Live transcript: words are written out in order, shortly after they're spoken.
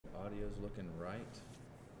Audio's looking right.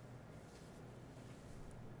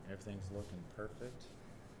 Everything's looking perfect.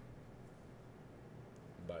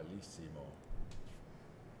 Bellissimo.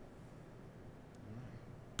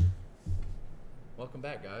 Welcome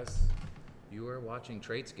back, guys. You are watching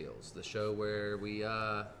Tradeskills, the show where we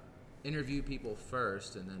interview people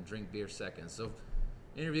first and then drink beer second. So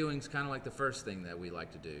interviewing's kind of like the first thing that we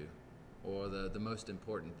like to do, or the most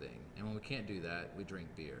important thing. And when we can't do that, we drink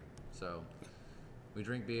beer. So we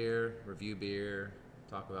drink beer, review beer,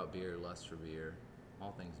 talk about beer, lust for beer,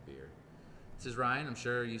 all things beer. This is Ryan. I'm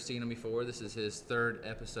sure you've seen him before. This is his third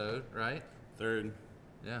episode, right? Third.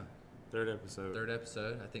 Yeah. Third episode. Third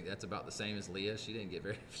episode. I think that's about the same as Leah. She didn't get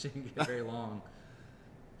very long.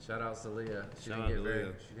 Shout outs to Leah. She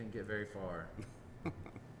didn't get very far. I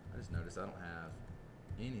just noticed I don't have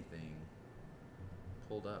anything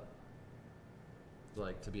pulled up,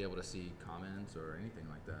 like to be able to see comments or anything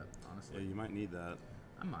like that. Honestly. Yeah, you might need that.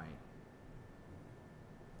 I might.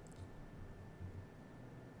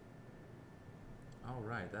 All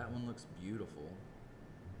right, that one looks beautiful.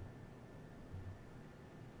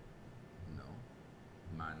 No,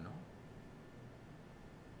 mine no.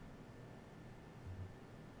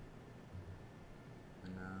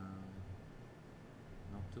 And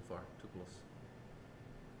no, too far, too close.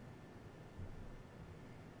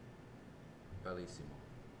 Bellissimo.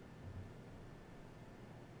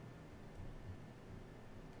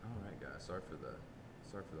 All right, guys. Sorry for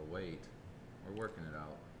the wait. We're working it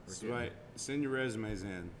out. That's right. Send your resumes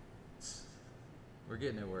in. We're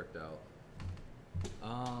getting it worked out.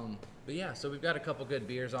 But yeah, so we've got a couple good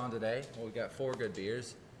beers on today. Well, we've got 4 good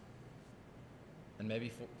beers. And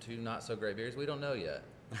maybe 2 not so great beers. We don't know yet.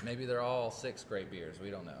 Maybe they're all 6 great beers. We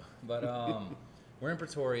don't know. But we're in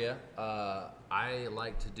Pretoria. I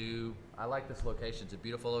like this location. It's a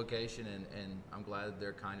beautiful location, and I'm glad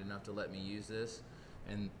they're kind enough to let me use this.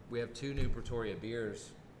 And we have 2 new Pretoria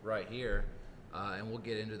beers right here. And we'll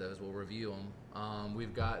get into those. We'll review them.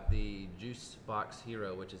 We've got the Juice Box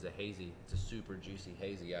Hero, which is a hazy. It's a super juicy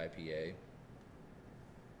hazy IPA.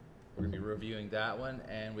 We're gonna be reviewing that one,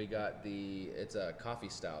 and we got it's a coffee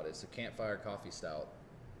stout. It's a Campfire Coffee Stout.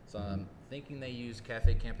 So I'm thinking they use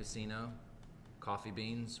Cafe Campesino coffee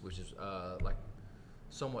beans, which is like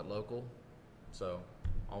somewhat local. So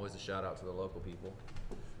always a shout out to the local people.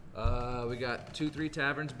 We got 2-3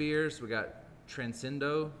 Taverns beers. We got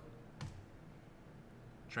Transcendo,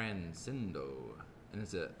 and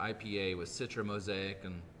it's an IPA with Citra, Mosaic,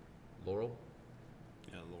 and Laurel.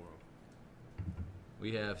 Yeah, Laurel.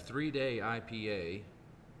 We have 3-Day IPA,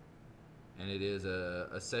 and it is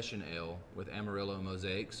a session ale with Amarillo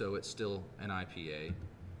Mosaic, so it's still an IPA,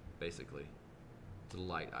 basically. It's a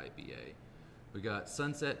light IPA. We got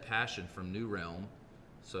Sunset Passion from New Realm.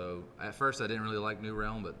 So at first I didn't really like New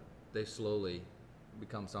Realm, but they've slowly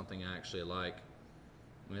become something I actually like.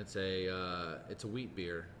 It's a wheat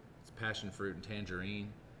beer. It's passion fruit and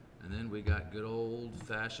tangerine. And then we got good old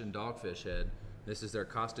fashioned Dogfish Head. This is their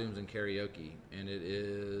costumes and karaoke, and it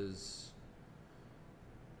is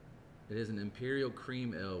an imperial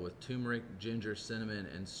cream ale with turmeric, ginger, cinnamon,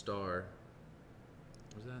 and star.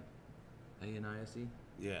 What's that? A-N-I-S-E?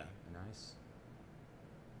 Yeah. Nice.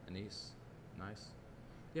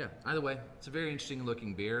 Yeah. Either way, it's a very interesting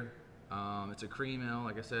looking beer. It's a cream ale,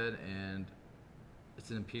 like I said, and it's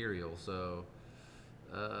an imperial, so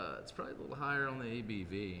it's probably a little higher on the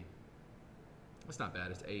ABV. That's not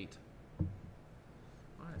bad. It's 8. All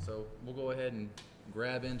right, so we'll go ahead and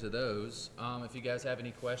grab into those. If you guys have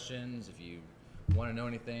any questions, if you want to know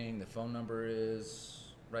anything, the phone number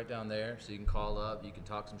is right down there, so you can call up. You can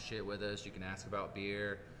talk some shit with us. You can ask about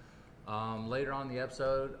beer. Later on in the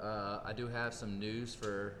episode, I do have some news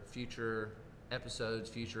for future episodes,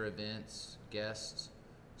 future events, guests,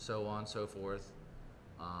 so on and so forth.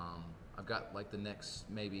 I've got like the next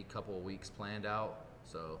maybe couple of weeks planned out,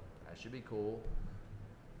 so that should be cool.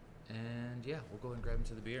 And yeah, we'll go ahead and grab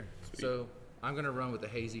into the beer. Sweet. So I'm gonna run with the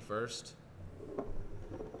hazy first.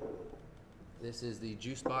 This is the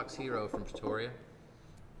Juice Box Hero from Pretoria.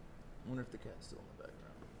 I wonder if the cat's still in the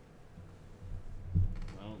background.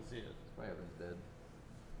 I don't see it. Probably everything's dead.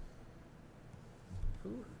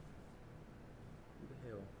 Who the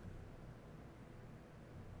hell?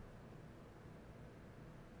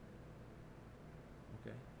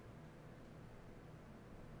 Okay.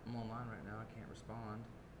 I'm online right now. I can't respond.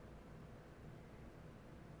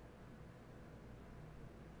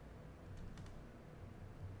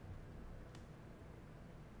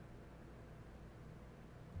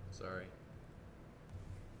 Sorry.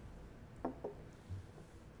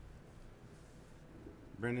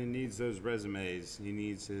 Brendan needs those resumes. He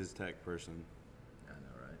needs his tech person. I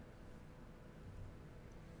know, right?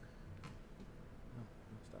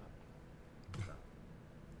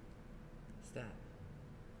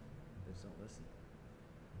 just don't listen.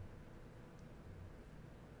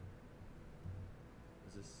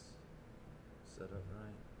 Is this set up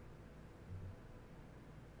right?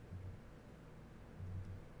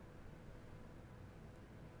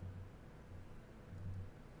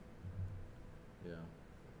 Yeah.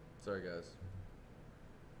 Sorry, guys.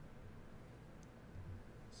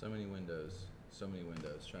 So many windows. So many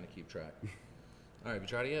windows. Trying to keep track. All right, have you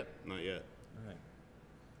tried it yet? Not yet. All right.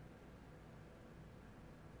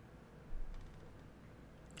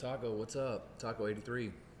 Taco, what's up? Taco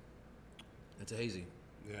 83. It's a hazy.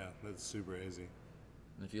 Yeah, that's super hazy.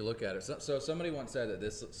 And if you look at it, so somebody once said that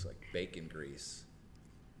this looks like bacon grease.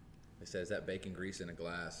 They said, is that bacon grease in a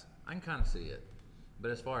glass? I can kind of see it. But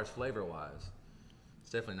as far as flavor-wise, it's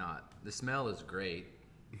definitely not. The smell is great.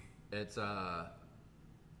 It's got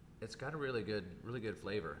a really good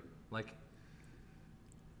flavor. Like,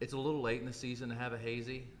 it's a little late in the season to have a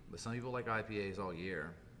hazy, but some people like IPAs all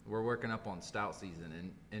year. We're working up on stout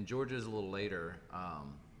season, and Georgia's a little later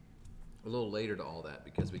to all that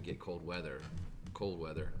because we get cold weather, a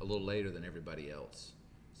little later than everybody else.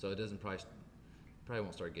 So it doesn't probably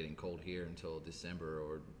won't start getting cold here until December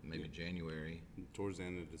or maybe January. Towards the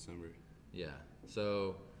end of December. Yeah.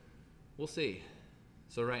 So we'll see.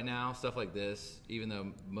 So right now, stuff like this, even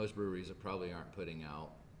though most breweries probably aren't putting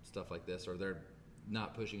out stuff like this, or they're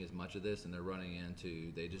not pushing as much of this, and they're running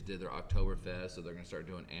into, they just did their Oktoberfest, so they're going to start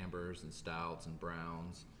doing ambers and stouts and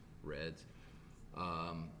browns, reds.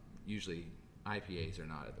 Usually IPAs are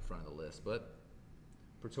not at the front of the list, but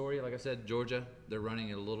Pretoria, like I said, Georgia, they're running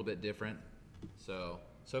it a little bit different. So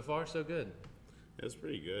far, so good. It's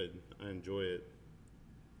pretty good. I enjoy it.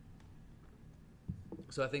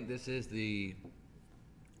 So I think this is the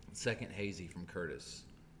second hazy from Curtis.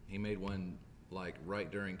 He made one like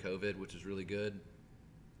right during COVID, which is really good.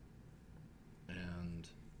 And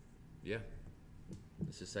yeah,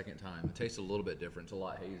 this is second time. It tastes a little bit different. It's a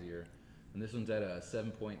lot hazier. And this one's at a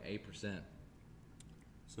 7.8%.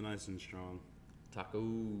 So nice and strong.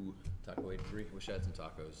 Taco 83. Wish I had some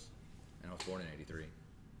tacos. And I was born in 83.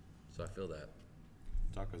 So I feel that.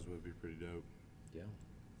 Tacos would be pretty dope. Yeah.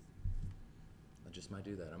 I just might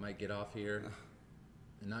do that. I might get off here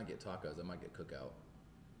and not get tacos. I might get Cookout.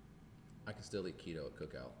 I can still eat keto at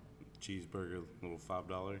Cookout. Cheeseburger, little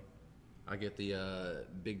 $5. I get the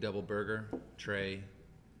big double burger tray.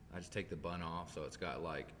 I just take the bun off, so it's got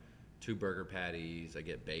like 2 burger patties. I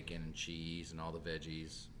get bacon and cheese and all the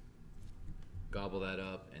veggies. Gobble that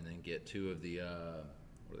up, and then get 2 of the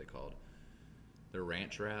what are they called? They're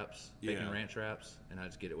ranch wraps, bacon ranch wraps, and I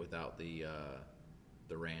just get it without the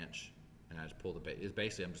ranch, and I just pull the bacon. It's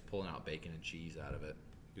basically I'm just pulling out bacon and cheese out of it.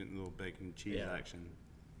 Getting a little bacon and cheese action.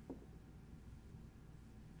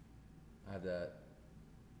 I have that.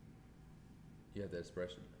 You have that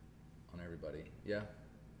expression on everybody. Yeah,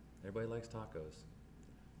 everybody likes tacos.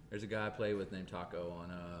 There's a guy I play with named Taco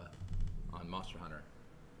on Monster Hunter.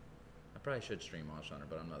 I probably should stream Monster Hunter,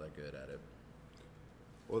 but I'm not that good at it.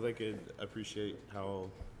 Well, they could appreciate how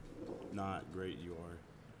not great you are.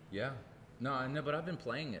 Yeah. No, I know, but I've been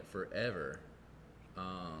playing it forever.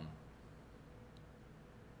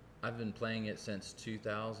 I've been playing it since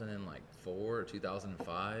 2004 or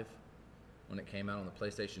 2005 when it came out on the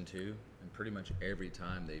PlayStation 2, and pretty much every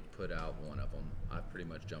time they put out one of them, I've pretty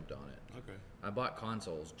much jumped on it. Okay. I bought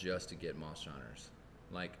consoles just to get Monster Hunters.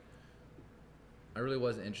 Like, I really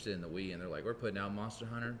wasn't interested in the Wii, and they're like, we're putting out Monster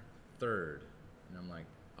Hunter 3rd. And I'm like,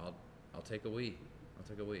 I'll take a Wii. I'll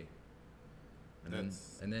take a Wii.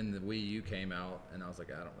 And then the Wii U came out, and I was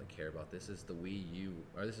like, I don't really care about this. This is the Wii U,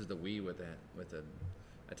 or this is the Wii with a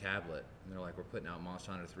tablet. And they're like, we're putting out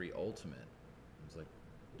Monster Hunter 3 Ultimate. I was like,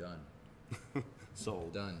 done.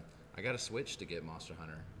 Sold. Done. I got a Switch to get Monster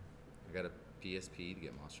Hunter. I got a PSP to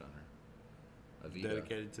get Monster Hunter. A Vita.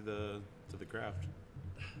 Dedicated to the craft.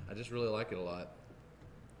 I just really like it a lot.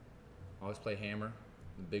 I always play Hammer.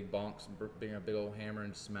 The big bonks, bring a big old hammer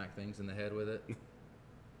and smack things in the head with it.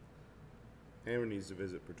 Hammer needs to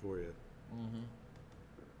visit Pretoria. Mm-hmm.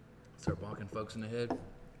 Start bonking folks in the head.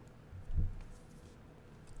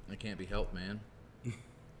 It can't be helped, man. Here,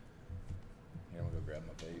 I'm gonna go grab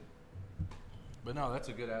my vape. But no, that's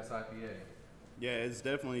a good ass IPA. Yeah, it's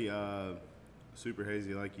definitely super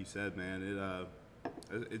hazy, like you said, man.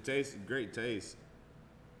 It tastes great taste.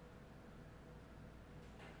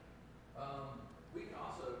 We can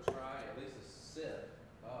also try at least a sip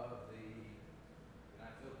of the, and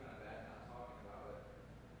I feel kind of bad not talking about it.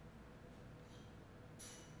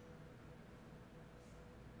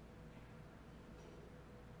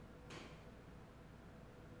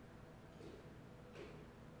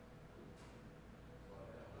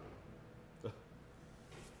 The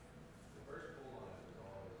first pull on it was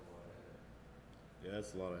always a lot better.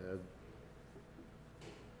 that's a lot of head.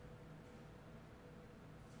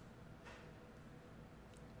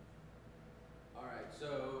 All right,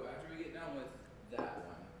 so after we get done with that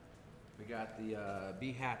one, we got the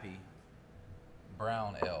Be Happy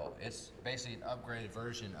Brown Ale. It's basically an upgraded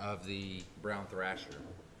version of the Brown Thrasher.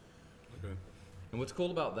 Okay. And what's cool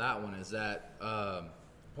about that one is that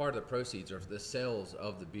part of the proceeds or the sales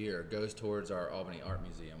of the beer goes towards our Albany Art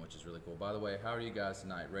Museum, which is really cool. By the way, how are you guys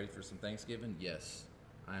tonight? Ready for some Thanksgiving? Yes,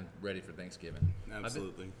 I'm ready for Thanksgiving.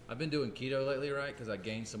 Absolutely. I've been doing keto lately, right? Because I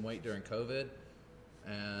gained some weight during COVID,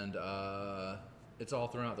 and it's all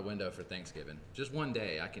thrown out the window for Thanksgiving. Just one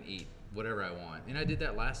day I can eat whatever I want, and I did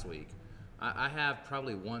that last week. I have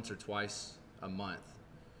probably once or twice a month.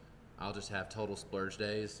 I'll just have total splurge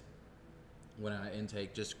days when I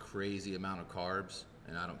intake just crazy amount of carbs,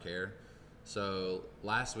 and I don't care. So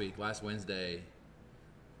last Wednesday,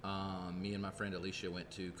 me and my friend Alicia went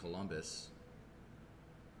to Columbus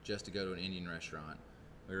just to go to an Indian restaurant.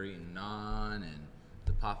 We were eating naan and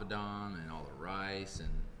the papadum and all the rice, and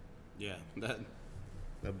Yeah,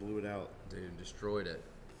 that blew it out. dude, destroyed it.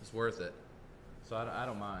 It's worth it. So I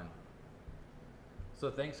don't mind. So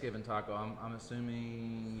Thanksgiving taco, I'm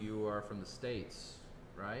assuming you are from the States,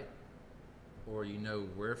 right? Or you know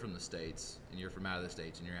we're from the States and you're from out of the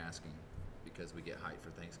States and you're asking because we get hyped for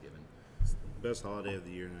Thanksgiving. Best holiday of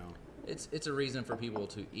the year now. It's a reason for people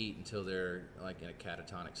to eat until they're like in a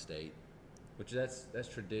catatonic state, which that's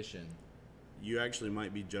tradition. You actually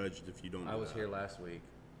might be judged if you don't do I was that. here last week.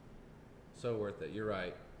 So worth it. You're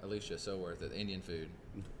right, Alicia. So worth it. Indian food.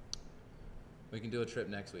 We can do a trip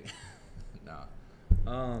next week.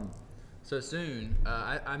 No. So soon,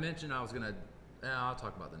 I mentioned I was gonna. I'll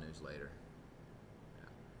talk about the news later. Yeah.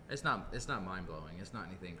 It's not mind blowing. It's not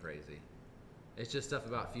anything crazy. It's just stuff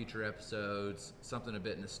about future episodes. Something a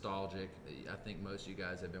bit nostalgic. I think most of you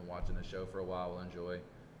guys have been watching the show for a while. Will enjoy.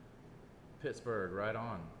 Pittsburgh, right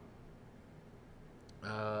on.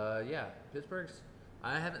 Yeah, Pittsburgh's.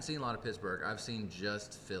 I haven't seen a lot of Pittsburgh. I've seen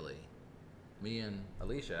just Philly. Me and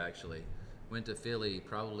Alicia actually went to Philly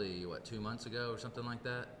probably 2 months ago or something like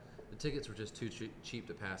that. The tickets were just too cheap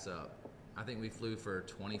to pass up. I think we flew for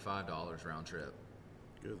 $25 round trip.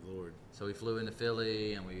 Good Lord. So we flew into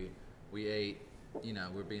Philly and we ate,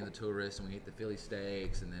 we're being the tourists, and we ate the Philly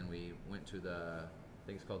steaks, and then we went to I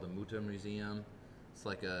think it's called the Mutter Museum. It's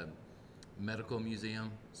like a medical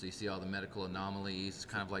museum, so you see all the medical anomalies. It's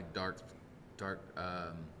kind of like dark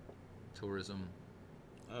tourism.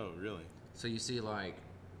 Oh, really? So you see like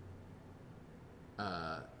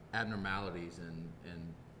abnormalities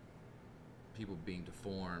and people being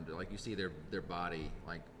deformed. Like you see their body.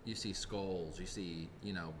 Like you see skulls. You see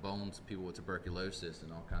bones. People with tuberculosis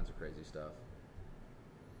and all kinds of crazy stuff.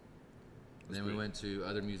 And then we went to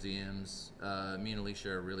other museums. Me and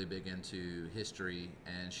Alicia are really big into history,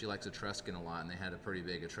 and she likes Etruscan a lot. And they had a pretty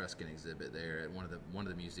big Etruscan exhibit there at one of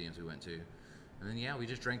the museums we went to. And then we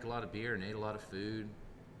just drank a lot of beer and ate a lot of food.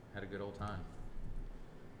 Had a good old time.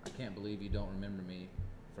 I can't believe you don't remember me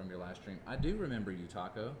from your last stream. I do remember you,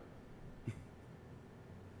 Taco.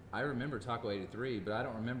 I remember Taco 83, but I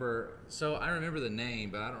don't remember. So I remember the name,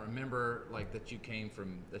 but I don't remember that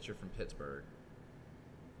you're from Pittsburgh.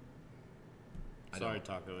 Sorry,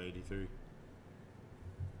 Taco 83.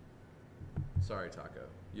 Sorry, Taco.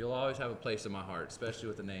 You'll always have a place in my heart, especially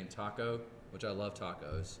with the name Taco, which I love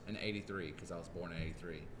tacos, and 83 because I was born in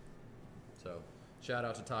 83. So shout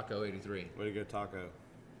out to Taco 83. Way to go, Taco.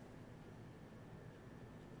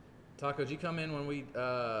 Taco, did you come in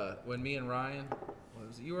when me and Ryan,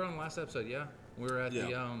 you were on the last episode, yeah? We were at the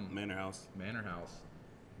Manor House. Manor House.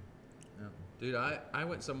 Yeah. Dude, I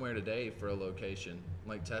went somewhere today for a location,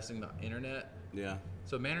 like testing the internet. Yeah.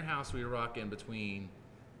 So Manor House, we were rocking between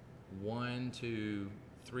 1 to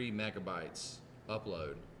 3 megabytes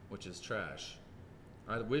upload, which is trash.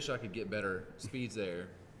 I wish I could get better speeds there.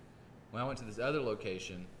 When I went to this other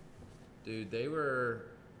location, dude, they're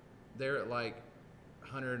at like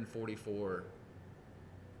 144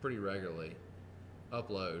 pretty regularly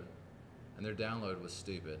upload, and their download was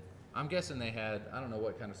stupid. I'm guessing they had, I don't know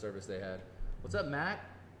what kind of service they had. What's up, Mac?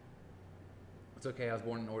 It's okay, I was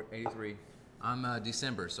born in 83. I'm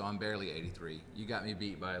December, so I'm barely 83. You got me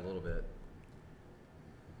beat by a little bit.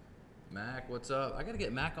 Mac, what's up? I gotta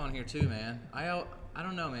get Mac on here too, man. I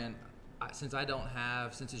don't know, man. Since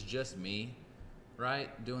it's just me,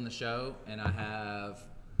 right, doing the show, and I have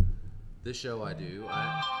this show I do.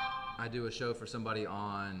 I do a show for somebody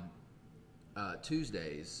on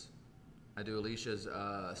Tuesdays. I do Alicia's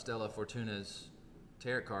Stella Fortuna's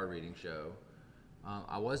tarot card reading show.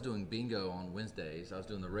 I was doing bingo on Wednesdays. I was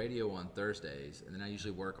doing the radio on Thursdays, and then I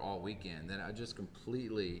usually work all weekend. Then I just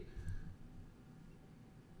completely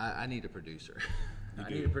I need a producer. You I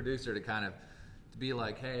do. need a producer to kind of to be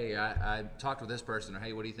like, hey, I talked with this person, or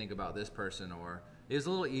hey, what do you think about this person? Or it was a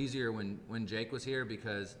little easier when Jake was here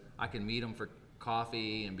because I can meet him for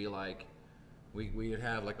coffee and be like, we would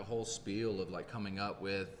have like a whole spiel of like coming up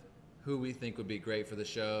with who we think would be great for the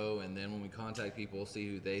show, and then when we contact people, see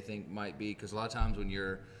who they think might be. Because a lot of times when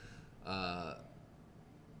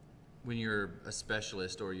you're a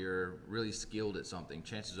specialist or you're really skilled at something,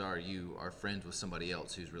 chances are you are friends with somebody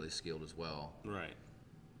else who's really skilled as well. Right.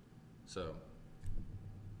 So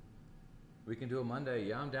we can do a Monday.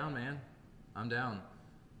 Yeah, I'm down, man. I'm down.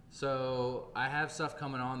 So I have stuff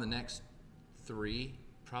coming on the next 3,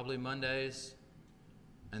 probably Mondays.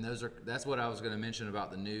 And that's what I was going to mention about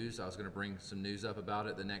the news. I was going to bring some news up about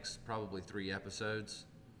it the next probably 3 episodes.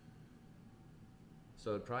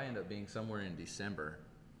 So it'd probably end up being somewhere in December,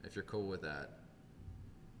 if you're cool with that.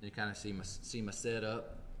 You kind of see my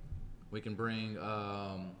setup. We can bring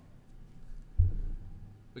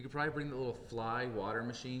we could probably bring the little fly water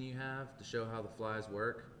machine you have to show how the flies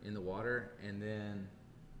work in the water, and then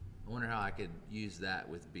I wonder how I could use that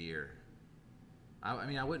with beer. I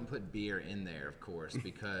mean, I wouldn't put beer in there, of course,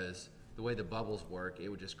 because the way the bubbles work, it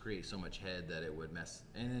would just create so much head that it would mess.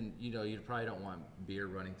 And then, you know, you probably don't want beer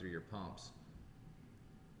running through your pumps.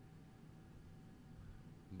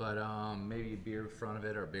 But maybe beer in front of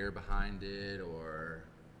it or beer behind it, or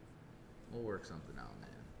we'll work something out, man.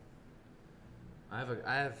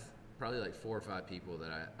 I have probably like 4 or 5 people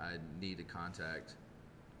that I need to contact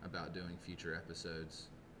about doing future episodes.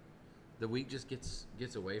 The week just gets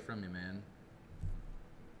away from me, man.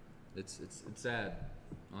 It's sad,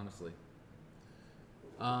 honestly.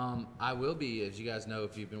 I will be, as you guys know,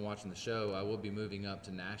 if you've been watching the show, I will be moving up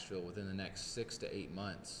to Nashville within the next 6 to 8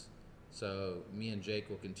 months. So me and Jake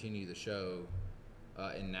will continue the show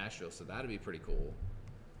in Nashville. So that'll be pretty cool.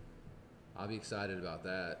 I'll be excited about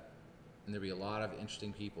that. And there'll be a lot of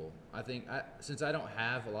interesting people. I think since I don't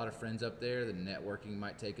have a lot of friends up there, the networking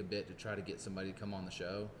might take a bit to try to get somebody to come on the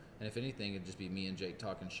show. And if anything, it'd just be me and Jake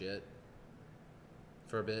talking shit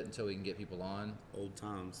for a bit until we can get people on. Old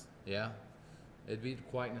times. Yeah. It'd be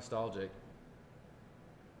quite nostalgic.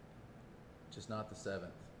 Just not the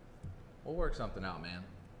 7th. We'll work something out, man.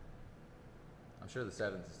 I'm sure the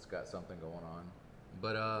 7th has got something going on.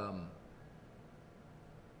 But,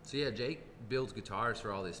 so yeah, Jake builds guitars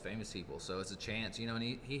for all these famous people. So it's a chance, you know,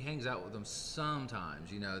 and he hangs out with them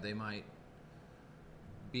sometimes. You know, they might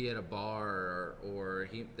be at a bar or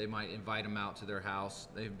they might invite him out to their house.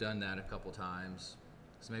 They've done that a couple times.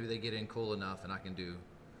 So maybe they get in cool enough and I can do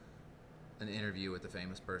an interview with a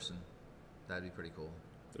famous person. That'd be pretty cool.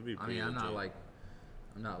 That'd be pretty I mean, legit.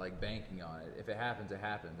 I'm not like banking on it. If it happens, it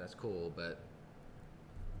happens. That's cool. But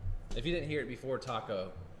if you didn't hear it before,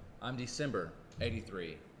 Taco, I'm December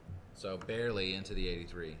 83. So barely into the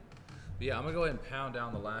 83. But yeah, I'm gonna go ahead and pound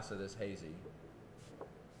down the last of this hazy.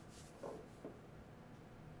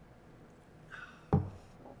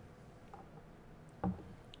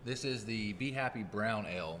 This is the Be Happy Brown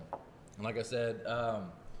Ale. And like I said,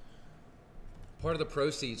 part of the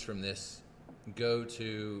proceeds from this go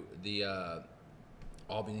to the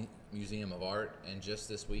Albany Museum of Art, and just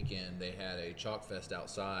this weekend they had a chalk fest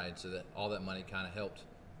outside, so that all that money kind of helped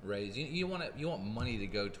raise. You want money to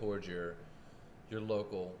go towards your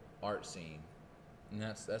local art scene, and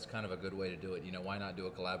that's kind of a good way to do it. You know, why not do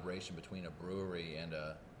a collaboration between a brewery and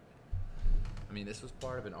a? I mean, this was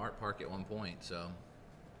part of an art park at one point, so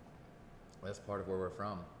that's part of where we're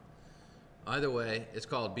from. Either way, it's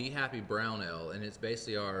called Be Happy Brown Ale, and it's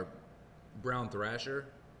basically our brown thrasher,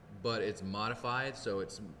 but it's modified, so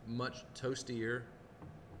it's much toastier,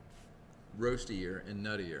 roastier, and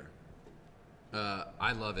nuttier.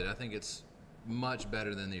 I love it. I think it's much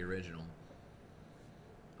better than the original.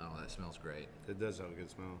 Oh, that smells great. It does have a good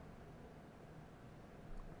smell.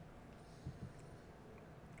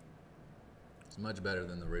 It's much better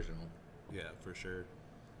than the original. Yeah, for sure.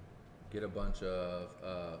 Get a bunch of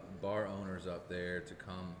bar owners up there to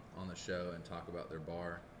come on the show and talk about their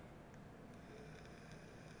bar.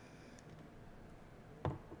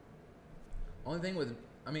 Only thing with,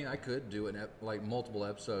 I mean, I could do it like multiple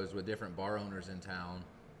episodes with different bar owners in town.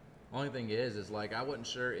 Only thing is like I wasn't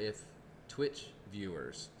sure if Twitch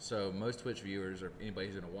viewers, so most Twitch viewers or anybody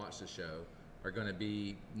who's going to watch the show are going to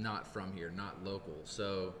be not from here, not local.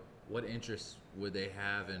 So what interest would they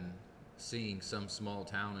have in seeing some small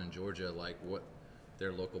town in Georgia, like what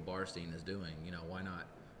their local bar scene is doing? You know, why not?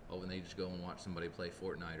 Oh, when they just go and watch somebody play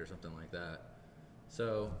Fortnite or something like that.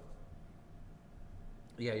 So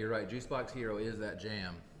yeah, you're right. Juicebox Hero is that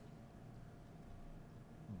jam.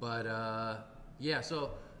 But yeah,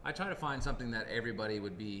 so I try to find something that everybody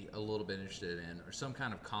would be a little bit interested in, or some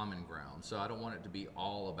kind of common ground. So I don't want it to be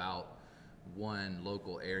all about one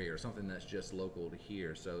local area or something that's just local to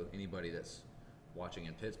here. So anybody that's watching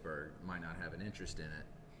in Pittsburgh might not have an interest in it.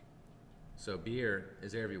 So beer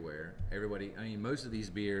is everywhere. Everybody, I mean, most of these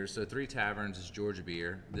beers, so Three Taverns is Georgia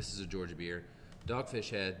beer. This is a Georgia beer. Dogfish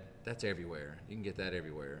Head, that's everywhere. You can get that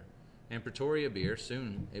everywhere. And Pretoria Beer,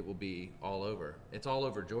 soon it will be all over. It's all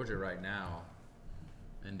over Georgia right now.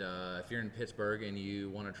 And if you're in Pittsburgh and you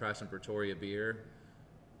want to try some Pretoria beer,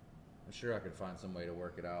 I'm sure I could find some way to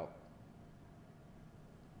work it out.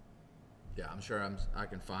 Yeah, I'm sure I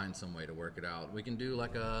can find some way to work it out. We can do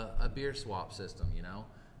like a beer swap system, you know?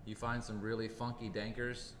 You find some really funky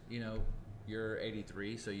dankers, you know, you're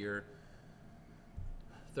 83, so you're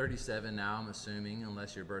 37 now, I'm assuming,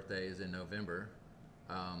 unless your birthday is in November.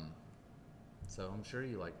 So I'm sure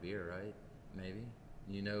you like beer, right? Maybe.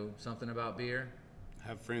 You know something about beer? I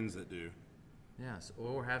have friends that do. Yes,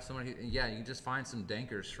 or have somebody, yeah, you can just find some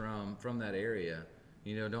dankers from that area.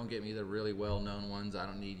 You know, don't get me the really well-known ones. I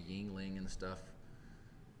don't need Yingling and stuff.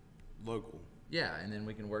 Local. Yeah, and then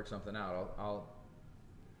we can work something out.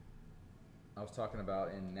 I was talking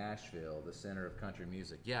about in Nashville, the center of country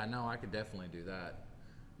music. Yeah, no, I could definitely do that.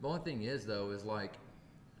 The only thing is, though, is like,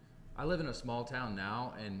 I live in a small town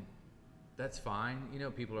now, and that's fine. You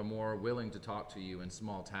know, people are more willing to talk to you in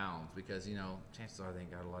small towns because, you know, chances are they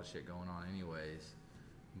got a lot of shit going on anyways.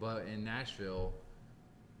 But in Nashville,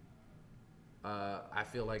 I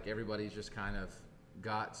feel like everybody's just kind of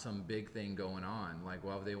got some big thing going on. Like,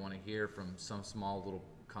 well, they want to hear from some small little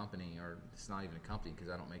company, or it's not even a company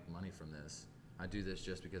because I don't make money from this. I do this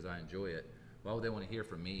just because I enjoy it. Why would they want to hear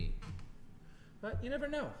from me? But you never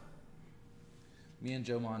know. Me and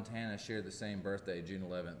Joe Montana share the same birthday, June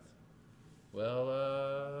 11th.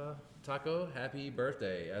 Well, Taco, happy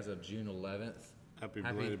birthday as of June 11th. Happy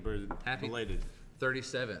belated birthday. Happy belated.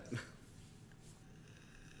 37th.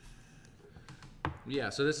 Yeah,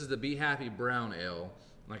 so this is the Be Happy Brown Ale.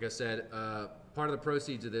 Like I said, part of the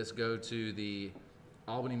proceeds of this go to the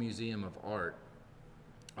Albany Museum of Art.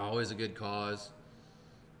 Always a good cause.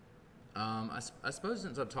 I suppose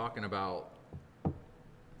since I'm talking about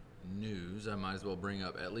news, I might as well bring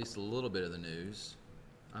up at least a little bit of the news.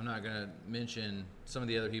 I'm not going to mention some of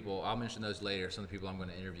the other people. I'll mention those later, some of the people I'm going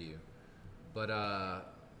to interview. But,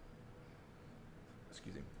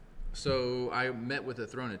 excuse me. So I met with the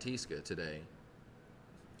Tradeskills today.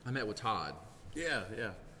 I met with Todd. Yeah.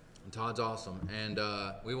 And Todd's awesome. And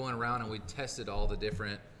we went around and we tested all the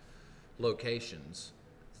different locations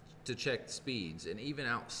to check the speeds, and even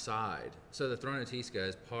outside. So the Tradeskills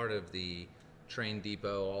is part of the train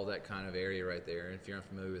depot, all that kind of area right there. And if you're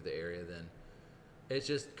unfamiliar with the area, then it's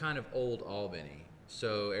just kind of old Albany.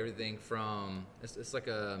 So everything from, it's like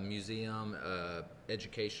a museum,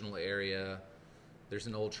 educational area. There's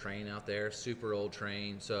an old train out there, super old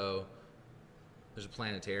train. So there's a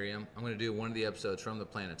planetarium. I'm going to do one of the episodes from the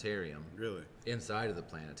planetarium. Really? Inside of the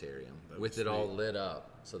planetarium, with sweet. it all lit up.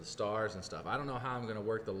 So the stars and stuff. I don't know how I'm going to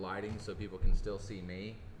work the lighting so people can still see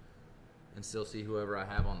me and still see whoever I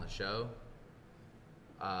have on the show.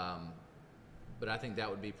 But I think that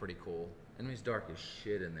would be pretty cool. I mean, it's dark as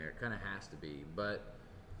shit in there. It kind of has to be. But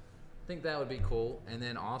I think that would be cool. And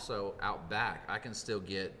then also out back, I can still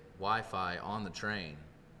get Wi-Fi on the train.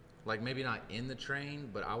 Like maybe not in the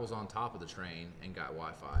train, but I was on top of the train and got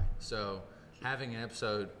Wi-Fi. So having an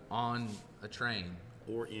episode on a train.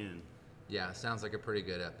 Or in. Yeah, sounds like a pretty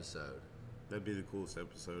good episode. That'd be the coolest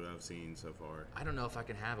episode I've seen so far. I don't know if I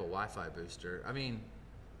can have a Wi-Fi booster. I mean,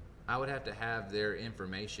 I would have to have their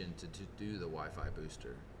information to do the Wi-Fi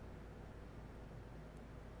booster.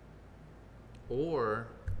 Or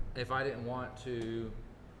if I didn't want to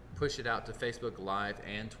push it out to Facebook Live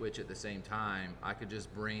and Twitch at the same time, I could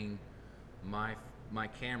just bring my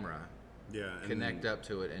camera, connect up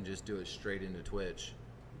to it, and just do it straight into Twitch.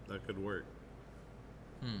 That could work.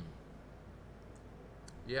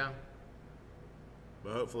 Yeah.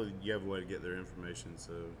 But hopefully you have a way to get their information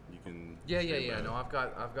so you can. Yeah. No, I've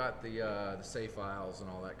got the save files and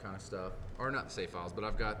all that kind of stuff, or not the save files, but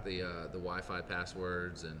I've got the Wi-Fi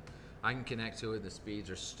passwords, and I can connect to it. The speeds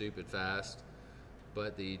are stupid fast,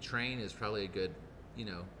 but the train is probably a good,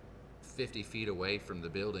 50 feet away from the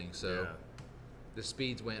building, so the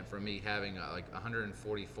speeds went from me having like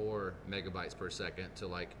 144 megabytes per second to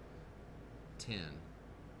like 10,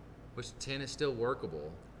 which 10 is still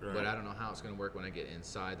workable. Right. But I don't know how it's going to work when I get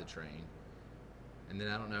inside the train. And then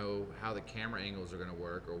I don't know how the camera angles are going to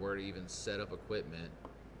work or where to even set up equipment.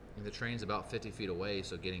 And the train's about 50 feet away,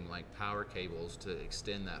 so getting like power cables to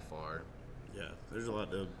extend that far Yeah, there's a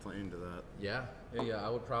lot to play into that. Yeah, I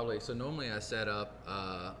would probably. So normally I set up.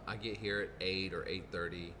 I get here at 8 or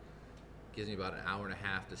 8:30. Gives me about an hour and a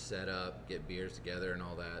half to set up, get beers together, and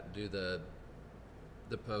all that. Do the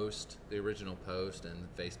post, the original post, and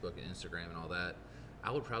Facebook and Instagram and all that.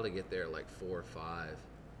 I would probably get there at like 4 or 5,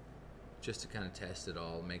 just to kind of test it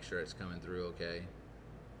all, make sure it's coming through okay.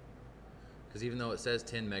 Because even though it says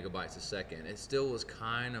 10 megabytes a second, it still was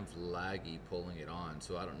kind of laggy pulling it on.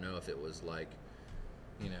 So I don't know if it was like,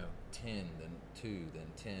 10, then 2, then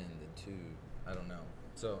 10, then 2. I don't know.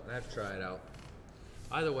 So I have to try it out.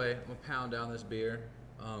 Either way, I'm going to pound down this beer.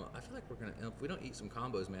 I feel like we're going to, if we don't eat some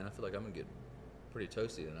combos, man, I feel like I'm going to get pretty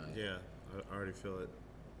toasty tonight. Yeah, I already feel it.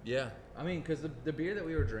 Yeah. I mean, because the beer that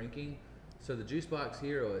we were drinking, so the Juice Box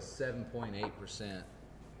Hero is 7.8%.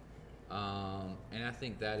 And I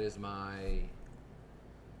think that is I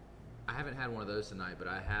haven't had one of those tonight, but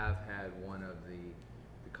I have had one of the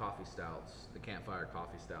coffee stouts, the Campfire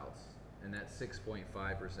Coffee Stouts, and that's 6.5%.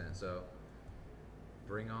 So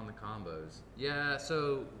bring on the combos. Yeah,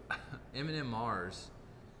 so M&M Mars,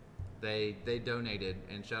 they donated,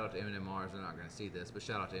 and shout out to M&M Mars, they're not going to see this, but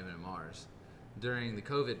shout out to M&M Mars. During the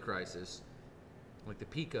COVID crisis, like the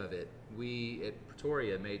peak of it, we at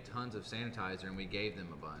Pretoria made tons of sanitizer, and we gave them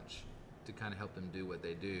a bunch to kind of help them do what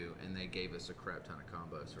they do, and they gave us a crap ton of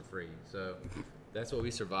combos for free. So that's what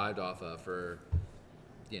we survived off of for,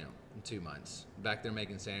 2 months. Back there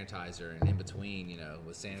making sanitizer, and in between,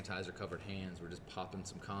 with sanitizer covered hands, we're just popping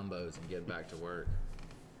some combos and getting back to work.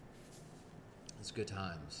 It's good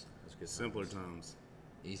times. Simpler times.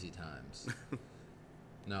 Easy times.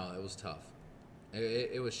 No, it was tough.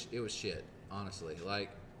 It was shit, honestly.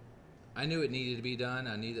 Like, I knew it needed to be done.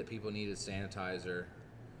 I knew that people needed sanitizer.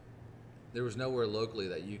 There was nowhere locally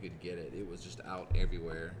that you could get it. It was just out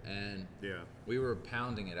everywhere, and we were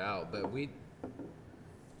pounding it out. But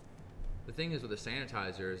the thing is with the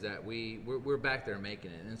sanitizer is that we're back there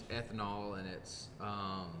making it, and it's ethanol, and it's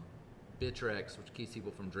Bitrex, which keeps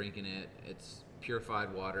people from drinking it. It's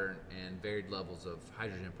purified water and varied levels of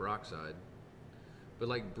hydrogen peroxide. But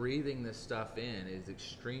like breathing this stuff in is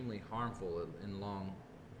extremely harmful in long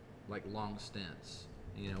stints.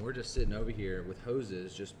 We're just sitting over here with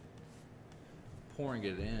hoses, just pouring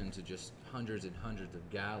it into just hundreds and hundreds of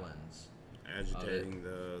gallons. Agitating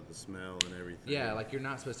the smell and everything. Yeah, like you're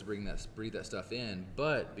not supposed to breathe that stuff in,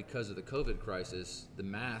 but because of the COVID crisis, the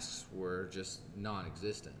masks were just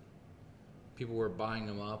non-existent. People were buying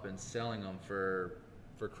them up and selling them for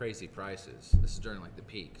crazy prices. This is during like the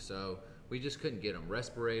peak, so we just couldn't get them.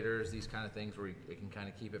 Respirators, these kind of things where it can kind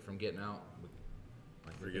of keep it from getting out.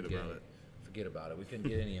 Forget about it. Forget about it. We couldn't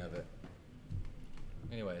get any of it.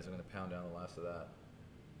 Anyways, I'm going to pound down the last of that.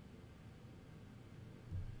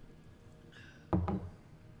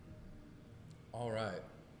 All right.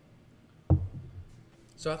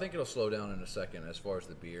 So I think it'll slow down in a second as far as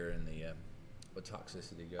the beer and the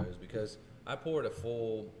toxicity goes, because I poured a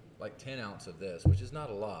full 10 ounce of this, which is not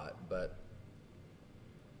a lot, but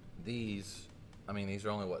these are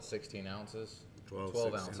only 16 ounces?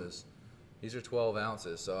 12 ounces. These are 12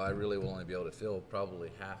 ounces, so I really will only be able to fill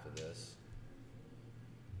probably half of this.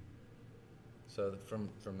 So from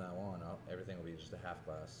now on, everything will be just a half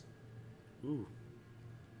glass. Ooh.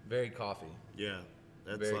 Very coffee. Yeah,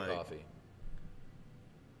 that's very coffee.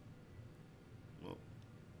 Well.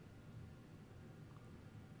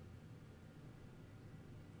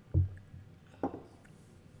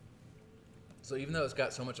 So even though it's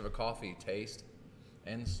got so much of a coffee taste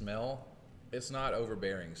and smell, it's not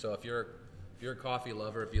overbearing. So if you're a coffee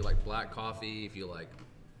lover, if you like black coffee, if you like,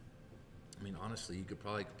 honestly, you could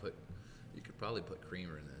probably put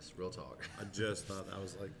creamer in this. Real talk. I just thought, I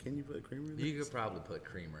was like, can you put creamer in this? You could probably put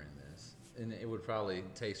creamer in this, and it would probably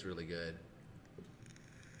taste really good.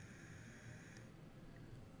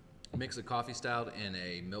 Mix a coffee stout and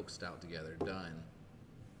a milk stout together. Done.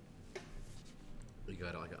 You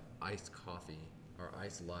got like an iced coffee or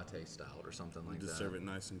iced latte stout or something like that. Just serve it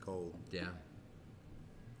nice and cold. Yeah.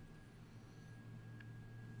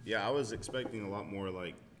 Yeah, I was expecting a lot more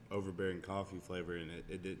like overbearing coffee flavor, and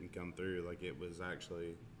it didn't come through. Like, it was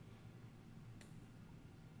actually.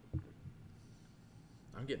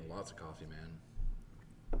 I'm getting lots of coffee,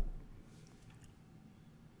 man.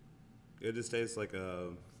 It just tastes like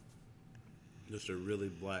just a really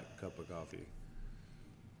black cup of coffee.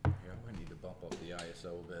 Here, I might need to bump up the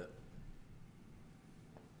ISO a bit.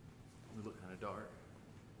 We look kind of dark.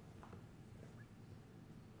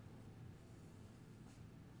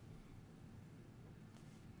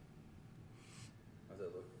 How's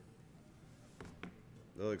that look?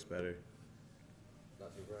 That looks better.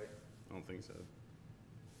 Not too bright? I don't think so.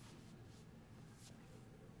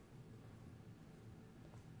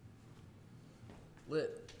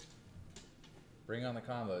 Lit. Bring on the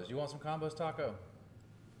combos. You want some combos, Taco?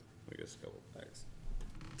 I guess a couple packs.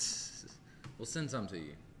 We'll send some to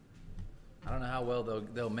you. I don't know how well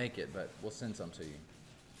they'll make it, but we'll send some to you.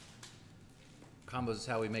 Combos is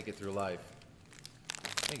how we make it through life.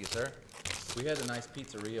 Thank you, sir. We had the nice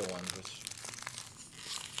pizzeria ones, which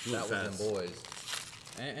that was them boys.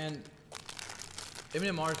 And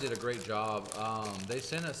M&M's did a great job. They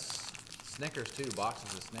sent us Snickers too,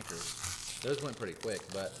 boxes of Snickers. Those went pretty quick,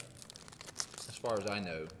 but as far as I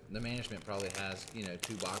know, the management probably has,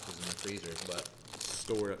 2 boxes in the freezers, but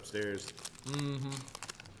store upstairs. Mm-hmm.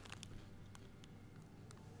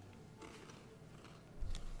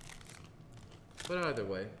 But either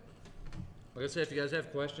way, like I said, if you guys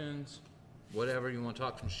have questions, whatever, you want to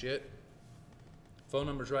talk some shit, phone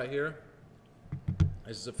number's right here.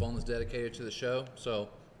 This is a phone that's dedicated to the show, so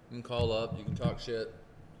you can call up, you can talk shit.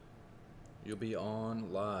 You'll be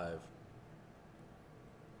on live.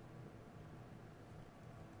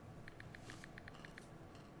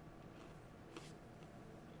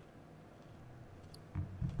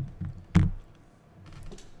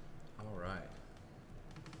 All right.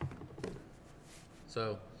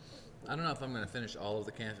 So, I don't know if I'm going to finish all of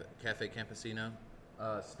the Cafe Campesino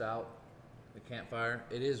stout, the Campfire.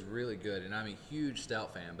 It is really good, and I'm a huge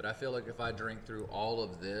stout fan, but I feel like if I drink through all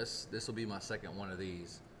of this, this will be my second one of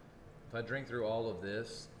these. If I drink through all of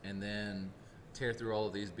this and then tear through all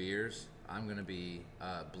of these beers, I'm going to be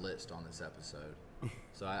blitzed on this episode.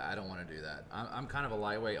 So I don't want to do that. I'm kind of a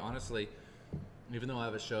lightweight. Honestly, even though I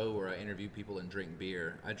have a show where I interview people and drink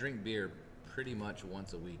beer, I drink beer pretty much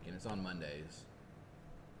once a week, and it's on Mondays.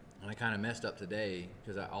 And I kind of messed up today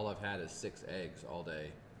because all I've had is 6 eggs all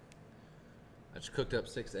day. I just cooked up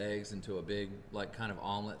 6 eggs into a big, like, kind of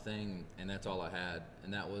omelet thing, and that's all I had.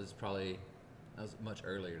 And that was much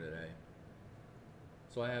earlier today.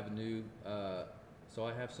 So I have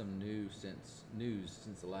some news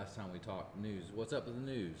since the last time we talked. News. What's up with the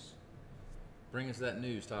news? Bring us that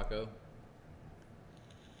news, Taco.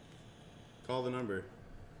 Call the number.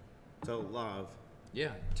 Tell it live.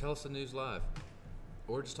 Yeah, tell us the news live.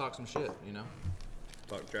 Or just talk some shit,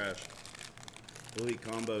 Talk trash. We'll eat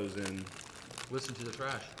combos and listen to the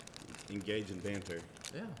trash. Engage in banter.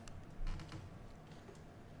 Yeah.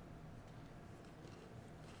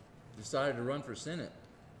 Decided to run for Senate.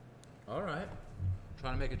 All right.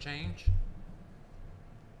 Trying to make a change.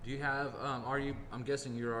 Do you have, I'm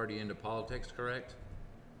guessing you're already into politics, correct?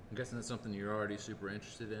 I'm guessing that's something you're already super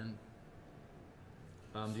interested in.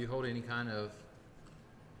 Do you hold any kind of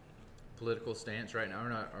political stance right now,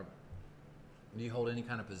 or do you hold any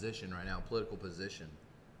kind of position right now, political position?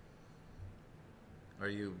 Are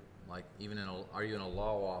you are you in a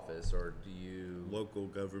law office, or do you local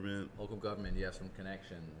government? Local government. Do you have some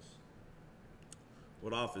connections?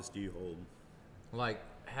 What office do you hold? Like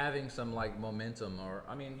having some momentum, or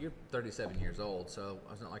you're 37 years old, so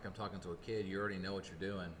it's not like I'm talking to a kid. You already know what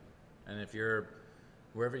you're doing, and if you're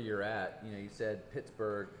wherever you're at, you said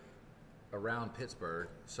Pittsburgh. Around Pittsburgh,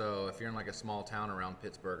 so if you're in a small town around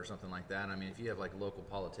Pittsburgh or something like that, if you have local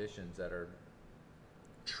politicians that are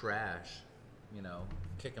trash,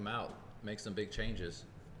 kick them out, make some big changes,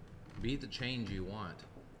 be the change you want.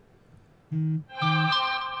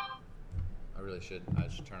 I should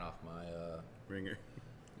turn off my ringer.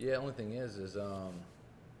 Yeah, only thing is I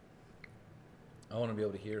want to be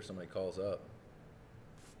able to hear if somebody calls up.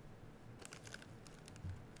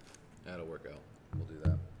 That'll work out. We'll do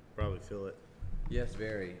that. Probably feel it. Yes,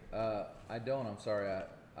 very. I don't. I'm sorry.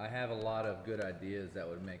 I have a lot of good ideas that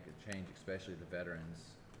would make a change, especially the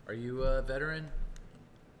veterans. Are you a veteran? You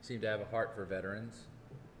seem to have a heart for veterans.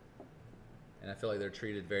 And I feel like they're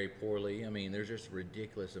treated very poorly. There's just a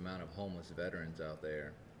ridiculous amount of homeless veterans out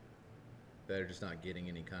there that are just not getting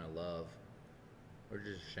any kind of love. Or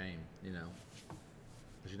just a shame,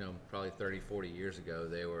 Because, probably 30, 40 years ago,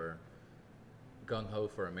 they were gung-ho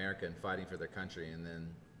for America and fighting for their country, and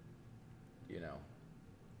then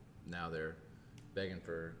now they're begging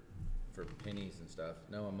for pennies and stuff.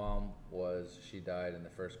 No, my mom she died in the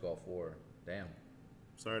first Gulf War. Damn.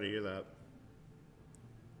 Sorry to hear that.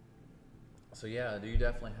 So yeah, do you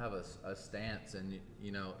definitely have a stance, and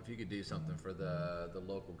if you could do something for the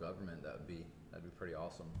local government, that'd be pretty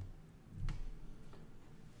awesome.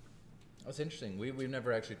 That's interesting. We've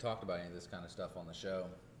never actually talked about any of this kind of stuff on the show.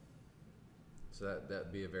 So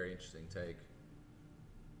that'd be a very interesting take.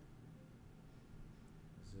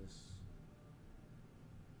 Is this?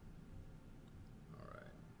 All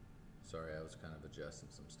right. Sorry, I was kind of adjusting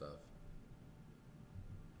some stuff.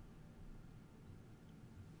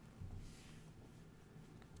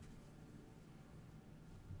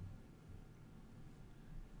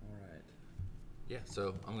 All right. Yeah,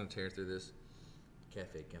 so I'm gonna tear through this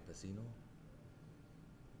Cafe Campesino.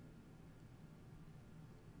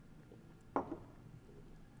 I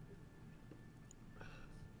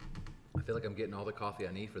feel like I'm getting all the coffee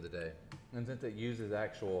I need for the day. And since it uses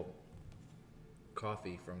actual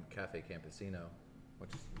coffee from Cafe Campesino,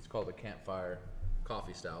 which is called the Campfire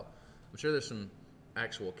Coffee Stout, I'm sure there's some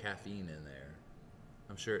actual caffeine in there.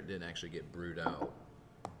 I'm sure it didn't actually get brewed out.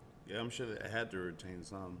 Yeah, I'm sure that it had to retain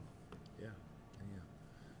some. Yeah.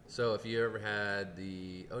 So if you ever had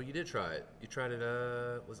you did try it. You tried it,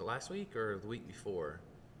 was it last week or the week before?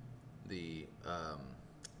 The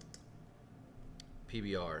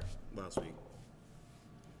PBR. Last week.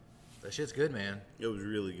 That shit's good, man. It was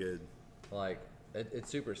really good. Like, it's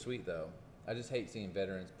super sweet, though. I just hate seeing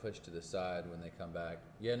veterans pushed to the side when they come back.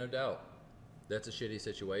 Yeah, no doubt. That's a shitty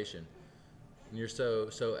situation. And you're so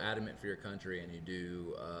adamant for your country, and you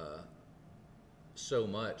do so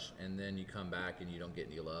much, and then you come back and you don't get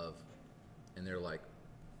any love. And they're like,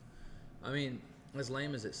 I mean, as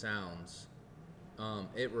lame as it sounds,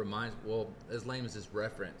 as lame as this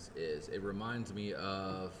reference is, it reminds me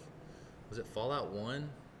of, was it Fallout 1?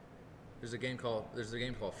 There's a game called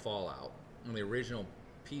Fallout. And the original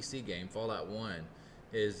PC game, Fallout 1,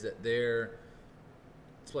 is that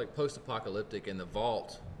it's like post-apocalyptic, and the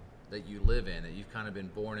vault that you live in, that you've kind of been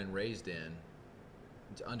born and raised in,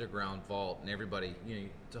 it's an underground vault, and everybody,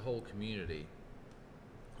 it's a whole community.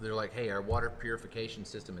 They're like, hey, our water purification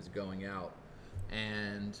system is going out,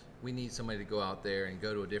 and we need somebody to go out there and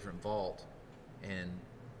go to a different vault and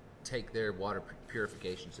take their water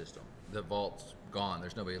purification system. The vault's gone,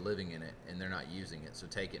 there's nobody living in it, and they're not using it, so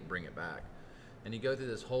take it and bring it back. And you go through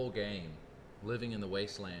this whole game, living in the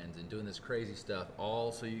wastelands and doing this crazy stuff,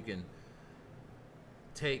 all so you can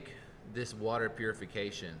take this water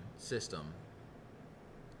purification system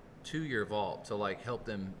to your vault to like help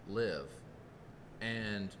them live.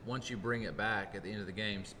 And once you bring it back at the end of the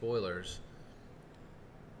game, spoilers,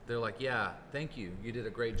 they're like, yeah, thank you, you did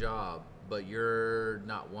a great job, but you're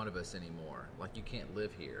not one of us anymore. Like, you can't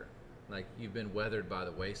live here. Like, you've been weathered by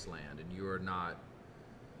the wasteland, and you are not,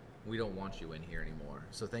 we don't want you in here anymore.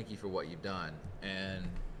 So thank you for what you've done. And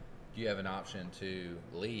you have an option to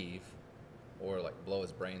leave or like blow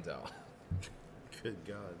his brains out. Good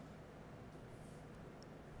God.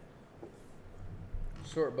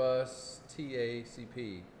 Short bus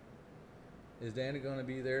TACP. Is Dan going to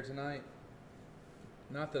be there tonight?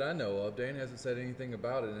 Not that I know of. Dan hasn't said anything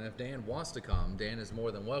about it. And if Dan wants to come, Dan is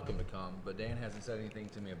more than welcome to come. But Dan hasn't said anything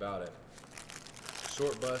to me about it.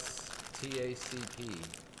 Short bus TACP.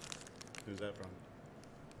 Who's that from?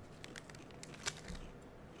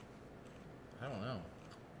 I don't know.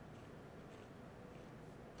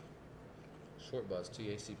 Short bus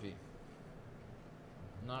TACP.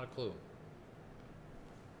 Not a clue.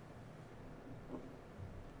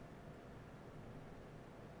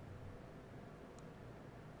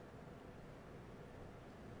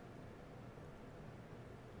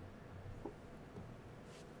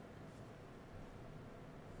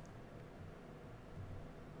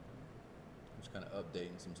 Kind of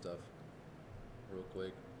updating some stuff real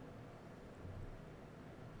quick.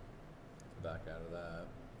 Back out of that.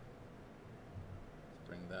 Let's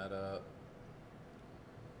bring that up.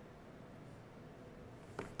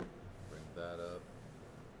 Bring that up.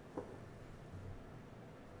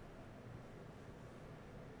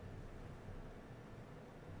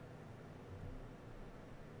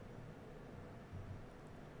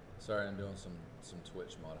 Sorry, I'm doing some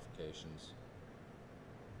Twitch modifications.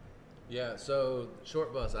 Yeah, so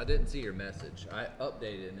Short Bus, I didn't see your message. I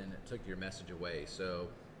updated and then it took your message away. So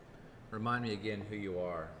remind me again who you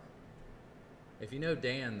are. If you know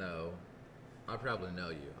Dan, though, I probably know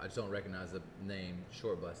you. I just don't recognize the name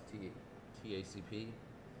Short Bus TACP.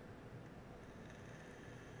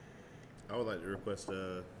 I would like to request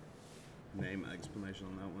a name explanation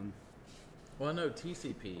on that one. Well, I know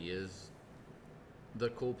TCP is the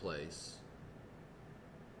cool place.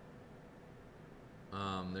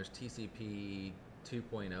 There's TCP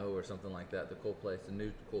 2.0 or something like that, the cool place, the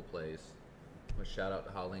new cool place. Well, shout out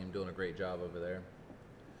to Halim, doing a great job over there.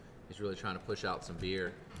 He's really trying to push out some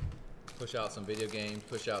beer, push out some video games,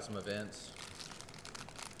 push out some events.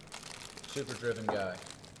 Super driven guy.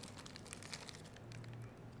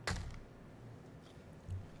 But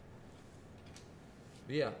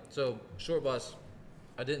yeah, so Short Bus,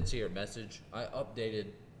 I didn't see your message. I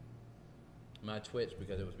updated my Twitch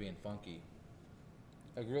because it was being funky.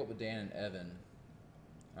 I grew up with Dan and Evan.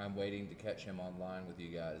 I'm waiting to catch him online with you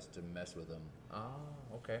guys to mess with him. Oh,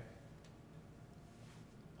 okay.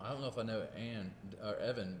 I don't know if I know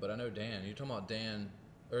Evan, but I know Dan. You're talking about Dan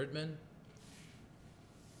Erdman?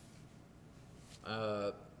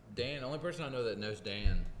 Dan, the only person I know that knows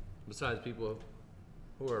Dan, besides people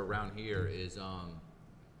who are around here, is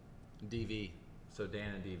DV. So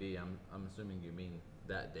Dan and DV, I'm assuming you mean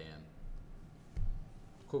that Dan.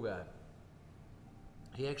 Cool guy.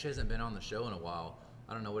 He actually hasn't been on the show in a while.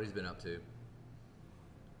 I don't know what he's been up to.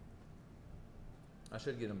 I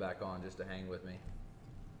should get him back on just to hang with me.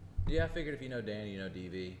 Yeah, I figured if you know Dan, you know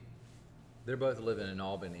DV. They're both living in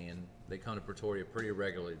Albany, and they come to Pretoria pretty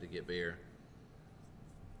regularly to get beer.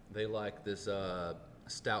 They like this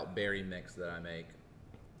stout berry mix that I make.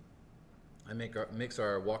 Mix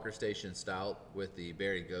our Walker Station Stout with the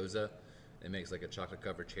berry goza. It makes like a chocolate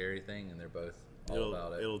covered cherry thing, and they're both all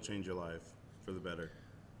about it. It'll change your life for the better.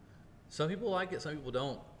 Some people like it, some people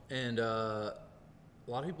don't. And a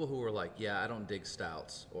lot of people who are like, yeah, I don't dig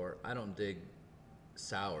stouts, or I don't dig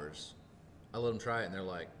sours. I let them try it, and they're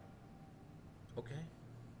like, okay,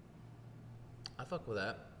 I fuck with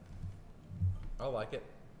that. I like it.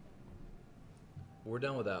 We're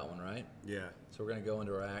done with that one, right? Yeah. So we're going to go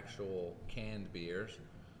into our actual canned beers.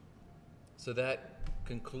 So that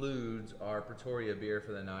concludes our Pretoria beer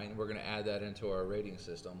for the night, and we're going to add that into our rating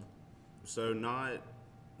system. So not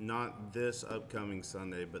this upcoming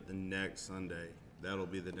Sunday, but the next Sunday. That'll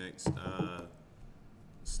be the next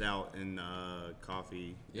stout and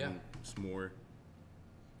coffee and s'more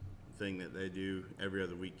thing that they do every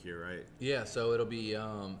other week here, right? Yeah, so it'll be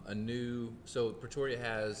so Pretoria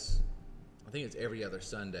has, I think it's every other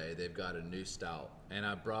Sunday, they've got a new stout. And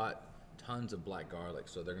I brought tons of black garlic,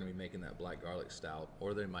 so they're going to be making that black garlic stout,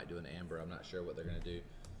 or they might do an amber. I'm not sure what they're going to do.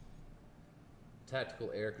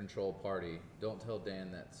 Tactical Air Control Party. Don't tell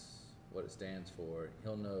Dan that's what it stands for.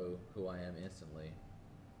 He'll know who I am instantly.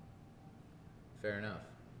 Fair enough.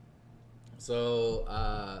 So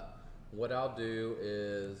what I'll do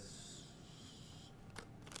is,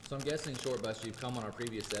 so I'm guessing Short Bus, you've come on our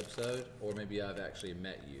previous episode, or maybe I've actually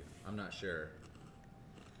met you. I'm not sure.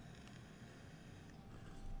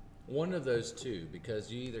 One of those two,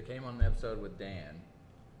 because you either came on an episode with Dan,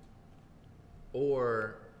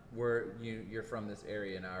 or you're from this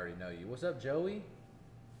area and I already know you. What's up, Joey?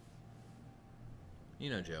 You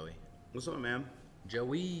know Joey. What's up, man?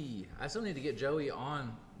 Joey. I still need to get Joey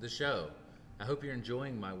on the show. I hope you're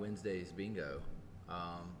enjoying my Wednesdays bingo.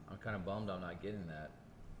 I'm kind of bummed I'm not getting that.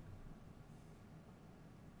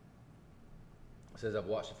 It says I've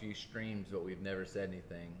watched a few streams, but we've never said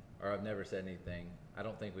anything. Or I've never said anything. I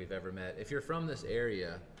don't think we've ever met. If you're from this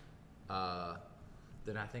area,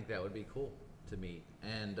 then I think that would be cool to meet.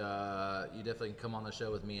 And you definitely can come on the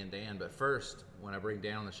show with me and Dan. But first, when I bring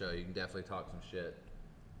Dan on the show, you can definitely talk some shit.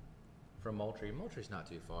 From Moultrie. Moultrie's not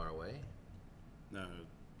too far away. No,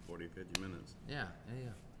 40, 50 minutes. Yeah.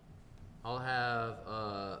 I'll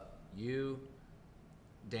have you,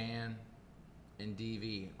 Dan, and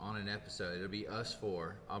DV on an episode. It'll be us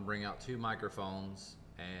four. I'll bring out 2 microphones,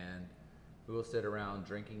 and we will sit around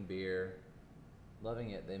drinking beer,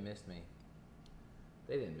 loving it. They missed me.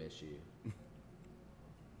 They didn't miss you.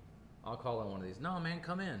 I'll call in one of these. No, man,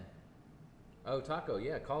 come in. Oh, Taco,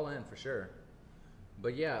 yeah, call in for sure.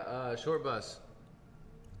 But yeah, Short Bus,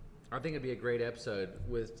 I think it'd be a great episode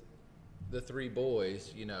with the 3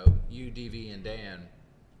 boys, you know, you, DV, and Dan,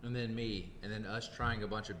 and then me, and then us trying a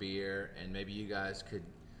bunch of beer, and maybe you guys could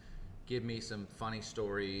give me some funny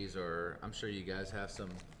stories, or I'm sure you guys have some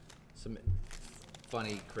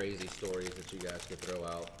funny, crazy stories that you guys could throw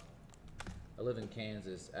out. I live in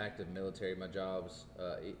Kansas, active military. My job's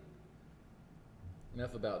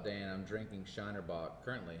enough about Dan. I'm drinking Shinerbach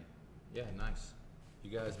currently. Yeah, nice. You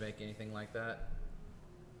guys make anything like that?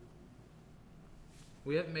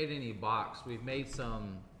 We haven't made any box. We've made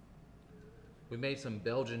some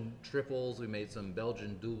Belgian triples. We made some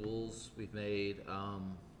Belgian doubles. We've made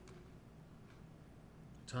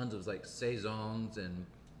tons of like saisons and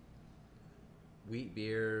wheat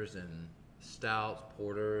beers and stouts,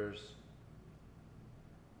 porters.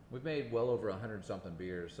 We've made well over 100 something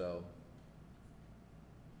beers, so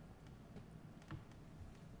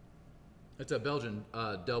it's a Belgian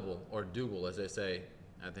double, or double as they say.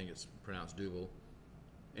 I think it's pronounced double.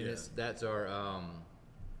 And Yeah. that's our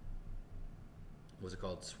what's it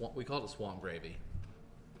called? We call it swamp gravy.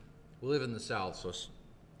 We live in the South, so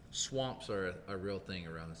swamps are a real thing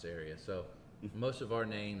around this area. So most of our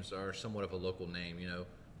names are somewhat of a local name. You know,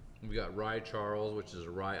 we got Rye Charles, which is a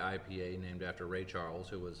rye IPA named after Ray Charles,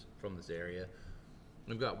 who was from this area.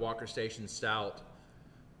 We've got Walker Station Stout,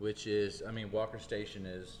 which is, I mean, Walker Station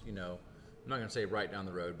is, you know, I'm not going to say right down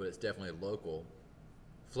the road, but it's definitely local.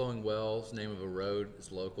 Flowing Wells, name of a road,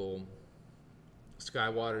 is local.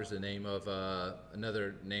 Skywater is the name of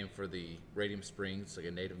another name for the Radium Springs, like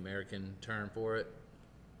a Native American term for it.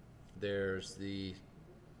 There's the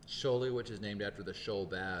Shoalie, which is named after the shoal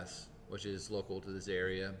bass, which is local to this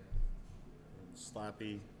area.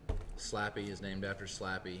 Slappy is named after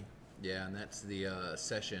Slappy. Yeah, and that's the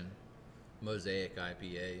Session Mosaic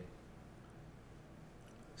IPA.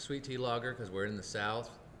 Sweet tea lager, because we're in the South.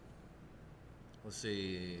 Let's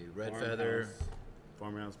see, Red Feather.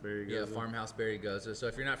 Farmhouse Berry Goza. Yeah, Farmhouse Berry Goza. So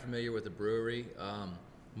if you're not familiar with the brewery,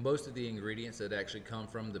 most of the ingredients that actually come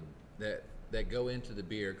from that go into the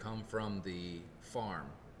beer come from the farm.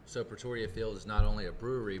 So Pretoria Field is not only a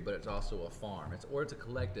brewery, but it's also a farm. It's a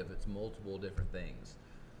collective. It's multiple different things.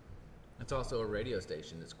 It's also a radio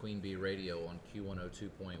station. It's Queen Bee Radio on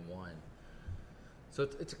Q102.1. So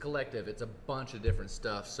it's a collective. It's a bunch of different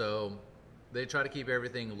stuff. So they try to keep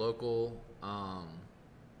everything local. I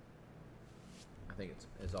think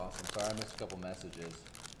it's awesome. Sorry, I missed a couple messages.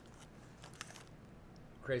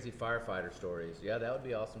 Crazy firefighter stories. Yeah, that would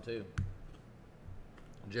be awesome too.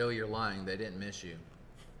 Joey, you're lying. They didn't miss you.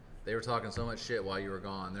 They were talking so much shit while you were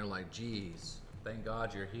gone. They're like, geez, thank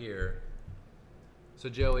God you're here. So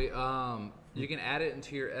Joey, you can add it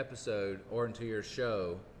into your episode or into your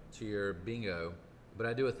show, to your bingo. But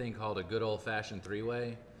I do a thing called a good old-fashioned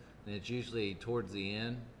three-way. And it's usually towards the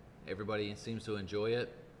end. Everybody seems to enjoy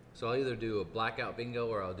it. So I'll either do a blackout bingo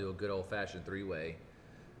or I'll do a good old-fashioned three-way.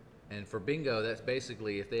 And for bingo, that's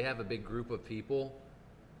basically if they have a big group of people,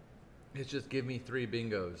 it's just give me 3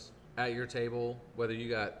 bingos at your table, whether you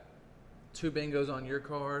got 2 bingos on your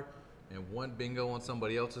card and 1 bingo on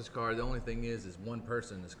somebody else's card. The only thing is one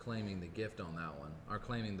person is claiming the gift on that one, or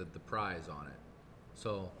claiming the prize on it.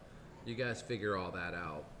 So you guys figure all that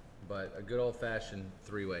out. But a good old-fashioned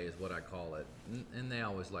three-way is what I call it, and they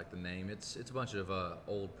always like the name. It's a bunch of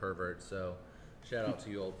old perverts, so shout out to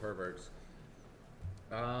you old perverts.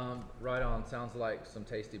 Right on. Sounds like some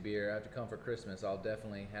tasty beer. I have to come for Christmas. I'll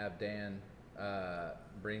definitely have Dan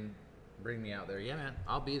bring me out there. Yeah, man,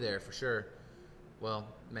 I'll be there for sure. Well,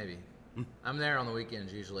 maybe. I'm there on the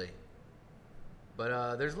weekends usually.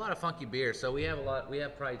 But there's a lot of funky beer. So we have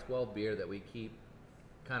probably 12 beer that we keep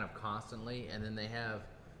kind of constantly, and then they have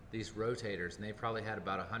these rotators, and they probably had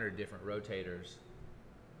about 100 different rotators.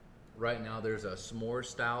 Right now there's a s'more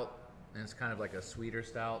stout, and it's kind of like a sweeter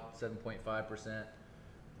stout, 7.5%.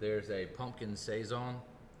 There's a pumpkin saison,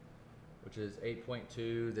 which is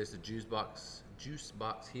 8.2. There's a Juice Box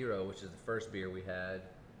Hero, which is the first beer we had.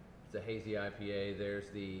 It's a hazy IPA. There's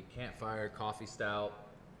the Campfire Coffee Stout.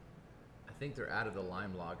 I think they're out of the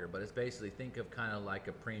lime lager, but it's basically, think of kind of like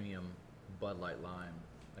a premium Bud Light lime,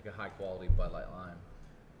 like a high quality Bud Light lime.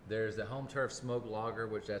 There's the Home Turf Smoke Lager,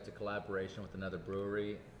 which that's a collaboration with another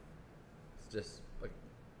brewery. It's just like,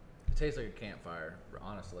 it tastes like a campfire,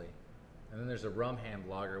 honestly. And then there's a Rum Ham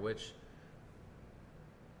Lager, which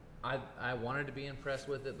I wanted to be impressed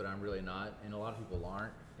with it, but I'm really not, and a lot of people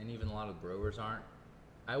aren't, and even a lot of brewers aren't.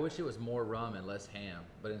 I wish it was more rum and less ham,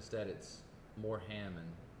 but instead it's more ham and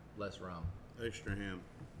less rum. Extra ham.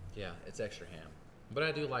 Yeah, it's extra ham. But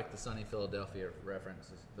I do like the Sunny Philadelphia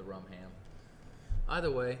references, the rum ham.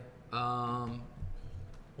 Either way,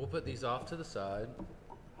 we'll put these off to the side.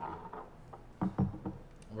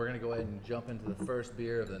 We're going to go ahead and jump into the first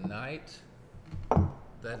beer of the night.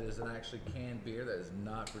 That is an actually canned beer. That is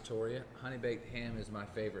not Pretoria. Honey Baked Ham is my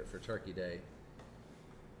favorite for Turkey Day.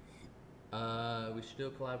 We should do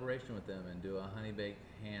a collaboration with them and do a Honey Baked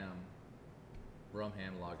Ham, rum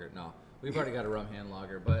ham lager. No, we've already got a rum ham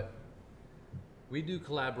lager, but we do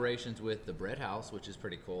collaborations with the Bread House, which is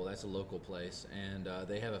pretty cool. That's a local place, and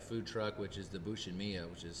they have a food truck, which is the Bush Mia,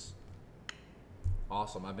 which is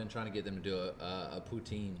awesome. I've been trying to get them to do a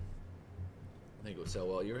poutine. I think it would sell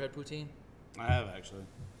well. You ever had poutine? I have, actually.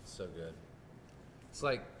 So good. It's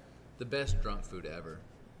like the best drunk food ever.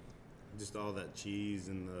 Just all that cheese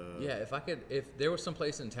and the... Yeah, if there was some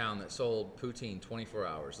place in town that sold poutine 24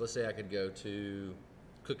 hours, let's say I could go to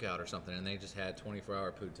Cookout or something and they just had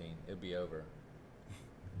 24-hour poutine, it'd be over.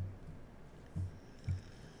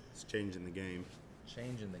 It's changing the game.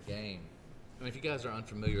 Changing the game. I mean, if you guys are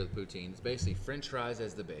unfamiliar with poutine, it's basically French fries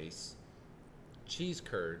as the base, cheese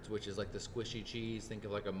curds, which is like the squishy cheese. Think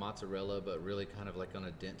of like a mozzarella, but really kind of like on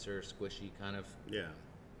a denser, squishy kind of. Yeah.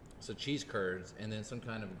 So cheese curds, and then some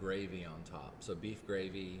kind of gravy on top. So beef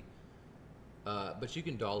gravy, but you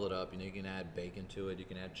can doll it up. You can add bacon to it. You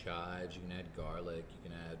can add chives. You can add garlic. You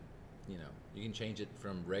can add, you can change it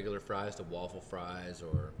from regular fries to waffle fries,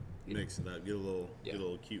 or mix it up. Get a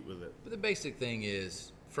little cute with it. But the basic thing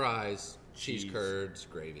is fries, cheese curds,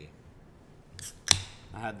 gravy.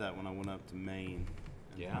 I had that when I went up to Maine.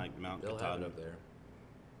 Yeah, like Mount they'll Katahdin. have it up there.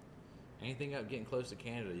 Anything up getting close to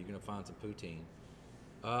Canada, you're gonna find some poutine.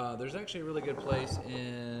 There's actually a really good place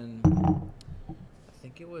in, I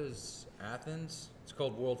think it was Athens. It's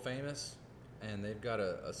called World Famous, and they've got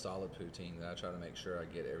a solid poutine that I try to make sure I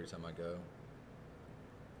get every time I go.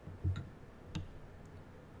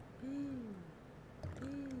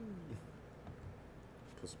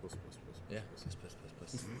 Puss, puss, puss, puss. Yeah,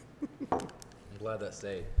 puss. I'm glad that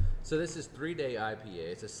stayed. So this is 3-day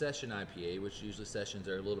IPA. It's a session IPA, which usually sessions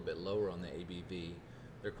are a little bit lower on the ABV.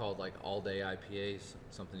 They're called like all-day IPAs,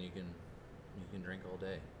 something you can drink all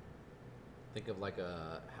day. Think of like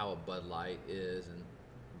how a Bud Light is and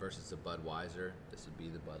versus a Budweiser. This would be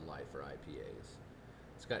the Bud Light for IPAs.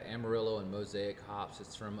 It's got Amarillo and Mosaic hops.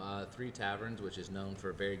 It's from Three Taverns, which is known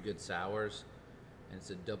for very good sours, and it's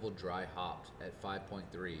a double dry hopped at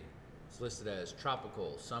 5.3. It's listed as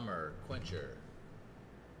tropical summer quencher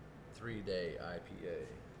 3-day IPA.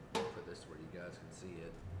 I'll put this where you guys can see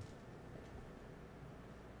it.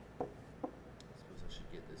 I suppose I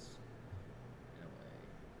should get this in a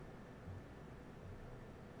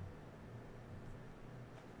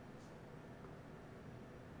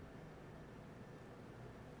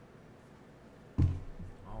way.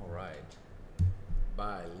 All right.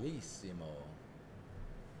 Bellissimo.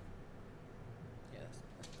 Yes.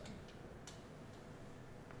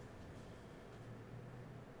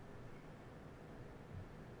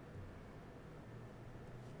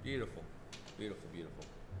 Beautiful, beautiful, beautiful.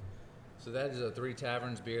 So that is a Three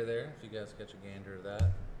Taverns beer there, if you guys catch a gander of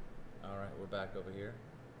that. All right, we're back over here.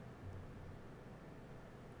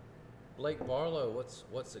 Blake Barlow,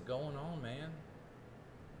 what's it going on, man?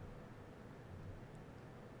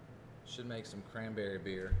 Should make some cranberry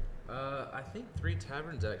beer. I think Three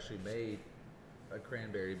Taverns actually made a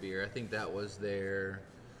cranberry beer. I think that was their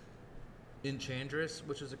Enchantress,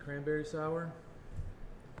 which is a cranberry sour.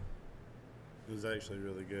 It was actually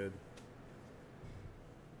really good.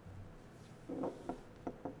 I'm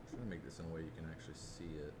trying to make this in a way you can actually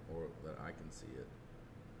see it, or that I can see it.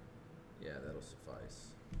 Yeah, that'll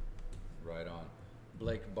suffice. Right on.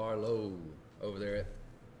 Blake Barlow over there at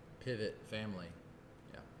Pivot Family.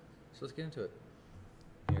 Yeah. So let's get into it.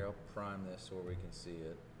 Here, I'll prime this so we can see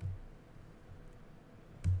it.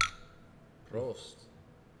 Prost.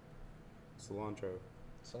 Cilantro.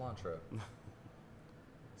 Cilantro.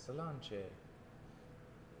 Cilantro.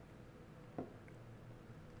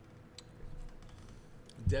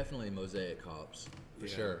 Definitely Mosaic hops, for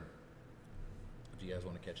sure. If you guys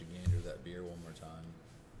want to catch a gander of that beer one more time.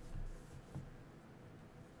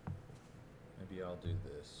 Maybe I'll do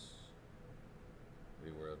this.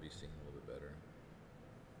 Maybe where I'll be seeing a little bit better.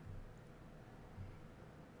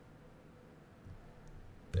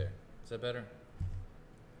 There. Is that better?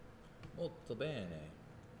 Molto bene.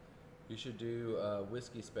 You should do a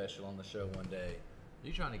whiskey special on the show one day.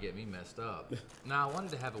 You're trying to get me messed up. Now, I wanted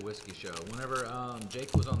to have a whiskey show. Whenever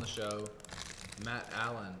Jake was on the show, Matt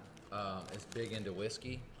Allen is big into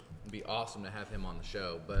whiskey. It'd be awesome to have him on the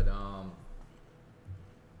show. But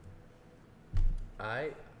I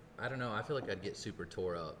don't know. I feel like I'd get super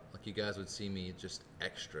tore up. Like you guys would see me just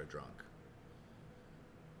extra drunk.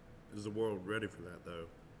 Is the world ready for that, though?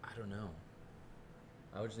 I don't know.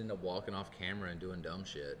 I would just end up walking off camera and doing dumb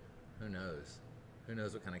shit. Who knows? Who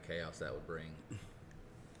knows what kind of chaos that would bring?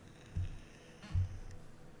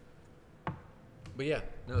 But yeah,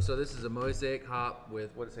 no, so this is a Mosaic hop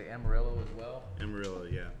with, what did it say, Amarillo as well? Amarillo,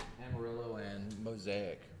 yeah. Amarillo and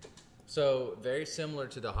Mosaic. So very similar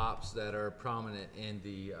to the hops that are prominent in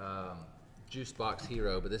the Juice Box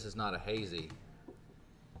Hero, but this is not a hazy.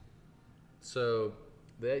 So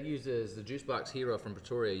that uses, the Juice Box Hero from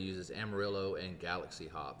Pretoria uses Amarillo and Galaxy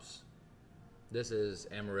hops. This is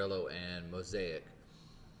Amarillo and Mosaic.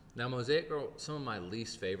 Now Mosaic are some of my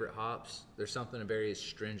least favorite hops. There's something very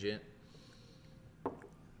astringent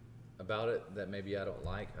about it that maybe I don't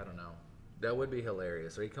like. I don't know. That would be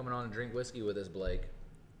hilarious. Are you coming on and drink whiskey with us, Blake?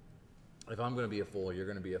 If I'm going to be a fool, you're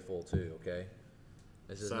going to be a fool too, okay?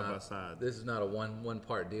 This is Side not, by side. This is not a one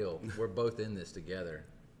part deal. We're both in this together.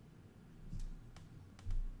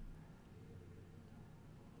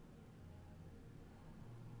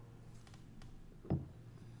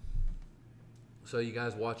 So you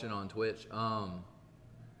guys watching on Twitch,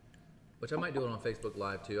 which I might do it on Facebook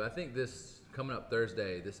Live too. I think this coming up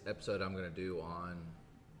Thursday, this episode I'm going to do on,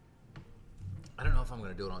 I don't know if I'm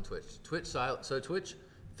going to do it on Twitch. So Twitch,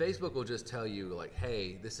 Facebook will just tell you like,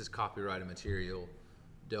 hey, this is copyrighted material.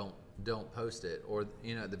 Don't post it. Or,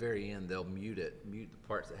 you know, at the very end, they'll mute the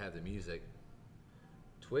parts that have the music.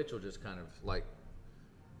 Twitch will just kind of like,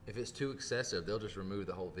 if it's too excessive, they'll just remove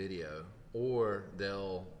the whole video, or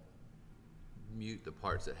they'll mute the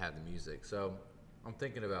parts that have the music. So I'm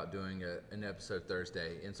thinking about doing an episode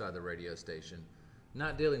Thursday inside the radio station,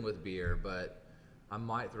 not dealing with beer, but I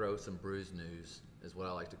might throw some Brews news is what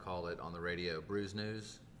I like to call it on the radio, Brews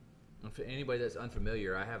News. And for anybody that's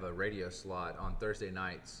unfamiliar, I have a radio slot on Thursday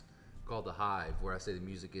nights called The Hive, where I say the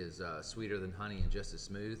music is sweeter than honey and just as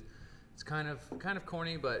smooth. It's kind of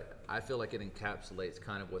corny, but I feel like it encapsulates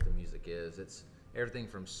kind of what the music is. It's everything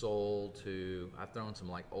from soul to, I've thrown some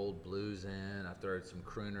like old blues in, I've thrown some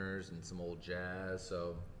crooners and some old jazz,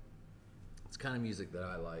 so it's kind of music that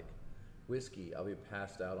I like. Whiskey, I'll be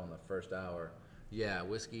passed out on the first hour. Yeah,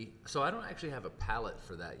 whiskey. So I don't actually have a palate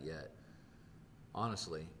for that yet,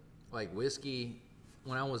 honestly. Like whiskey,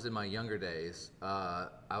 when I was in my younger days, I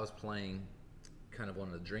was playing kind of one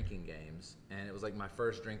of the drinking games, and it was like my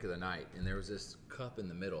first drink of the night, and there was this cup in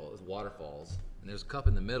the middle, it was Waterfalls, and there was a cup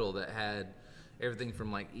in the middle that had everything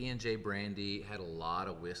from like E&J brandy, had a lot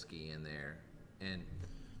of whiskey in there, and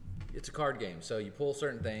it's a card game, so you pull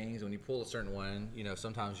certain things. When you pull a certain one, you know,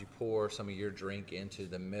 sometimes you pour some of your drink into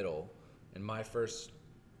the middle, and my first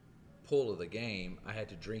pull of the game, I had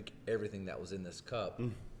to drink everything that was in this cup.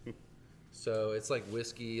 So it's like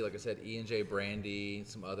whiskey, like I said, E&J brandy,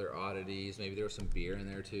 some other oddities. Maybe there was some beer in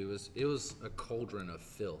there too. It was a cauldron of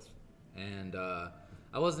filth, and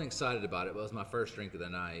I wasn't excited about it, but it was my first drink of the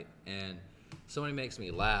night, and somebody makes me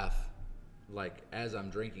laugh like as I'm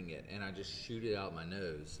drinking it, and I just shoot it out my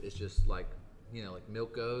nose. It's just like, you know, like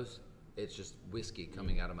milk goes, it's just whiskey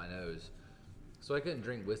coming out of my nose. So I couldn't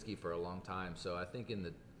drink whiskey for a long time. So I think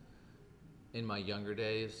in my younger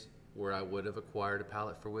days, where I would have acquired a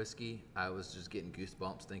palate for whiskey, I was just getting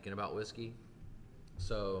goosebumps thinking about whiskey.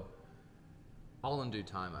 So all in due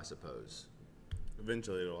time, I suppose.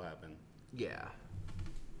 Eventually it'll happen. Yeah.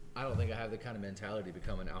 I don't think I have the kind of mentality to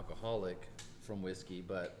become an alcoholic from whiskey,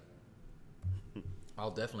 but I'll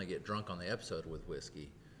definitely get drunk on the episode with whiskey.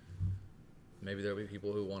 Maybe there'll be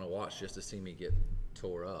people who want to watch just to see me get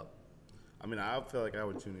tore up. I mean, I feel like I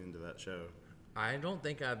would tune into that show. I don't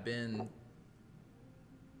think I've been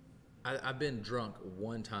drunk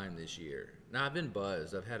one time this year. Now, I've been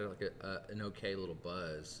buzzed. I've had like an okay little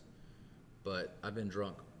buzz, but I've been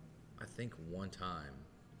drunk, I think, one time.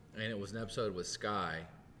 And it was an episode with Sky.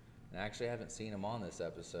 And I actually haven't seen him on this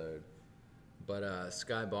episode. But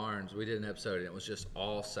Sky Barnes, we did an episode, and it was just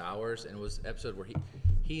all sours. And it was an episode where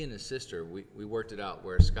he and his sister, we worked it out,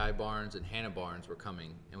 where Sky Barnes and Hannah Barnes were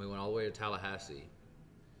coming. And we went all the way to Tallahassee.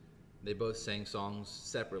 They both sang songs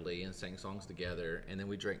separately and sang songs together, and then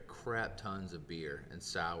we drank crap tons of beer and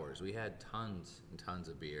sours. We had tons and tons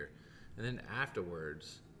of beer. And then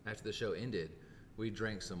afterwards, after the show ended, we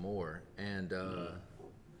drank some more, and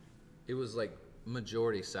it was like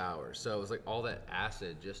majority sour. So it was like all that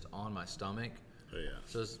acid just on my stomach. Oh, yeah.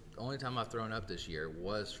 So it's the only time I've thrown up this year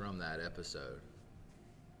was from that episode.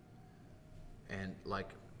 And like,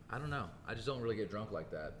 I don't know. I just don't really get drunk like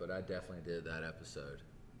that, but I definitely did that episode.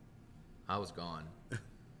 I was gone.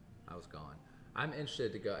 I was gone. I'm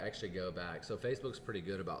interested to actually go back. So Facebook's pretty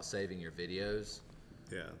good about saving your videos.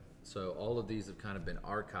 Yeah. So all of these have kind of been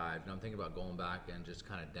archived, and I'm thinking about going back and just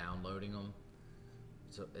kind of downloading them.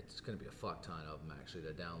 So it's going to be a fuck ton of them actually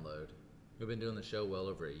to download. We've been doing the show well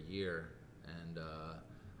over a year, and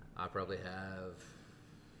I probably have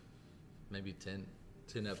maybe 10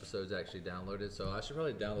 episodes actually downloaded. So I should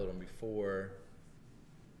probably download them before,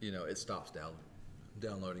 you know, it stops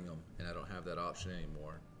downloading them, and I don't have that option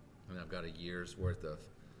anymore. I mean, I've got a year's worth of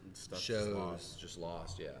Stuff shows just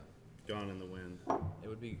lost. Yeah, gone in the wind.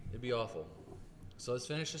 it'd be awful. So let's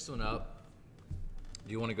finish this one up.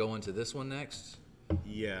 Do you want to go into this one next,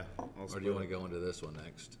 Yeah. or do you want to go into this one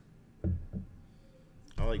next?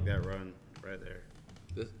 I like that run right there.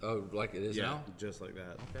 This, oh, like it is now? Just like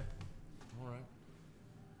that. Okay, all right.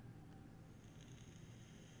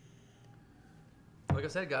 Like I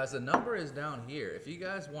said, guys, the number is down here. If you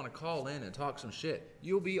guys want to call in and talk some shit,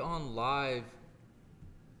 you'll be on live,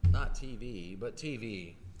 not TV, but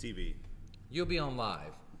TV. TV. You'll be on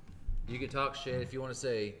live. You can talk shit. If you want to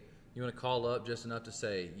say, you want to call up just enough to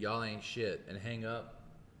say, y'all ain't shit, and hang up,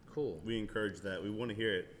 cool. We encourage that. We want to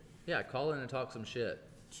hear it. Yeah, call in and talk some shit.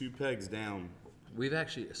 2 pegs down. We've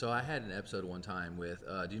actually, so I had an episode one time with,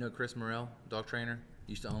 do you know Chris Morrell, dog trainer?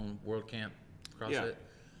 Used to own World Camp CrossFit. Yeah.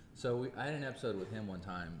 So I had an episode with him one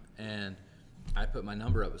time, and I put my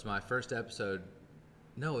number up. It was my first episode.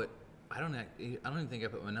 No, I don't even think I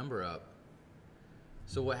put my number up.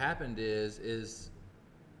 So what happened is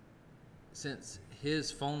since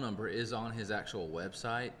his phone number is on his actual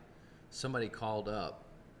website, somebody called up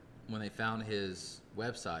when they found his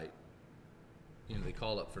website. You know, they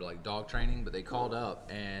called up for like dog training, but they called up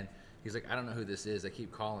and he's like, I don't know who this is. I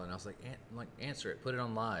keep calling. I was like, answer it, put it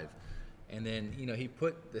on live. And then, you know, he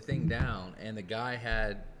put the thing down, and the guy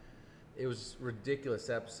it was a ridiculous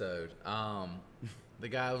episode. the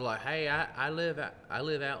guy was like, "Hey, I live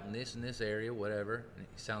out in this and this area, whatever." And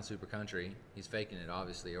he sounds super country. He's faking it,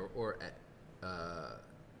 obviously, or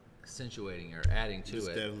accentuating or adding to Just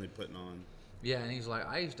it. definitely putting on. Yeah, and he's like,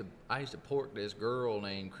 I used to pork this girl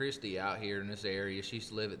named Christy out here in this area. She used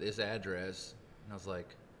to live at this address, and I was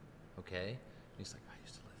like, okay. And he's like, I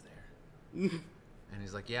used to live there. And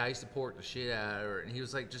he's like, yeah, I used to pork the shit out of her. And he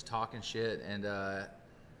was like just talking shit, and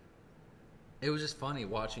it was just funny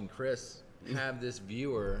watching Chris have this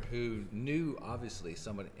viewer who knew obviously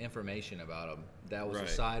some information about him that was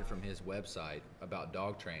aside from his website about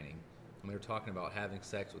dog training. And we were talking about having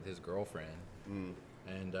sex with his girlfriend,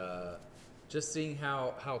 and just seeing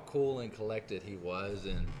how cool and collected he was,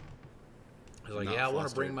 and he's like, yeah, I want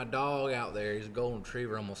to bring my dog out there. He's a golden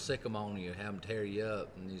retriever. I'm gonna sick him on you, have him tear you up.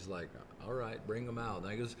 And he's like, all right, bring him out.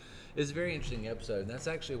 And it's a very interesting episode, and that's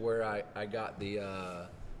actually where I got the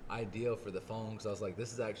idea for the phone, because I was like,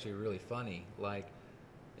 this is actually really funny. Like,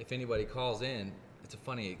 if anybody calls in, it's a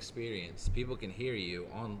funny experience. People can hear you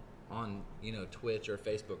on Twitch or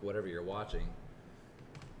Facebook, whatever you're watching,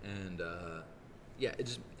 and yeah,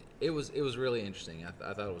 it was really interesting.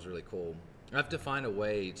 I thought it was really cool. I have to find a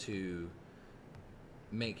way to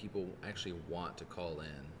make people actually want to call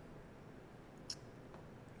in.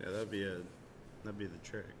 Yeah, that'd be the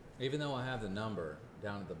trick. Even though I have the number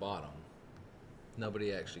down at the bottom,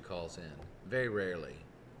 nobody actually calls in. Very rarely.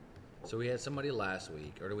 So we had somebody last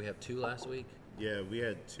week, or do we have 2 last week? Yeah, we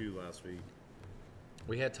had 2 last week.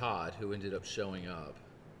 We had Todd, who ended up showing up.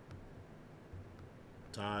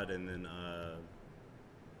 Todd, and then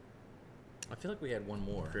I feel like we had one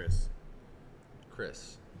more. Chris.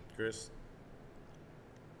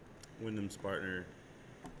 Wyndham's partner.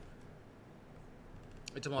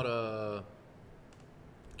 You talking about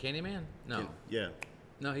Candyman? No. Yeah.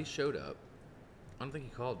 No, he showed up. I don't think he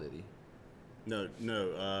called, did he? No.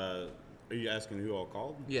 Are you asking who all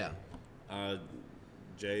called? Yeah.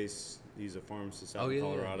 Jace, he's a pharmacist out in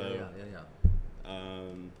Colorado. Yeah.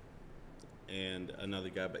 And another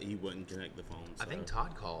guy, but he wouldn't connect the phone. So. I think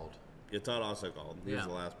Todd called. Yeah, Todd also called. He was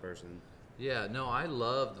the last person. Yeah, no, I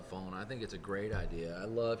love the phone. I think it's a great idea. I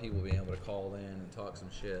love people being able to call in and talk some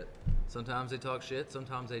shit. Sometimes they talk shit.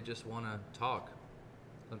 Sometimes they just want to talk.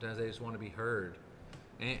 Sometimes they just want to be heard.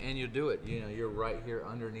 And you do it. You're right here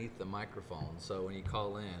underneath the microphone. So when you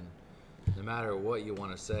call in, no matter what you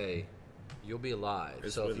want to say, you'll be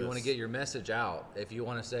live. So if you want to get your message out, if you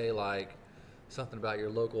want to say like something about your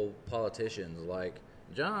local politicians, like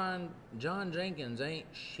John Jenkins ain't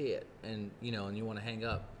shit, and and you want to hang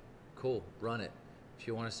up, cool, run it. If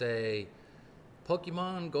you want to say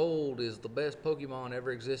Pokemon Gold is the best Pokemon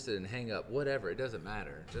ever existed, and hang up, whatever, it doesn't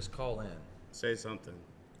matter. Just call in. Say something.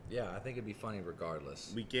 Yeah, I think it'd be funny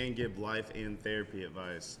regardless. We can give life and therapy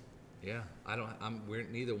advice. Yeah, we're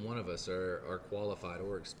neither one of us are qualified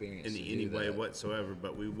or experienced in any way whatsoever,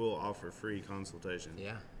 but we will offer free consultation.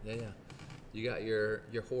 Yeah. You got your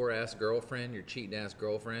whore ass girlfriend, your cheating ass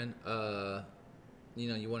girlfriend.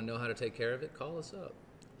 You want to know how to take care of it? Call us up.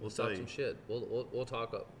 We'll talk some shit. We'll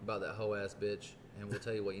talk about that hoe ass bitch, and we'll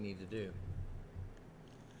tell you what you need to do.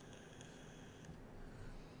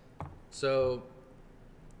 So,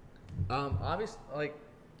 obviously, like,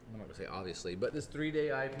 I'm not gonna say obviously, but this 3-day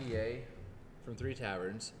IPA from 3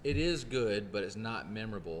 Taverns, it is good, but it's not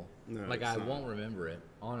memorable. No, like, I won't remember it.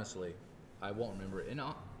 Honestly, I won't remember it. And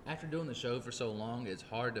after doing the show for so long, it's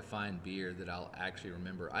hard to find beer that I'll actually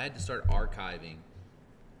remember. I had to start archiving.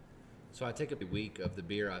 So I take a week of the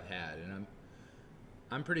beer I've had, and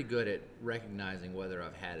I'm pretty good at recognizing whether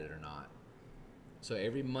I've had it or not. So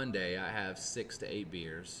every Monday I have 6 to 8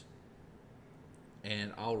 beers,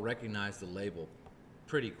 and I'll recognize the label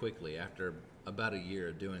pretty quickly after about a year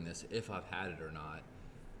of doing this, if I've had it or not.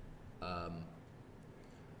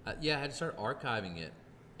 I had to start archiving it,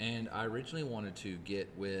 and I originally wanted to get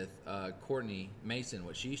with Courtney Mason,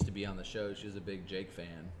 which she used to be on the show. She was a big Jake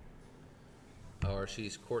fan. Or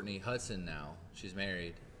she's Courtney Hudson now. She's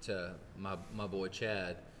married to my boy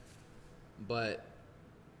Chad. But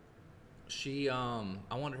she, I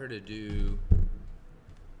wanted her to do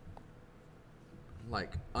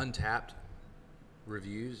like Untapped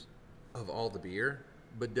reviews of all the beer,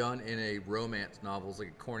 but done in a romance novel. It's like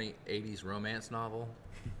a corny 80s romance novel.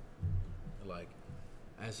 Like,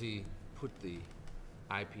 as he put the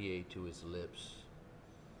IPA to his lips,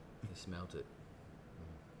 he smelt it.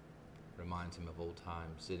 Reminds him of old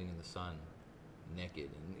times, sitting in the sun, naked.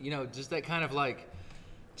 And, just that kind of like,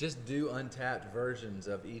 just do Untapped versions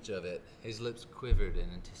of each of it. His lips quivered in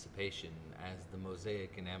anticipation as the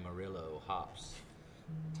Mosaic and Amarillo hops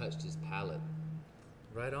touched his palate.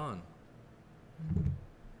 Right on.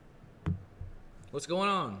 What's going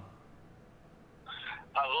on?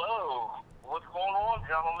 Hello. What's going on,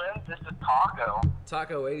 gentlemen? This is Taco.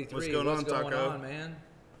 Taco 83. What's going on, Taco? Man?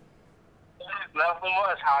 Nothing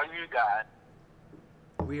much. How are you guys?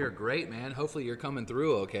 We are great, man. Hopefully you're coming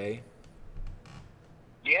through okay.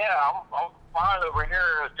 Yeah, I'm fine over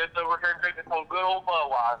here. Just over here drinking some good old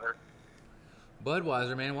Budweiser.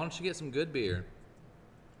 Budweiser, man. Why don't you get some good beer?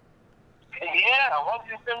 Yeah, why don't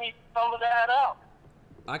you send me some of that up?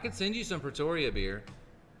 I could send you some Pretoria beer.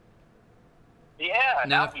 Yeah,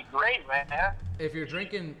 Now, that'd be great, man. If you're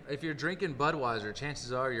drinking Budweiser,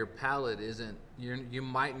 chances are your palate isn't. You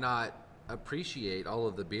might not appreciate all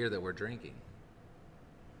of the beer that we're drinking.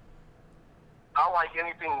 I like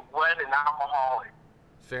anything wet and alcoholic.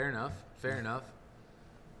 Fair enough.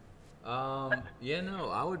 Yeah, no,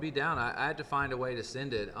 I would be down. I had to find a way to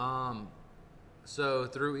send it. So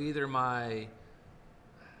through either I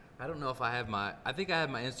don't know if I have I think I have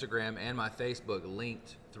my Instagram and my Facebook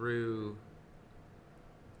linked through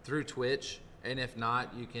Twitch, and if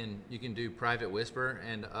not, you can do Private Whisper,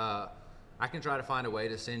 and I can try to find a way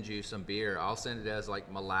to send you some beer. I'll send it as like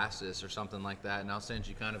molasses or something like that, and I'll send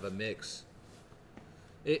you kind of a mix.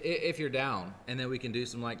 If you're down, and then we can do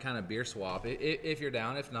some like kind of beer swap. If you're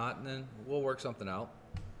down, if not, then we'll work something out.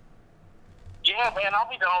 Yeah, man, I'll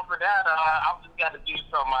be down for that. I've just got to do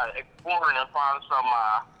some exploring and find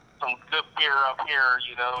some good beer up here,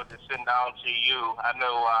 to send down to you. I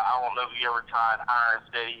know, I don't know if you ever tried Iron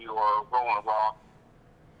City or Rolling Rock.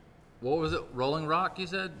 What was it? Rolling Rock, you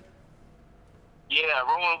said? Yeah,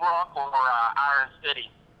 Rolling Rock or Iron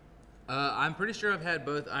City. I'm pretty sure I've had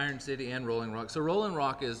both Iron City and Rolling Rock. So Rolling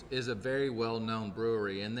Rock is a very well-known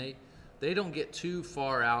brewery, and they don't get too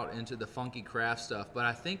far out into the funky craft stuff, but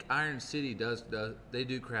I think Iron City they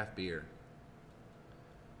do craft beer.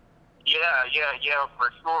 Yeah,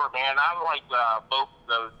 for sure, man. I like both of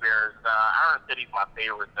those beers. Iron City's my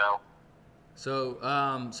favorite, though.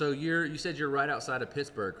 So you said you're right outside of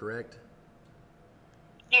Pittsburgh, correct?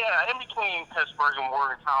 Yeah, in between Pittsburgh and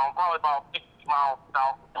Morgantown, probably about 50 miles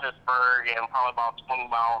south of Pittsburgh and probably about 20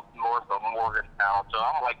 miles north of Morgantown. So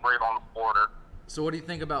I'm like right on the border. So what do you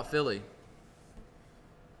think about Philly?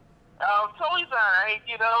 Philly's alright,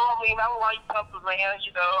 I mean, I like Pennsylvania,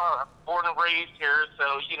 born and raised here, so,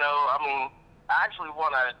 I mean, I actually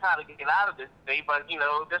want to kind of get out of this state, but,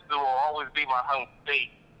 this will always be my home state.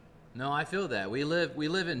 No, I feel that. We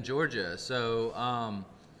live in Georgia, so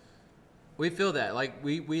we feel that. Like,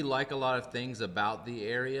 we like a lot of things about the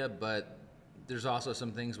area, but there's also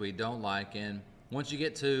some things we don't like, and once you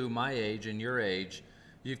get to my age and your age,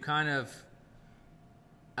 you've kind of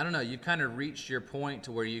reached your point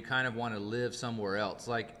to where you kind of want to live somewhere else.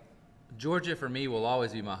 Like, Georgia for me will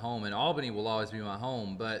always be my home, and Albany will always be my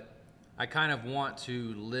home, but I kind of want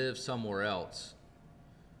to live somewhere else.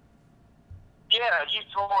 Yeah, you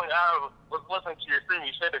told me, I was listening to your stream,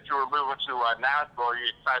 you said that you were moving to Nashville. Are you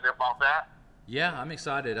excited about that? Yeah, I'm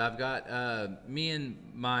excited. I've got me and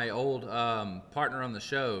my old partner on the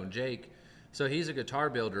show, Jake. So he's a guitar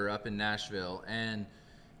builder up in Nashville, and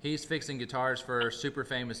he's fixing guitars for super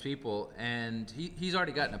famous people, and he's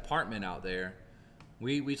already got an apartment out there.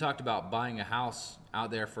 We talked about buying a house out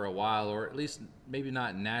there for a while, or at least maybe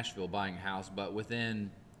not in Nashville buying a house, but within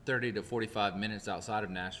 30 to 45 minutes outside of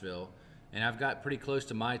Nashville. And I've got pretty close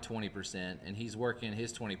to my 20%, and he's working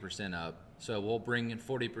his 20% up. So we'll bring in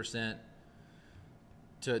 40%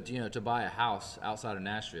 to buy a house outside of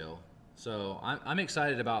Nashville. So I'm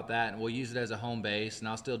excited about that, and we'll use it as a home base, and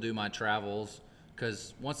I'll still do my travels.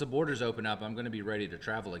 Because once the borders open up, I'm going to be ready to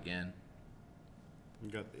travel again.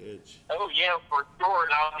 You got the itch. Oh, yeah, for sure.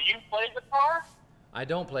 Now, do you play guitar? I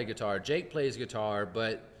don't play guitar. Jake plays guitar,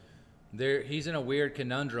 but he's in a weird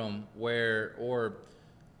conundrum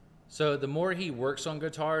so the more he works on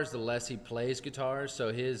guitars, the less he plays guitars.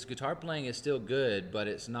 So his guitar playing is still good, but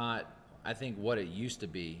it's not, I think, what it used to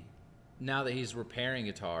be. Now that he's repairing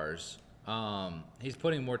guitars, he's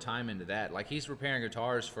putting more time into that. Like, he's repairing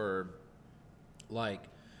guitars for... Like,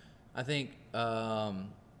 I think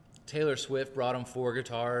Taylor Swift brought him 4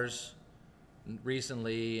 guitars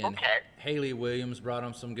recently, and okay. Haley Williams brought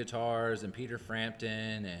him some guitars, and Peter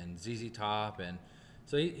Frampton, and ZZ Top, and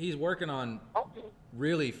so he's working on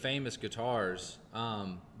really famous guitars.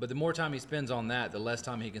 But the more time he spends on that, the less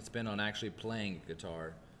time he can spend on actually playing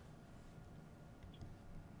guitar.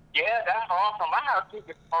 Yeah, that's awesome. I have 2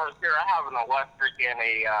 guitars here. I have an electric and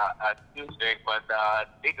a acoustic, but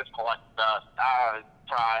they just collect dust. I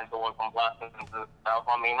try doing some lessons and stuff.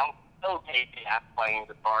 I mean, I'm okay at playing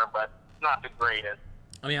guitar, but it's not the greatest.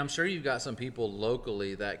 I mean, I'm sure you've got some people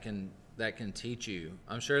locally that can teach you.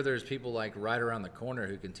 I'm sure there's people like right around the corner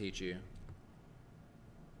who can teach you.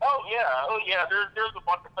 Oh yeah. There's a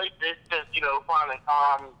bunch of it's just, you know, finding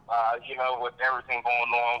time, you know, with everything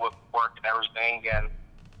going on with work and everything, and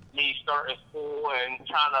me starting school and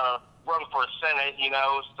trying to run for Senate, you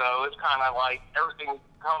know, so it's kind of like everything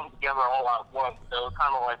comes together all at once. So it's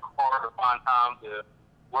kind of like hard to find time to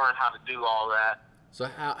learn how to do all that. So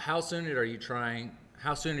how soon are you trying?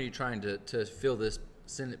 How soon are you trying to fill this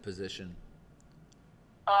Senate position?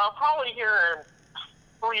 Probably here in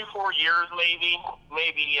 3 or 4 years, maybe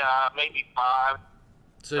 5.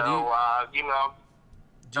 So you know,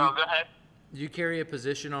 go ahead. Do you carry a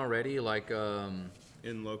position already, like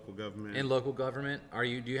In local government. in local government? Do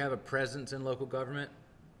you have a presence in local government?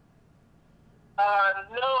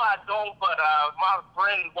 No, I don't. But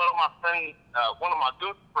one of my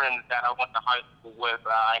good friends that I went to high school with,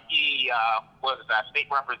 he was a state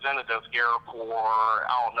representative here for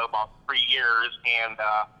about 3 years, and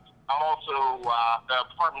I'm also the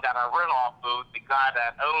apartment that I rent off of. The guy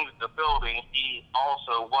that owns the building, he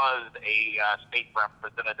also was a state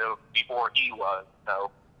representative before he was. So,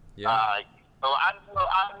 Yeah. so I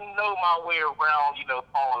know my way around, you know,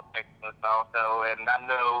 politics and stuff. So, and I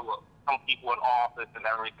know some people in office and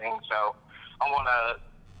everything. So, I want to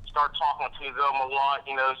start talking to them a lot,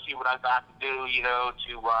 you know, see what I got to do, you know,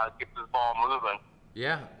 to get this ball moving.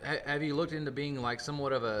 Yeah. Have you looked into being like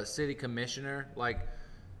somewhat of a city commissioner, like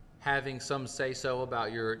having some say so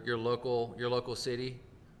about your local city?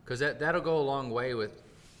 Because that'll go a long way with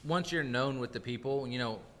once you're known with the people. You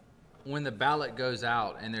know, when the ballot goes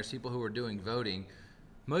out and there's people who are doing voting,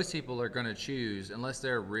 most people are going to choose, unless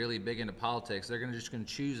they're really big into politics, they're just going to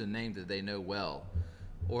choose a name that they know well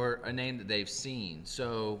or a name that they've seen.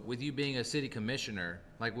 So with you being a city commissioner,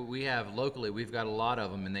 like what we have locally, we've got a lot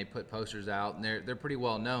of them, and they put posters out, and they're pretty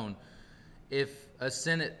well known. If a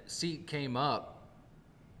Senate seat came up,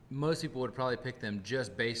 most people would probably pick them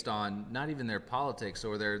just based on not even their politics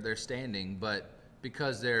or their standing, but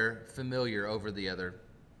because they're familiar over the other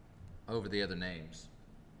names.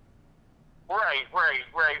 Right.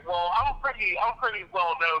 Well, I'm pretty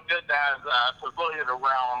well known just as a civilian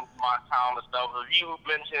around my town and stuff. If you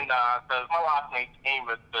mentioned, because my last name's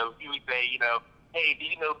Amos, so if you would say, you know, hey, do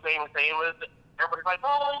you know Famous Amos? Everybody's like,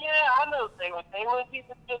 oh yeah, I know Famous Amos. He's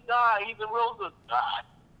a good guy. He's a real good guy.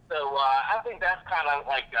 So I think that's kind of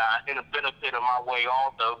like in a benefit of my way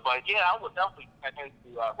also. But yeah, I would definitely check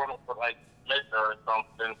into running for like commissioner or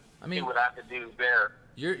something. I mean, see what I could do there.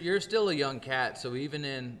 You're still a young cat, so even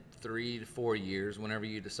in 3 to 4 years, whenever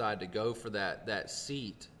you decide to go for that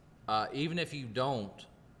seat, even if you don't,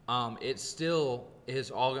 it still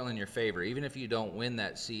is all in your favor. Even if you don't win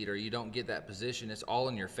that seat or you don't get that position, it's all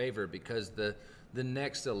in your favor because the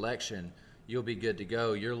next election you'll be good to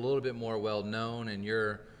go. You're a little bit more well known and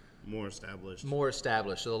you're more established.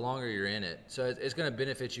 So the longer you're in it, so it's going to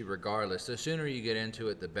benefit you regardless. The sooner you get into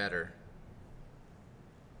it, the better.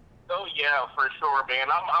 Oh yeah, for sure, man.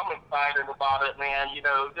 I'm excited about it, man. You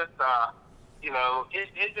know, just you know, it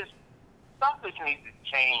just stuff just needs to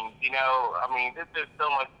change. You know, I mean, there's just so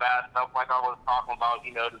much bad stuff. Like I was talking about,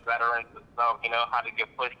 you know, the veterans and stuff. You know, how to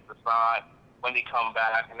get pushed aside when they come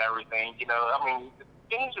back and everything. You know, I mean,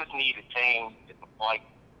 things just need to change, like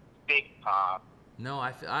big time. No,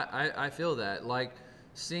 I feel that. Like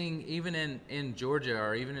seeing even in Georgia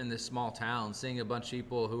or even in this small town, seeing a bunch of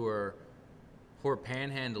people who are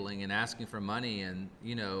panhandling and asking for money, and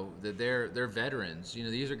you know that they're veterans. You know,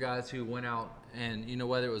 these are guys who went out and, you know,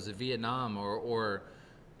 whether it was the Vietnam or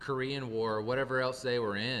Korean War or whatever else they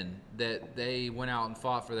were in, that they went out and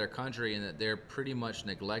fought for their country, and that they're pretty much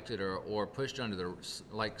neglected or pushed under the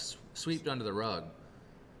swept under the rug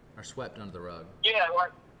or swept under the rug. Yeah,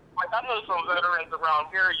 like I know some veterans around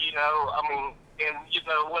here. You know, I mean. And, you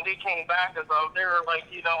know, when they came back and stuff, they were like,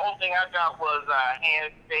 you know, only thing I got was a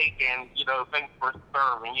handshake and, you know, thanks for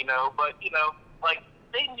serving, you know. But, you know, like,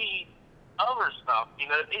 they need other stuff. You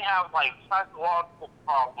know, they have, like, psychological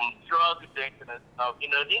problems, drug addiction and stuff. You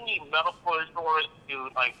know, they need medical insurance to,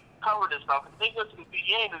 like, cover this stuff. And they go to the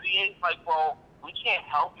VA, and the VA's like, well, we can't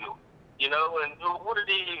help you, you know. And what are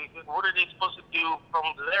they supposed to do from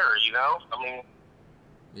there, you know? I mean,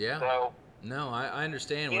 yeah. So, no, I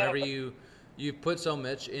understand. Yeah. Whenever you've put so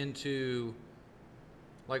much into,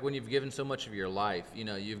 like when you've given so much of your life, you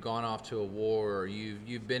know, you've gone off to a war, or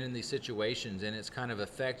you've been in these situations, and it's kind of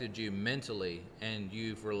affected you mentally, and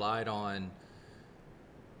you've relied on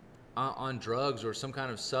drugs or some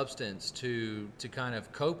kind of substance to kind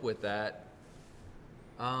of cope with that,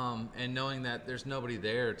 and knowing that there's nobody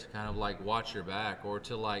there to kind of like watch your back or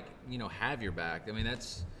to, like, you know, have your back. I mean,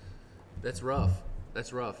 that's rough.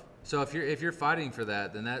 That's rough. So if you're fighting for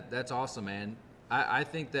that, then that's awesome, man. I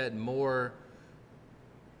think that more,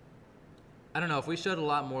 I don't know, if we showed a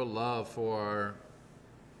lot more love for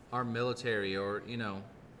our military or, you know,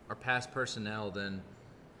 our past personnel, then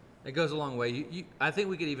it goes a long way. I think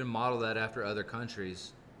we could even model that after other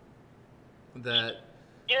countries. That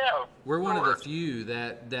we're one of the few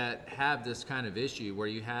that have this kind of issue where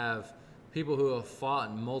you have people who have fought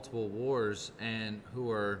in multiple wars and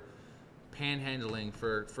who are panhandling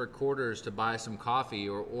for quarters to buy some coffee,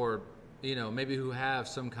 or you know, maybe who have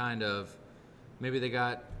some kind of, maybe they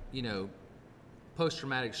got, you know,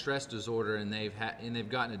 post-traumatic stress disorder and they've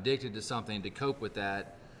gotten addicted to something to cope with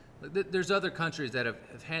that. There's other countries that have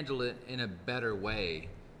handled it in a better way.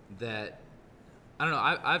 That, I don't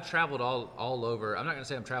know, I've traveled all over. I'm not going to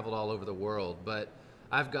say I've traveled all over the world, but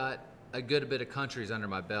I've got a good bit of countries under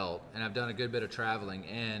my belt, and I've done a good bit of traveling,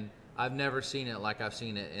 and I've never seen it like I've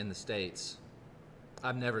seen it in the States.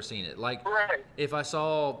 I've never seen it. Like, if I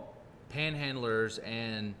saw panhandlers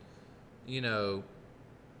and, you know,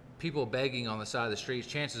 people begging on the side of the streets,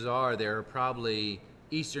 chances are they're probably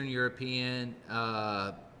Eastern European,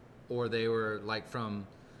 or they were like from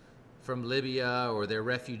Libya, or they're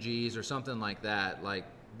refugees or something like that. Like,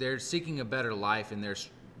 they're seeking a better life and they're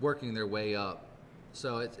working their way up.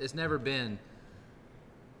 So it's never been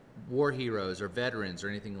war heroes or veterans or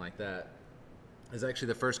anything like that. It's actually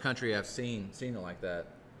the first country I've seen it like that.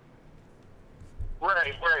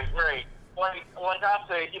 Right. Like I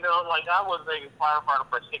said, you know, like I was a firefighter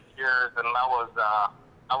for 6 years, and I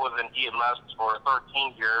was in EMS for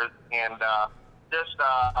 13 years, and just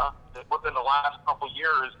within the last couple of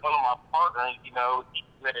years, one of my partners, you know, he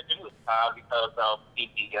committed suicide because of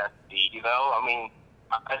PTSD. You know, I mean,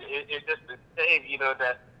 it just is sad, you know,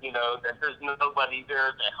 that there's nobody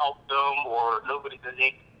there to help them, or nobody that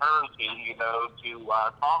they can turn to, you know, to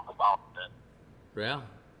talk about this. Yeah.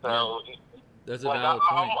 So. That's a valid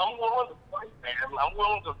point. I'm willing to fight, man. I'm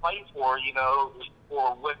willing to fight for, you know,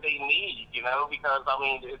 for what they need, you know, because, I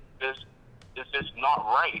mean, it's just not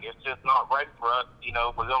right. It's just not right for us, you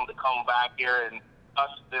know, for them to come back here and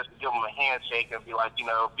us just give them a handshake and be like, you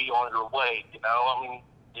know, be on your way, you know. I mean,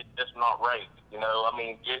 it's just not right, you know. I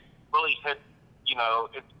mean, it really hit, you know,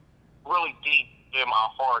 it's really deep in my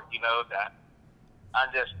heart, you know, that I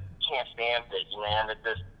just can't stand it, man. It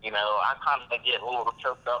just, you know, I kind of get a little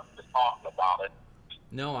choked up just talking about it.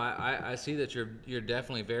 No, I see that you're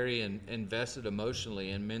definitely very invested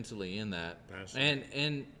emotionally and mentally in that. Passionate.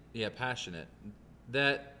 And yeah, passionate.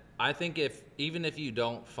 That I think even if you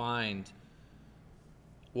don't find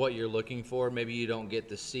what you're looking for, maybe you don't get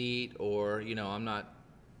the seat, or, you know,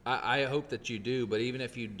 I hope that you do, but even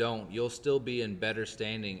if you don't, you'll still be in better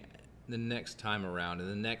standing the next time around, and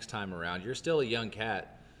the next time around. You're still a young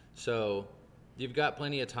cat. So you've got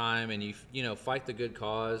plenty of time, and you know, fight the good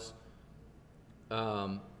cause.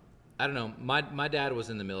 I don't know. My dad was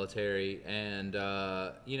in the military, and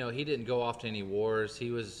you know, he didn't go off to any wars.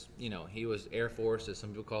 He was Air Force, as some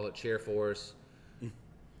people call it, Chair Force.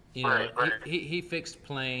 You know, he fixed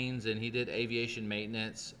planes, and he did aviation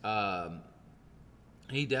maintenance.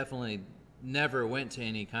 He definitely never went to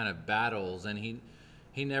any kind of battles, and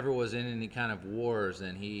he never was in any kind of wars,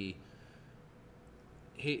 and he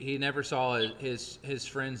never saw his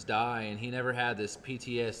friends die, and he never had this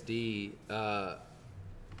PTSD.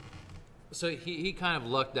 So he kind of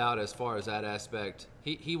lucked out as far as that aspect.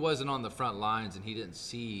 He wasn't on the front lines, and he didn't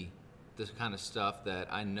see this kind of stuff that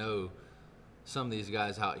I know some of these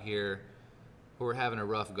guys out here who are having a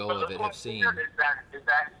rough go of it have seen.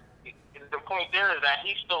 The point there is that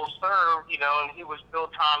he still served, you know, and he was still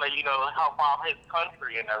trying to, you know, help out his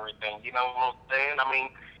country and everything. You know what I'm saying? I mean,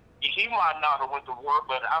 he might not have went to war,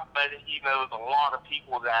 but I bet he knows a lot of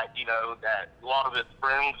people that, you know, that a lot of his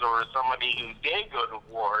friends or somebody who did go to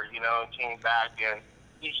war, you know, and came back, and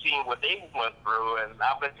he's seen what they went through, and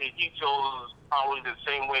I bet he feels probably the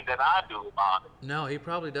same way that I do about it. No, he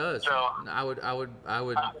probably does. So, I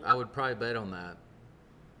would probably bet on that.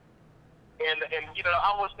 And you know,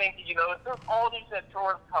 I was thinking, you know, there's all these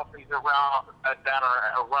insurance companies around that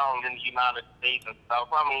are around in the United States and stuff.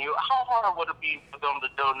 I mean, how hard would it be for them to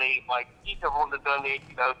donate, like each of them to donate,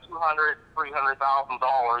 you know,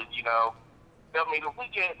 $200,000-$300,000? You know, I mean, if we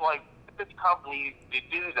get like this company to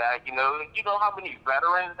do that, you know how many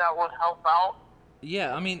veterans that would help out?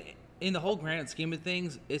 Yeah, I mean, in the whole grand scheme of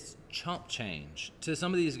things, it's chump change to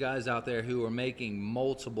some of these guys out there who are making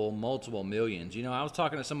multiple millions. You know, I was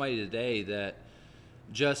talking to somebody today that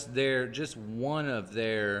just one of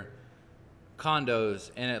their condos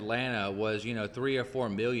in Atlanta was, you know, 3 or 4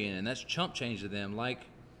 million, and that's chump change to them. Like,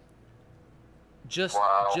 just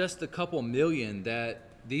a couple million that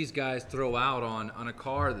these guys throw out on a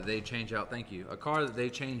car that they change out. Thank you. A car that they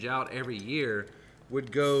change out every year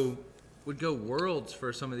would go worlds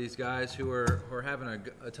for some of these guys who are having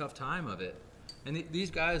a tough time of it. And these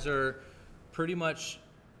guys are pretty much,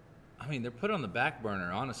 I mean, they're put on the back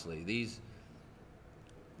burner, honestly.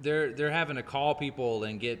 They're having to call people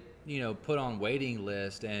and get, put on waiting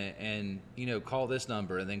list and call this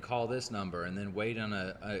number and then call this number and then wait on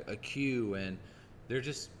a queue, and they're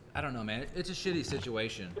just, I don't know, man. It's a shitty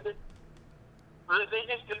situation. They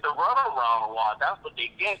just get the runaround a lot. That's what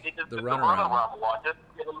they get. They just get the runaround a lot. Just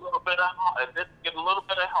get a little bit of help. Just get a little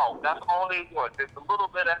bit of help. That's all they want. Just a little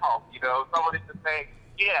bit of help. Somebody to say,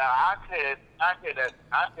 yeah, I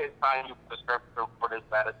could find you a prescription for this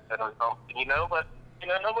medicine or something. But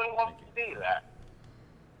nobody wants to do that.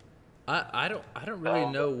 I don't really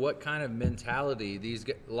know what kind of mentality these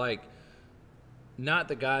like. Not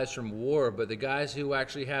the guys from war, but the guys who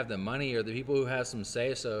actually have the money or the people who have some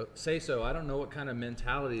say so. I don't know what kind of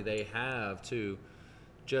mentality they have to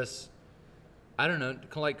just, I don't know,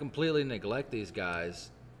 like completely neglect these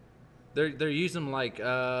guys. They're using them like,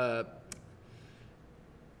 there's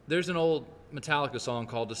an old Metallica song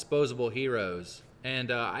called Disposable Heroes.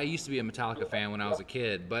 And I used to be a Metallica fan when I was a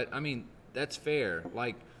kid, but I mean, that's fair.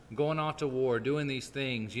 Like, going off to war, doing these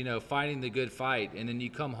things, fighting the good fight, and then you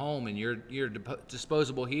come home and you're a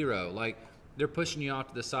disposable hero. Like, they're pushing you off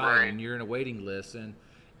to the side, right, and you're in a waiting list, and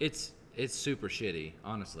it's super shitty,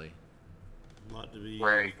 honestly. Not to be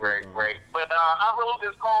great. But I really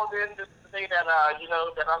just called in just to say that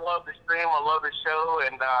that I love the stream, I love the show,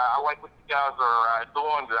 and I like what you guys are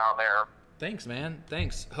doing down there. Thanks, man.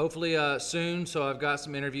 Thanks. Hopefully soon. So I've got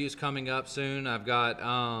some interviews coming up soon. I've got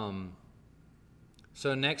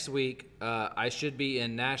so next week, I should be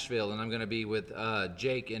in Nashville, and I'm going to be with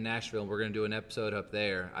Jake in Nashville. We're going to do an episode up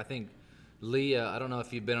there. I think Leah, I don't know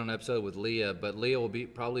if you've been on an episode with Leah, but Leah will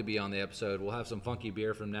probably be on the episode. We'll have some funky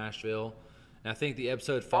beer from Nashville. And I think the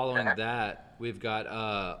episode following that, we've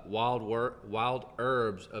got Wild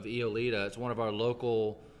Herbs of Eolita. It's one of our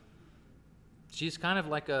local, she's kind of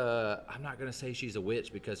like I'm not going to say she's a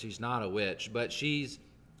witch because she's not a witch, but she's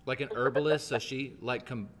like an herbalist, so she like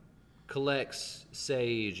collects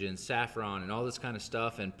sage and saffron and all this kind of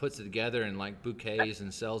stuff and puts it together in like bouquets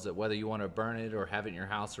and sells it, whether you want to burn it or have it in your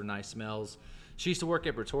house for nice smells. She used to work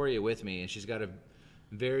at Pretoria with me, and she's got a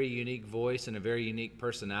very unique voice and a very unique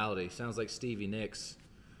personality. Sounds like Stevie Nicks.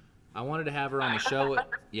 I wanted to have her on the show.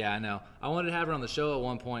 Yeah, I know. I wanted to have her on the show at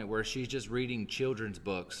one point where she's just reading children's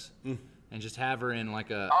books and just have her in like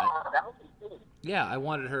that would be cool. Yeah, I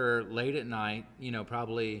wanted her late at night,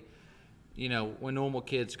 probably, when normal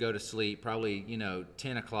kids go to sleep, probably,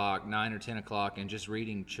 10 o'clock, 9 or 10 o'clock, and just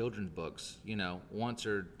reading children's books, once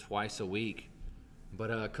or twice a week. But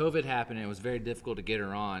COVID happened, and it was very difficult to get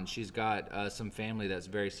her on. She's got some family that's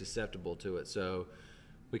very susceptible to it. So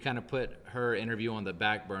we kind of put her interview on the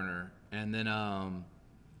back burner. And then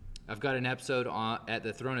I've got an episode at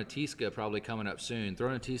the Tradeskills probably coming up soon.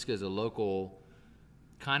 Tradeskills is a local,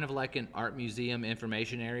 kind of like an art museum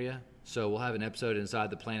information area. So we'll have an episode inside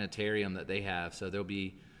the planetarium that they have. So there'll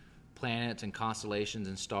be planets and constellations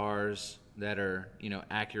and stars that are,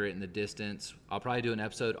 accurate in the distance. I'll probably do an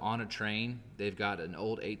episode on a train. They've got an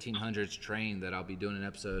old 1800s train that I'll be doing an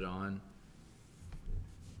episode on.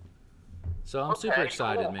 So I'm super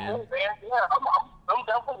excited, man. Cool, man. Yeah, I'm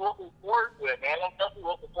definitely looking forward to it, man. I'm definitely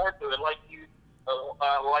looking forward to it. Like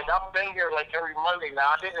like I've been here like every Monday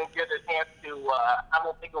now. I didn't get a chance to. I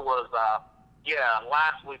don't think it was.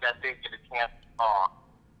 Last week I did get a chance to talk,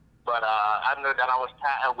 but I know that I was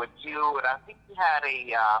chatting with you, and I think you had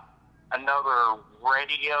another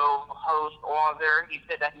radio host on there. He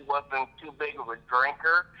said that he wasn't too big of a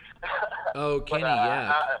drinker. Oh, Kenny,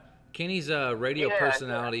 yeah. Kenny's a radio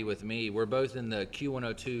personality with me. We're both in the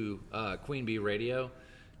Q102 Queen Bee Radio.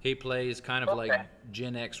 He plays kind of like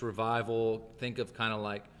Gen X revival. Think of kind of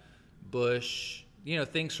like Bush,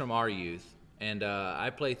 things from our youth. And I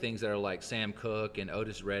play things that are like Sam Cooke and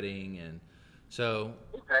Otis Redding. And so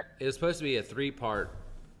it was supposed to be a 3-part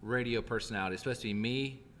radio personality. It's supposed to be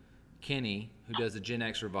me, Kenny, who does the Gen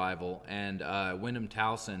X revival, and Wyndham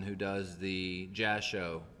Towson, who does the jazz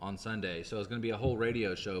show on Sunday. So it's going to be a whole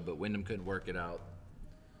radio show, but Wyndham couldn't work it out.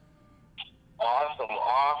 Awesome,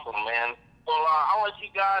 man. Well, I'll let you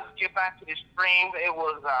guys get back to the stream. It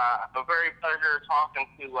was a very pleasure talking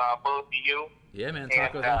to both of you. Yeah, man.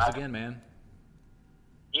 Taco, thanks again, man.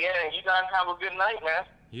 Yeah, you guys have a good night, man.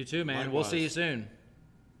 You too, man. Likewise. We'll see you soon.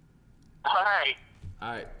 All right. All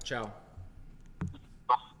right. Ciao.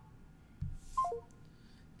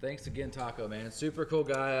 Thanks again, Taco, man. Super cool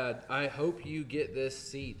guy. I hope you get this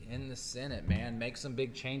seat in the Senate, man. Make some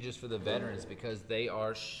big changes for the veterans because they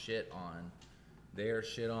are shit on. They are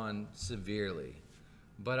shit on severely.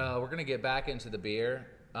 But we're going to get back into the beer.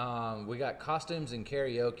 We got costumes and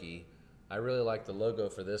karaoke. I really like the logo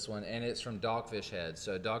for this one, and it's from Dogfish Head.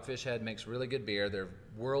 So Dogfish Head makes really good beer. They're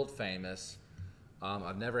world famous.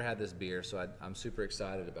 I've never had this beer, so I'm super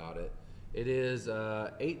excited about it. It is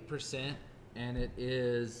 8%, and it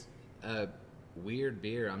is a weird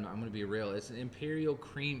beer. I'm going to be real. It's an Imperial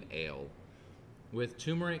Cream Ale with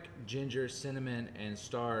turmeric, ginger, cinnamon, and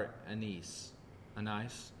star anise.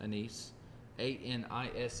 Anise.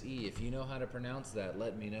 A-N-I-S-E. If you know how to pronounce that,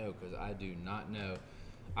 let me know, because I do not know.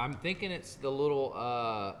 I'm thinking it's the little,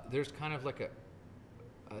 there's kind of like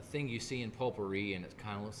a thing you see in potpourri, and it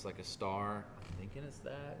kind of looks like a star. I'm thinking it's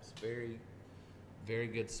that. It's very, very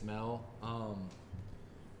good smell. I'm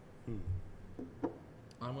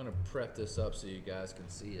going to prep this up so you guys can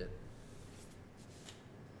see it.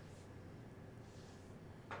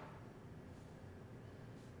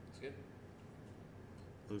 Looks good.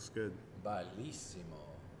 Looks good. Bellissimo.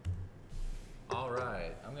 All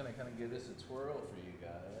right, I'm gonna kind of give this a twirl for you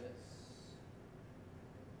guys.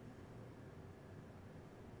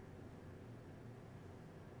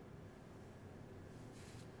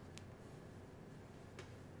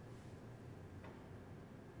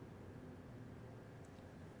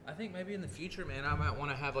 I think maybe in the future, man, I might want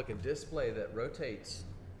to have like a display that rotates.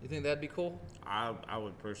 You think that'd be cool? I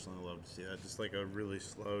would personally love to see that. Just like a really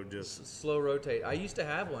slow, Slow rotate. I used to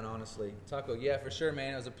have one, honestly. Taco, yeah, for sure,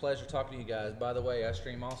 man. It was a pleasure talking to you guys. By the way, I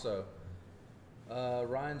stream also.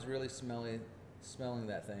 Ryan's really smelling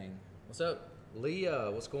that thing. What's up? Leah,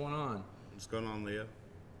 what's going on? What's going on, Leah?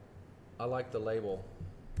 I like the label.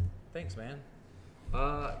 Thanks, man.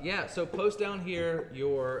 Yeah, so post down here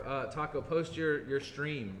your, Taco, post your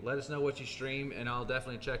stream. Let us know what you stream, and I'll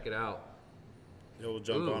definitely check it out. Yeah, we'll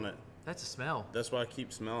jump on it. That's a smell. That's why I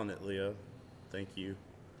keep smelling it, Leah. Thank you.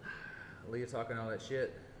 Leah talking all that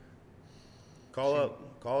shit. Call up,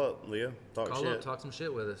 Leah. Talk shit. Talk some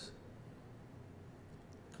shit with us.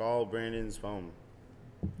 Call Brandon's phone.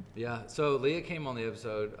 Yeah, so Leah came on the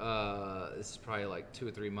episode, this is probably like 2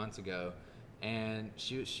 or 3 months ago, and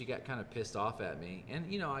she got kind of pissed off at me. And,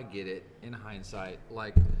 you know, I get it in hindsight.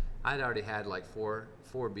 Like, I'd already had like four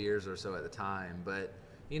beers or so at the time, but,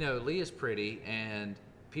 you know, Leah's pretty, and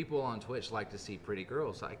people on Twitch like to see pretty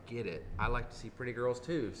girls. So I get it. I like to see pretty girls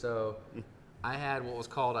too. So I had what was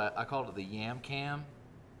called, I called it the Yam Cam,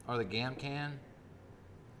 or the Gam Can.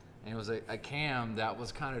 And it was a cam that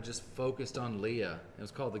was kind of just focused on Leah. It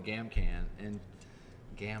was called the Gam Can and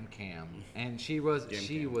Gam Cam, and she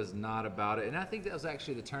was not about it. And I think that was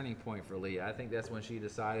actually the turning point for Leah. I think that's when she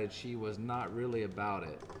decided she was not really about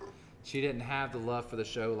it. She didn't have the love for the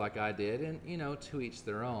show like I did, and you know, to each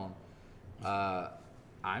their own.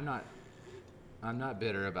 I'm not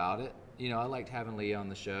bitter about it. You know, I liked having Leah on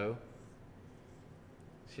the show.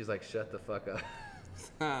 She's like, shut the fuck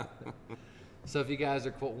up. So if you guys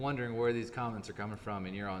are wondering where these comments are coming from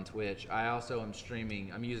and you're on Twitch, I also am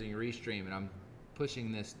streaming. I'm using Restream, and I'm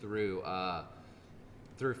pushing this through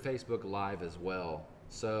Facebook Live as well.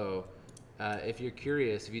 So if you're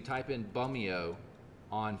curious, if you type in Bummio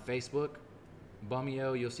on Facebook,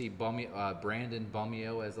 Bummio, you'll see Brandon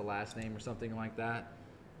Bummio as the last name or something like that.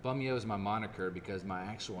 Bummio is my moniker because my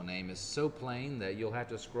actual name is so plain that you'll have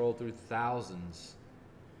to scroll through thousands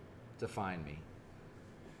to find me.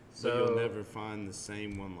 So you'll never find the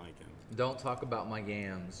same one like him. Don't talk about my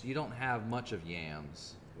yams. You don't have much of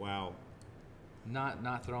yams. Wow.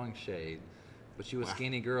 Not throwing shade, but you a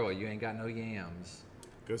skinny girl. You ain't got no yams.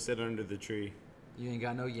 Go sit under the tree. You ain't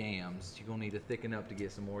got no yams. You're gonna need to thicken up to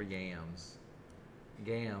get some more yams.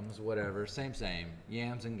 Gams, whatever, same.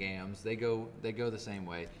 Yams and gams, they go the same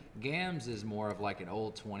way. Gams is more of like an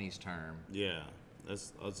old 20s term. Yeah,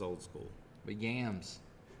 that's old school. But yams,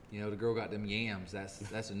 you know, the girl got them yams.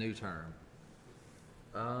 That's a new term.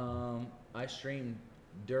 I streamed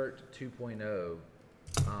Dirt 2.0,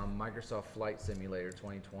 Microsoft Flight Simulator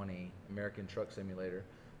 2020, American Truck Simulator.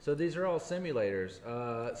 So these are all simulators.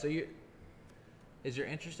 Is your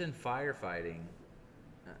interest in firefighting?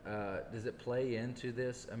 Does it play into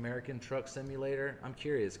this American Truck Simulator? I'm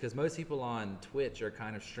curious because most people on Twitch are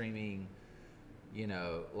kind of streaming, you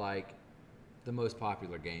know, like the most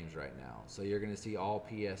popular games right now. So you're going to see all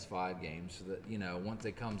PS5 games so that, you know, once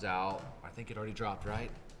it comes out, I think it already dropped,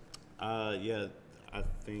 right? Yeah, I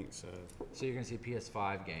think so. So you're going to see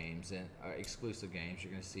PS5 games and exclusive games.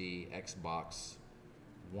 You're going to see Xbox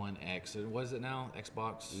One X, or what is it now?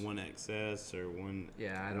 Xbox One XS or One.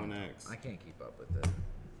 Yeah, I don't One know. X. I can't keep up with it.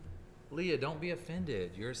 Leah, don't be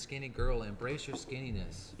offended. You're a skinny girl. Embrace your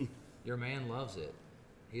skinniness. Your man loves it.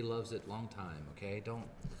 He loves it long time. Okay,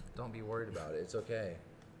 don't be worried about it. It's okay.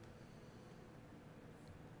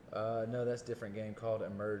 No, that's a different game called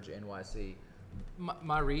Emerge NYC.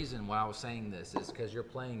 My reason why I was saying this is because you're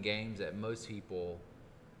playing games that most people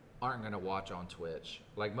aren't going to watch on Twitch.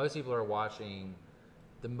 Like, most people are watching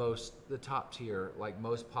the top tier, like,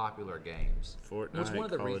 most popular games.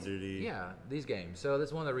 Fortnite, Call of Duty. Yeah, these games. So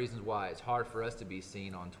that's one of the reasons why it's hard for us to be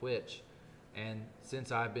seen on Twitch. And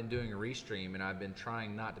since I've been doing a restream and I've been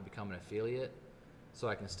trying not to become an affiliate, so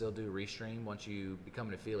I can still do restream. Once you become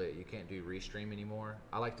an affiliate, you can't do restream anymore.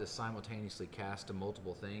 I like to simultaneously cast to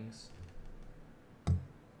multiple things.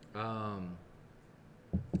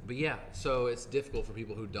 But yeah, so it's difficult for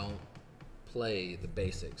people who don't play the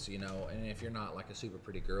basics, you know. And if you're not like a super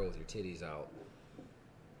pretty girl with your titties out,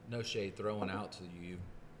 no shade throwing out to you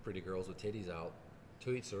pretty girls with titties out.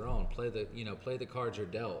 To each their own. Play the cards you're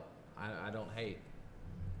dealt. I don't hate.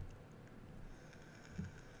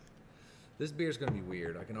 This beer's gonna be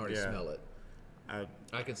weird. I can already smell it. I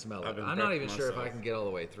can smell it. I'm not even sure if I can get all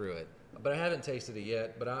the way through it, but I haven't tasted it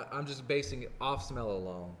yet. But I'm just basing it off smell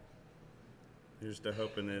alone. You're just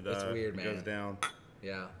hoping it it's weird, man. goes down.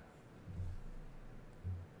 Yeah.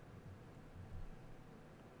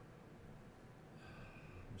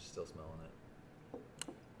 I'm still smelling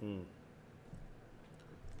it.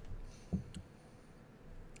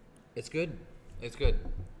 It's good. It's good.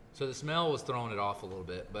 So the smell was throwing it off a little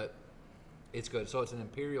bit, but it's good. So it's an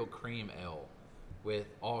Imperial Cream Ale with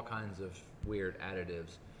all kinds of weird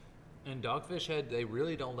additives. And Dogfish Head, they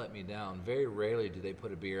really don't let me down. Very rarely do they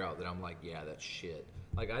put a beer out that I'm like, yeah, that's shit.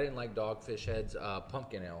 Like, I didn't like Dogfish Head's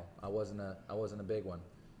Pumpkin Ale. I wasn't a big one.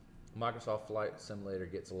 Microsoft Flight Simulator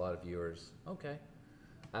gets a lot of viewers. Okay.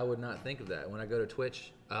 I would not think of that. When I go to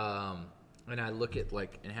Twitch and I look at,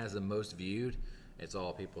 like, it has the most viewed, it's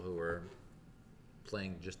all people who are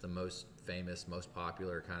playing just the most famous, most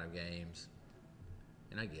popular kind of games.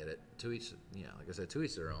 And I get it. To each, like I said, to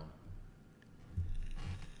each their own.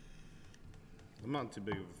 I'm not too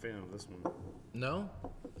big of a fan of this one. No?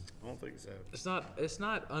 I don't think so. It's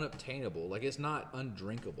not unobtainable. Like, it's not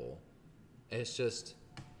undrinkable. It's just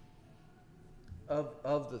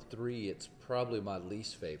of the three, it's probably my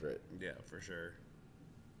least favorite. Yeah, for sure.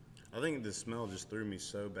 I think the smell just threw me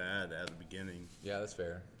so bad at the beginning. Yeah, that's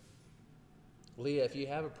fair. Leah, if you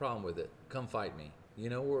have a problem with it, come fight me. You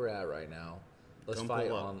know where we're at right now. Let's fight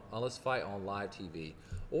on live TV,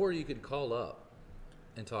 or you could call up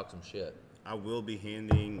and talk some shit. I will be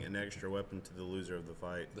handing an extra weapon to the loser of the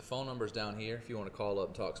fight. The phone number's down here if you want to call up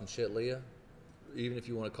and talk some shit, Leah. Even if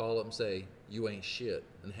you want to call up and say you ain't shit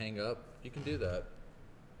and hang up, you can do that.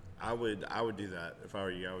 I would do that if I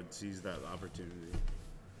were you. I would seize that opportunity.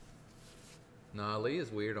 Nah,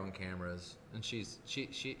 Leah's weird on cameras, and she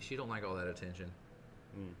don't like all that attention.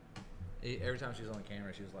 Every time she's on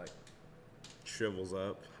camera, she's like shrivels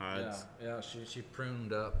up, hides. Yeah. She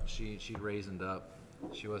pruned up. She raisined up.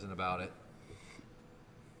 She wasn't about it.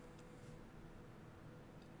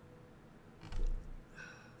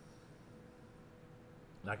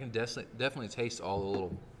 I can definitely taste all the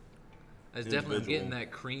little. It's definitely getting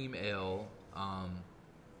that cream ale. I'm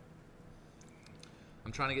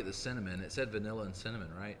trying to get the cinnamon. It said vanilla and cinnamon,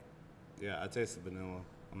 right? Yeah, I tasted vanilla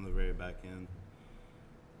on the very back end.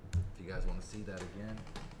 If you guys want to see that again.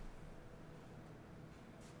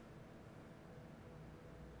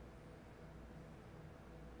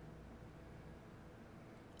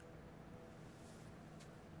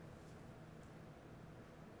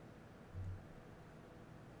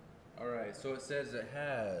 All right, so it says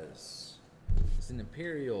it's an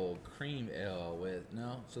Imperial Cream Ale with,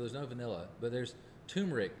 so there's no vanilla, but there's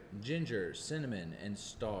turmeric, ginger, cinnamon, and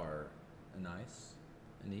star. Anise.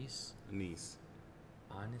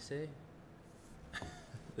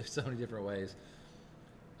 There's so many different ways.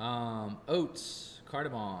 Oats,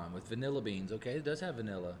 cardamom with vanilla beans. Okay, it does have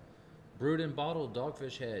vanilla. Brewed and bottled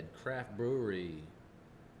Dogfish Head Craft Brewery.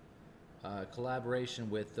 Collaboration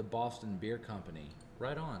with the Boston Beer Company.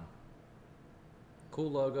 Right on.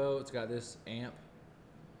 Cool logo. It's got this amp.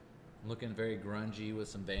 Looking very grungy with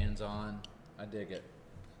some Vans on. I dig it.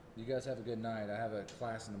 You guys have a good night. I have a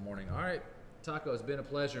class in the morning. All right, Taco, it's been a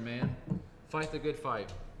pleasure, man. Fight the good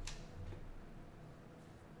fight.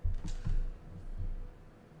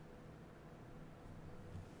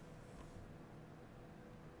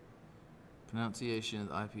 Pronunciation,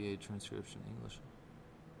 IPA, transcription, English.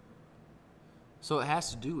 So it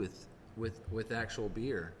has to do with actual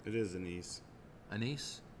beer. It is anise.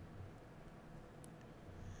 Anise?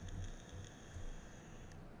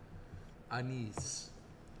 Anise.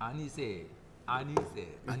 Anise. Anise.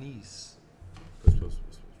 Anise.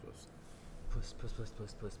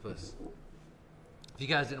 Puss. If you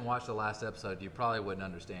guys didn't watch the last episode, you probably wouldn't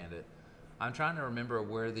understand it. I'm trying to remember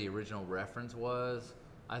where the original reference was.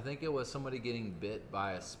 I think it was somebody getting bit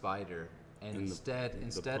by a spider. and And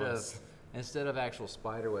instead of actual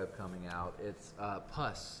spider web coming out, it's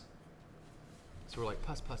pus. So we're like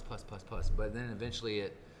pus. But then eventually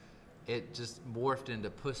it just morphed into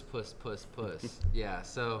puss. Yeah.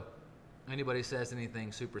 So anybody says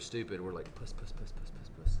anything super stupid, we're like puss.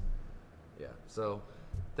 Yeah. So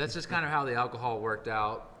that's just kind of how the alcohol worked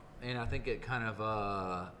out, and I think it kind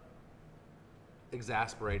of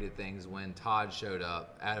exasperated things when Todd showed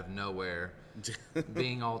up out of nowhere,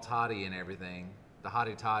 being all toddy and everything, the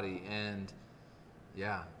hottie toddy, and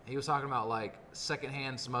yeah, he was talking about like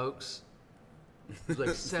secondhand smokes. There's like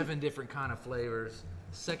 7 different kind of flavors,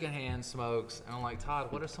 secondhand smokes, and I'm like,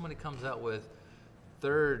 Todd, what if somebody comes out with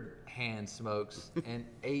third hand smokes and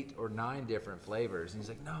 8 or 9 different flavors? And he's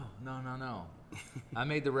like, no. I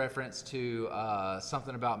made the reference to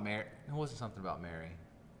something about Mary. It wasn't something about Mary.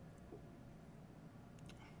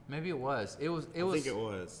 Maybe it was. I think it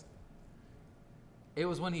was. It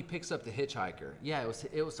was when he picks up the hitchhiker. Yeah,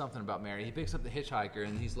 it was something about Mary. He picks up the hitchhiker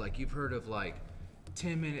and he's like, you've heard of like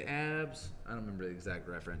 10-minute abs? I don't remember the exact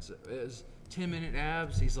reference. It was 10-minute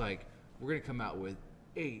abs. He's like, we're going to come out with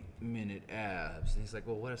 8-minute abs. And he's like,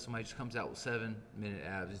 well, what if somebody just comes out with 7-minute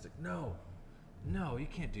abs? He's like, no, you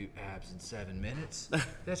can't do abs in 7 minutes.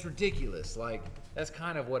 That's ridiculous. Like, that's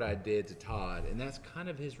kind of what I did to Todd, and that's kind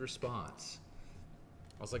of his response.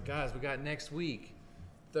 I was like, guys, we got next week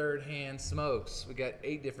third hand smokes. We got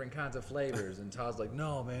 8 different kinds of flavors. And Todd's like,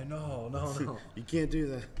 no, man, no. You can't do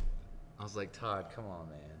that. I was like, Todd, come on,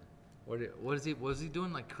 man. Was he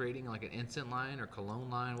doing, like creating like an incense line or cologne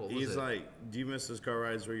line? What was it? He's like, do you miss those car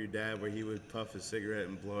rides where your dad, where he would puff his cigarette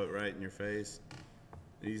and blow it right in your face?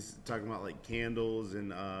 He's talking about like candles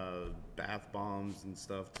and bath bombs and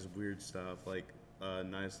stuff, just weird stuff, like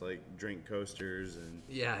nice like drink coasters and.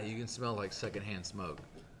 Yeah, you can smell like secondhand smoke.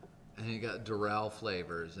 And you got Durrell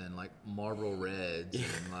flavors and like Marlboro Reds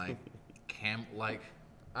and like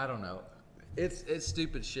I don't know. It's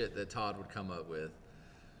stupid shit that Todd would come up with.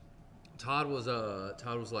 Todd was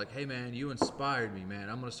like, hey man, you inspired me, man.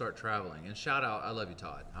 I'm gonna start traveling. And shout out, I love you,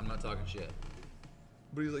 Todd. I'm not talking shit.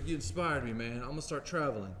 But he's like, you inspired me, man. I'm gonna start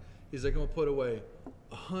traveling. He's like, I'm gonna put away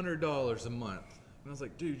 $100 a month. And I was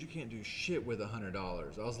like, dude, you can't do shit with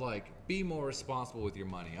 $100. I was like, be more responsible with your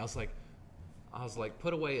money. I was like,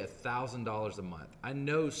 put away $1,000 a month. I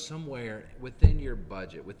know somewhere within your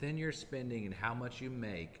budget, within your spending and how much you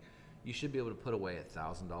make, you should be able to put away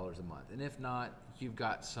 $1,000 a month. And if not, you've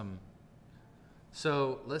got some.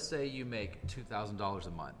 So let's say you make $2,000 a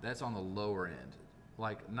month. That's on the lower end.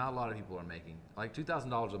 Like, not a lot of people are making, like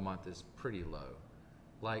 $2,000 a month is pretty low.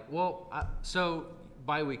 Like, so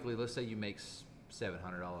bi-weekly, let's say you make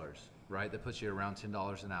 $700, right? That puts you around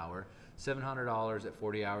 $10 an hour. $700 at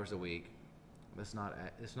 40 hours a week. It's not,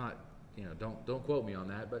 don't quote me on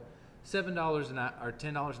that, but $7 an hour or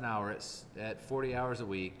 $10 an hour at 40 hours a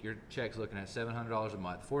week. Your check's looking at $700 a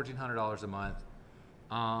month, $1,400 a month.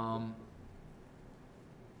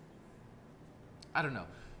 I don't know.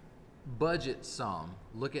 Budget some.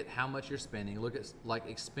 Look at how much you're spending. Look at like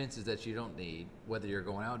expenses that you don't need, whether you're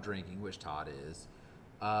going out drinking, which Todd is,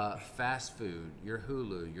 fast food, your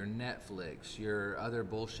Hulu, your Netflix, your other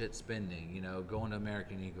bullshit spending, going to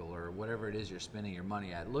American Eagle or whatever it is you're spending your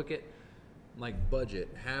money at. Look at like budget.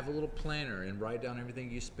 Have a little planner and write down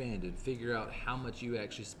everything you spend and figure out how much you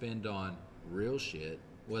actually spend on real shit,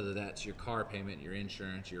 whether that's your car payment, your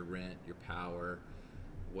insurance, your rent, your power,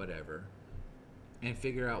 whatever. And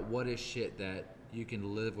figure out what is shit that you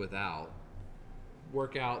can live without.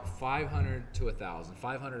 Work out $500 to $1,000.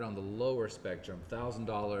 $500 on the lower spectrum.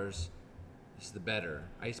 $1,000 is the better.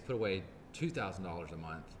 I used to put away $2,000 a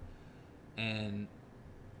month, and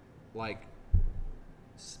like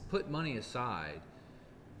put money aside.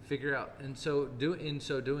 Figure out, and in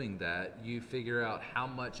so doing that, you figure out how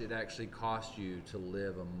much it actually costs you to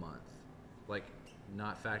live a month. Like,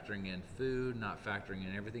 not factoring in food, not factoring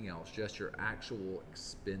in everything else, just your actual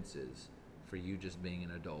expenses for you just being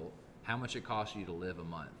an adult, how much it costs you to live a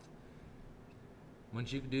month.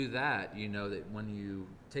 Once you do that, you know that when you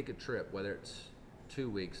take a trip, whether it's 2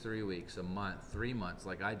 weeks, 3 weeks, a month, 3 months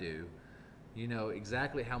like I do, you know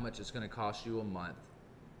exactly how much it's going to cost you a month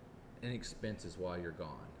in expenses while you're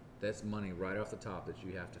gone. That's money right off the top that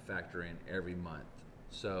you have to factor in every month.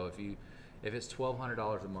 So if it's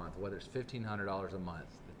 $1,200 a month, whether it's $1,500 a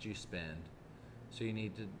month that you spend, so you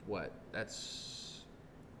need to, that's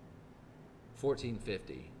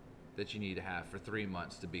 $1,450 that you need to have for 3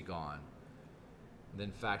 months to be gone.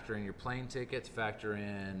 Then factor in your plane tickets, factor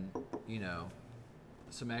in,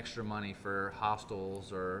 some extra money for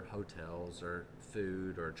hostels or hotels or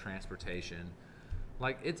food or transportation.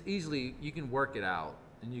 Like, it's easily, you can work it out,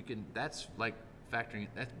 and that's like factoring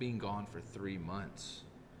that's being gone for 3 months.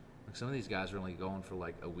 Like some of these guys are only going for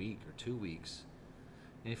like a week or 2 weeks.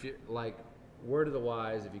 And if you're like, word of the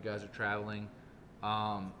wise, if you guys are traveling,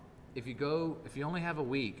 if you only have a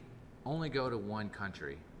week, only go to one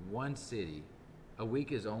country, one city. A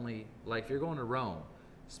week is only, like if you're going to Rome,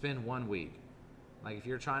 spend 1 week. Like if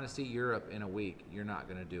you're trying to see Europe in a week, you're not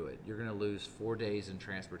going to do it. You're going to lose 4 days in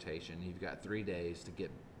transportation. You've got 3 days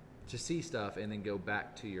to see stuff and then go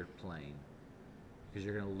back to your plane, because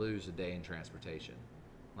you're going to lose a day in transportation.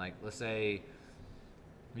 Like let's say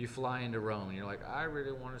you fly into Rome and you're like, I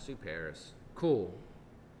really want to see Paris. Cool.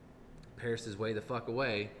 Paris is way the fuck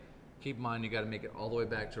away. Keep in mind you got to make it all the way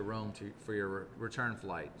back to Rome for your return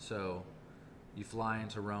flight. So you fly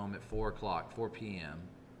into Rome at 4 p.m.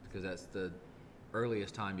 because that's the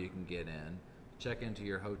earliest time you can get in. Check into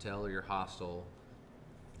your hotel or your hostel.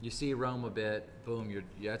 You see Rome a bit, boom,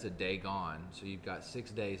 that's a day gone. So you've got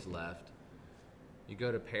 6 days left. You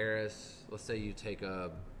go to Paris, let's say you take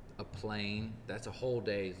a plane, that's a whole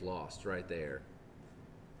day's lost right there.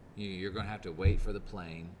 You're going to have to wait for the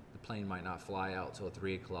plane. The plane might not fly out till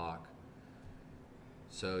 3 o'clock.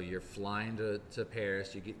 So you're flying to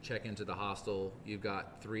Paris, you check into the hostel, you've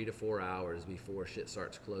got 3 to 4 hours before shit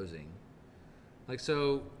starts closing. Like,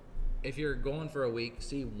 so if you're going for a week,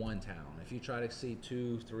 see one town. If you try to see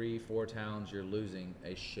 2, 3, 4 towns, you're losing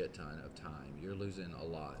a shit ton of time. You're losing a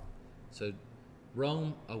lot. So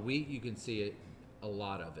Rome, a week, you can see a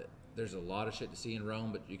lot of it. There's a lot of shit to see in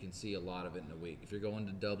Rome, but you can see a lot of it in a week. If you're going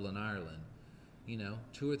to Dublin, Ireland,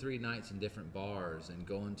 2 or 3 nights in different bars and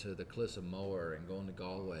going to the Cliffs of Moher and going to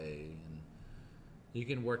Galway, and you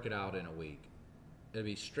can work it out in a week. It'll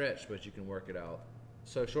be stretched, but you can work it out.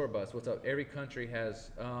 So Short Bus, what's up? Every country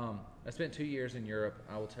has, I spent 2 years in Europe.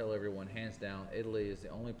 I will tell everyone, hands down, Italy is the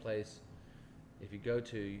only place, if you go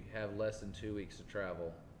to, you have less than 2 weeks to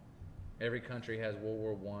travel. Every country has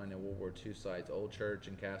World War I and World War II sites, old church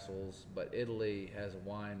and castles, but Italy has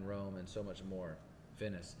wine, Rome, and so much more.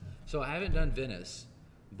 Venice. So I haven't done Venice,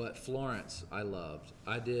 but Florence I loved.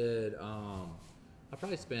 I did, I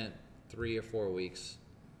probably spent 3 or 4 weeks,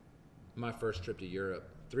 my first trip to Europe,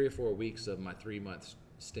 3 or 4 weeks of my 3-month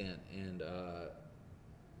stint in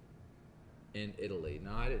Italy.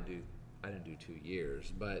 Now I didn't do 2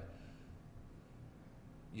 years, but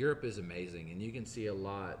Europe is amazing, and you can see a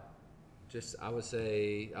lot. I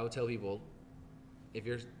would tell people, if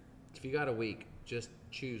you got a week, just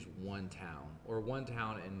choose one town, or one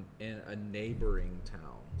town in a neighboring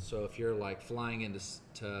town. So if you're like flying into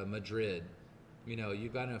Madrid,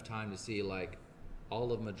 you've got enough time to see like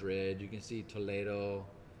all of Madrid. You can see Toledo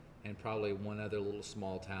and probably one other little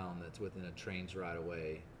small town that's within a train's ride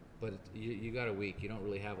away. But you got a week. You don't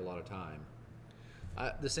really have a lot of time.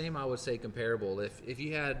 The same I would say comparable. If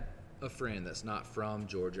you had a friend that's not from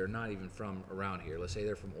Georgia, or not even from around here, let's say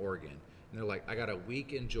they're from Oregon, and they're like, I got a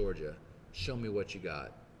week in Georgia, show me what you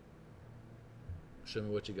got. Show me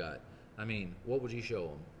what you got. I mean, what would you show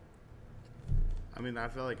them? I mean, I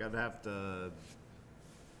feel like I'd have to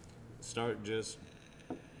start just,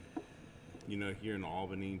 here in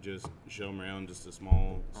Albany, just show them around just a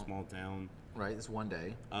small town. Right, it's one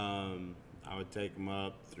day. I would take them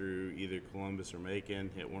up through either Columbus or Macon,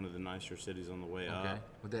 hit one of the nicer cities on the way up.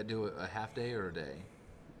 Would that do a half day or a day?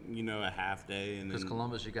 A half day, and because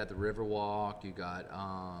Columbus, you got the Riverwalk, you got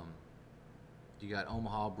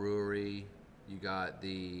Omaha Brewery, you got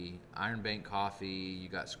the Iron Bank Coffee, you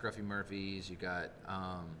got Scruffy Murphy's, you got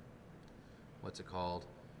what's it called?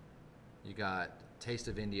 You got Taste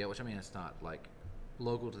of India, which I mean it's not like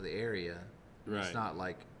local to the area. Right. It's not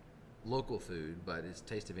like local food, but its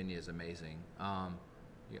Taste of India is amazing.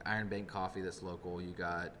 You got Iron Bank Coffee that's local. You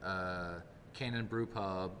got Cannon Brew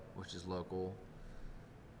Pub, which is local.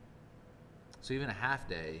 So even a half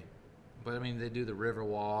day, but I mean they do the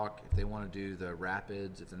Riverwalk if they want to do the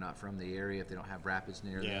rapids, if they're not from the area, if they don't have rapids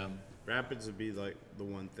near them. Rapids would be like the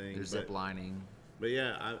one thing. There's zip lining. But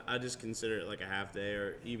yeah, I just consider it like a half day,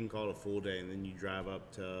 or even call it a full day, and then you drive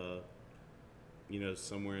up to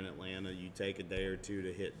somewhere in Atlanta. You take a day or two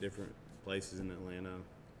to hit different places in Atlanta.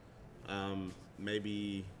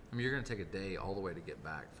 Maybe. I mean, you're gonna take a day all the way to get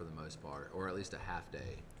back for the most part, or at least a half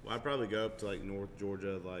day. Well, I'd probably go up to like North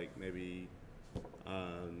Georgia, like maybe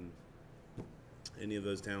any of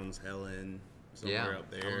those towns, Helen, somewhere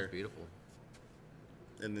up there. Helen's beautiful.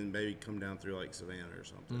 And then maybe come down through like Savannah or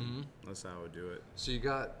something. Mm-hmm. That's how I would do it.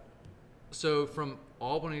 So from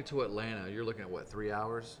Albany to Atlanta, you're looking at what, 3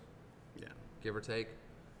 hours? Yeah. Give or take.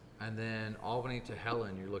 And then Albany to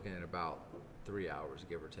Helen, you're looking at about 3 hours,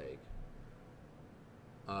 give or take.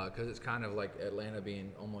 Because it's kind of like Atlanta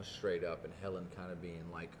being almost straight up and Helen kind of being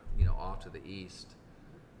like, off to the east.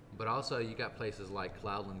 But also you got places like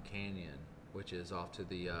Cloudland Canyon, which is off to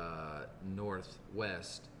the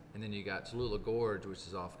northwest, and then you got Tallulah Gorge, which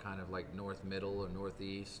is off kind of like north middle or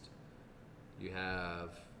northeast. You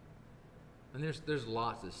have, and there's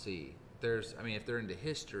lots to see. I mean, if they're into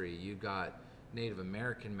history, you got Native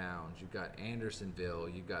American mounds, you've got Andersonville,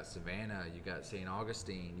 you've got Savannah, you got St.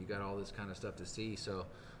 Augustine, you got all this kind of stuff to see. So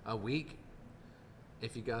a week,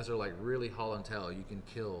 if you guys are like really haul and tail, you can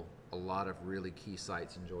kill a lot of really key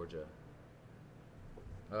sites in Georgia.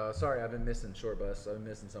 Sorry, I've been missing short bus. I've been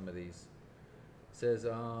missing some of these. It says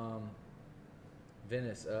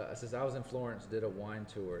Venice. It says I was in Florence, did a wine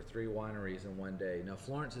tour, 3 wineries in one day. Now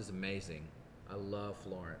Florence is amazing. I love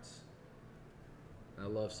Florence. I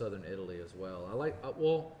love southern Italy as well. I like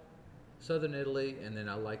southern Italy, and then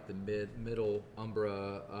I like the middle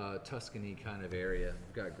Umbria, Tuscany kind of area.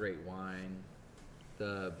 We've got great wine.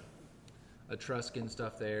 The Etruscan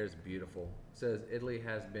stuff there is beautiful. It says Italy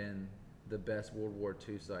has been the best World War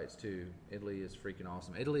II sites too. Italy is freaking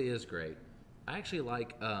awesome. Italy is great. I actually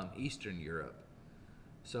like Eastern Europe.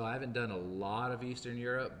 So I haven't done a lot of Eastern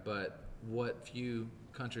Europe, but what few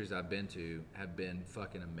countries I've been to have been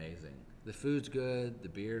fucking amazing. The food's good, the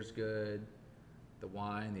beer's good, the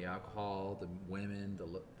wine, the alcohol, the women,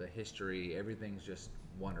 the history, everything's just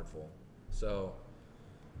wonderful. So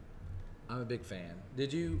I'm a big fan.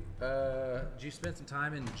 Did you spend some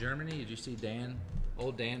time in Germany? Did you see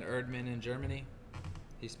old Dan Erdman in Germany?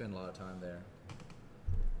 He spent a lot of time there.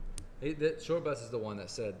 Short Bus is the one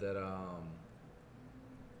that said that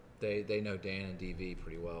they know Dan and DV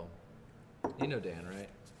pretty well. You know Dan, right?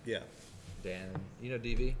 Yeah. Dan, you know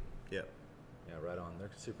DV? Yeah. Yeah, right on. They're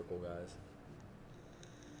super cool guys.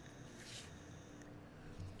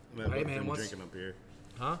 I met both of them drinking up here.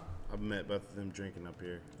 Huh? I've met both of them drinking up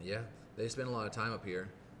here. Yeah, they spend a lot of time up here.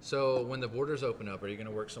 So when the borders open up, are you going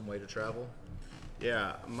to work some way to travel?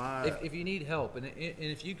 Yeah, If you need help, and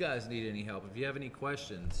if you guys need any help, if you have any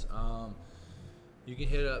questions, you can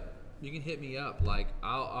hit me up. Like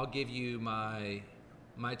I'll give you my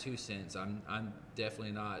 2 cents. I'm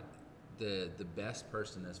definitely not the best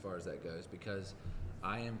person as far as that goes, because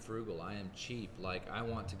I am frugal. I am cheap. Like I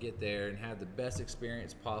want to get there and have the best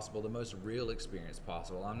experience possible, the most real experience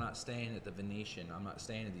possible. I'm not staying at the Venetian. I'm not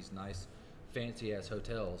staying at these nice, fancy ass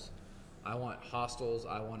hotels. I want hostels.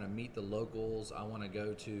 I want to meet the locals. I want to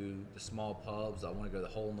go to the small pubs. I want to go to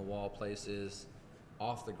the hole in the wall places,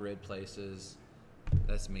 off the grid places.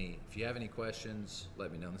 That's me. If you have any questions,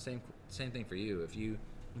 let me know. And the same thing for you. If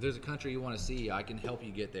there's a country you want to see, I can help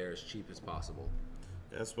you get there as cheap as possible.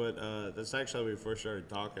 That's actually how we first started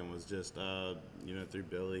talking, was just, through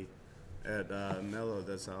Billy at Mello.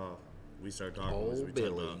 That's how we started talking. Oh, was we Billy.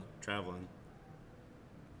 talked about traveling.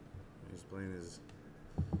 He's playing his,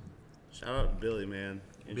 shout out to Billy, man.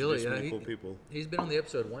 Billy, Introduced me to cool people. He's been on the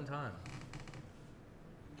episode one time.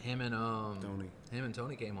 Him and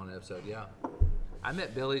Tony came on the episode, yeah. I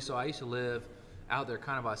met Billy, so I used to live out there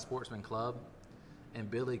kind of by Sportsman Club,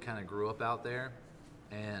 and Billy kind of grew up out there,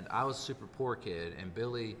 and I was a super poor kid, and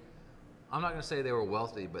Billy, I'm not going to say they were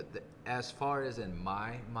wealthy, but as far as in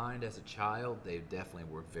my mind as a child, they definitely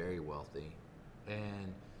were very wealthy.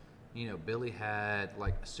 And, Billy had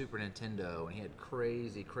like a Super Nintendo, and he had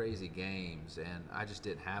crazy, crazy games, and I just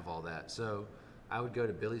didn't have all that. So I would go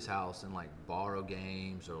to Billy's house and like borrow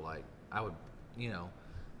games, or like I would,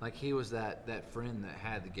 like he was that friend that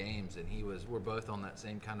had the games, and we're both on that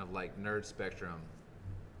same kind of like nerd spectrum.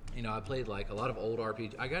 I played like a lot of old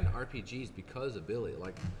RPGs. I got into RPGs because of Billy.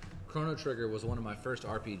 Like Chrono Trigger was one of my first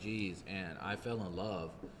RPGs, and I fell in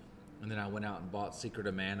love. And then I went out and bought Secret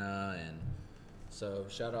of Mana, and so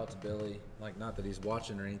shout out to Billy. Like, not that he's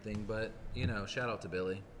watching or anything, but shout out to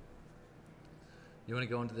Billy. You want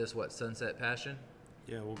to go into this Sunset Passion?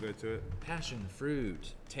 Yeah, we'll go to it. Passion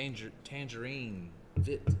fruit, tangerine,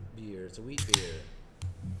 Vit beer. It's a wheat beer.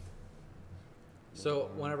 So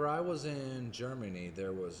whenever I was in Germany,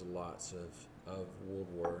 there was lots of World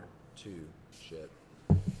War II shit.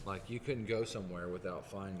 Like you couldn't go somewhere without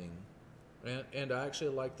finding. And I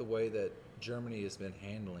actually like the way that Germany has been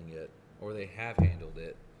handling it, or they have handled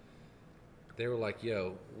it. They were like,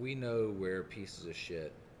 yo, we know we're pieces of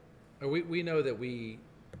shit. Or we know that we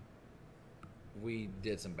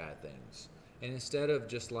did some bad things. And instead of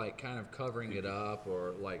just like kind of covering it up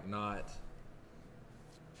or like not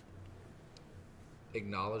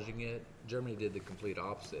acknowledging it, Germany did the complete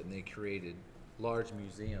opposite, and they created large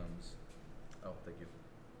museums. Oh, thank you.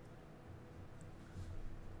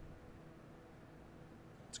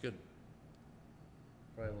 It's good.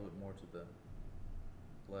 Probably a little bit more to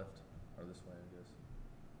the left, or this way, I guess.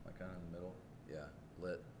 Like kind of in the middle. Yeah,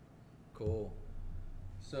 lit. Cool.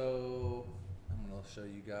 So I'm gonna I'll show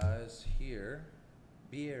you guys here.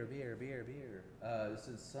 Beer. This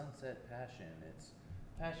is Sunset Passion. It's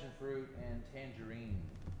passion fruit and tangerine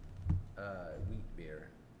wheat beer.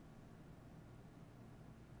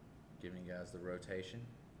 Giving you guys the rotation,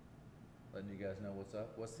 letting you guys know what's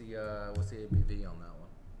up. What's the ABV on that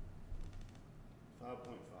one?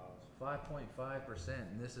 5.5%,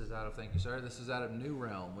 and this is out of, thank you sir, this is out of New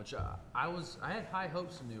Realm, which I had high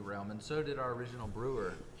hopes of New Realm, and so did our original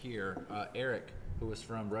brewer here, Eric, who was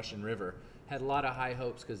from Russian River. Had a lot of high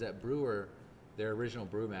hopes because that brewer, their original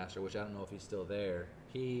brewmaster, which I don't know if he's still there,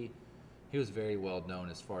 he was very well known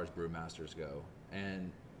as far as brewmasters go,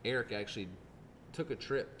 and Eric actually took a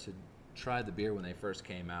trip to try the beer when they first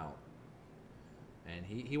came out. And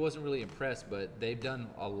he wasn't really impressed, but they've done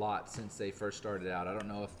a lot since they first started out. I don't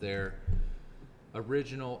know if their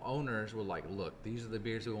original owners were like, look, these are the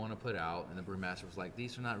beers we want to put out. And the brewmaster was like,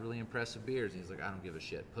 these are not really impressive beers. And he's like, I don't give a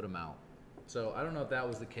shit, put them out. So I don't know if that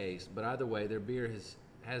was the case, but either way, their beer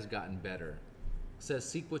has gotten better. It says,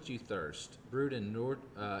 seek what you thirst. Brewed in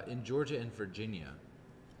Georgia and Virginia.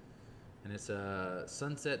 And it's a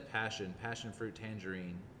Sunset Passion fruit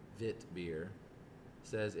tangerine Vit beer.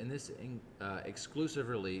 Says, in this exclusive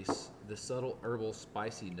release, the subtle herbal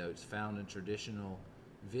spicy notes found in traditional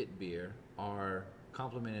Vit beer are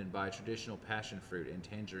complemented by traditional passion fruit and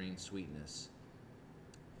tangerine sweetness.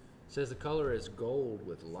 Says the color is gold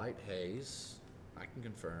with light haze. I can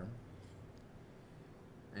confirm.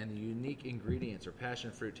 And the unique ingredients are passion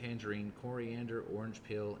fruit, tangerine, coriander, orange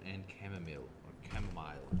peel, and chamomile,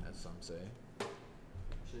 as some say.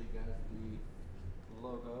 Show you guys the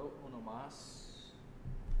logo, uno más.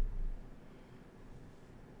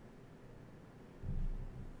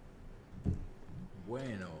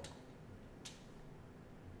 Bueno.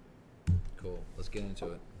 Cool. Let's get into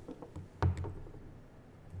it.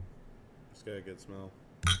 It's got a good smell.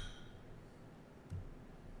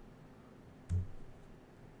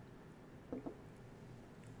 Oh,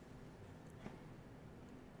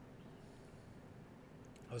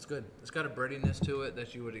 it's good. It's got a breadiness to it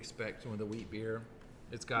that you would expect with a wheat beer.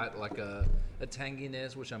 It's got like a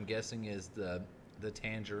tanginess, which I'm guessing is the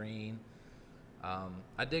tangerine.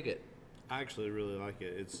 I dig it. I actually really like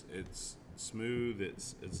it. It's smooth.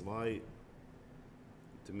 It's light.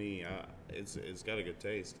 To me, it's got a good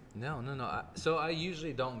taste. No. So I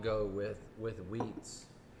usually don't go with wheats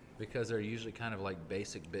because they're usually kind of like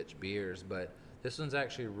basic bitch beers, but this one's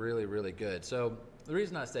actually really, really good. So the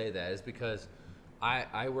reason I say that is because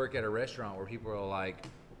I work at a restaurant where people are like,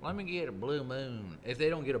 let me get a Blue Moon. If they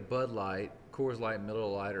don't get a Bud Light, Coors Light, Miller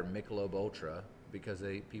Lite, or Michelob Ultra, because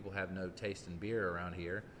people have no taste in beer around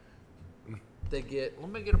here, let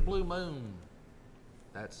me get a Blue Moon.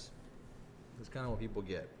 That's kind of what people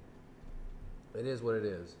get. It is what it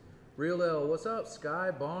is. Real L, what's up, Sky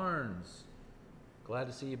Barnes? Glad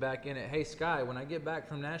to see you back in it. Hey, Sky, when I get back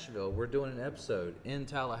from Nashville, we're doing an episode in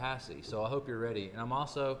Tallahassee, so I hope you're ready. And I'm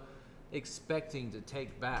also expecting to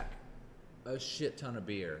take back a shit ton of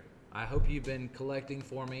beer. I hope you've been collecting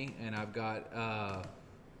for me, and I've got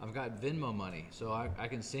Venmo money, so I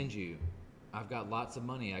can send you. I've got lots of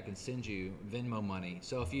money. I can send you Venmo money.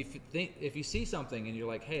 So if you see something and you're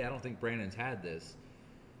like, hey, I don't think Brandon's had this,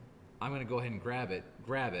 I'm gonna go ahead and grab it.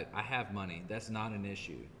 Grab it. I have money. That's not an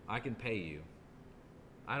issue. I can pay you.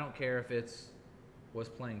 I don't care if was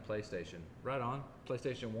playing PlayStation. Right on.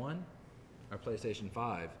 PlayStation 1 or PlayStation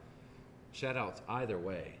 5. Shout outs either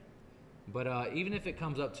way. But even if it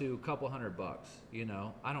comes up to a couple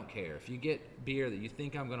 $100, I don't care. If you get beer that you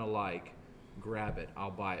think I'm gonna like, grab it.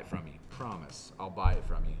 I'll buy it from you. Promise. I'll buy it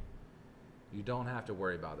from you. You don't have to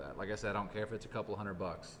worry about that. Like I said, I don't care if it's a couple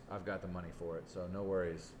 $100. I've got the money for it, so no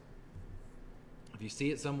worries. If you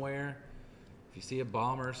see it somewhere, if you see a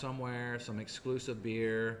bomber somewhere, some exclusive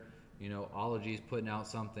beer, Ology's putting out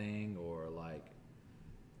something, or like,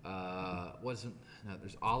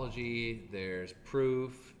 there's Ology, there's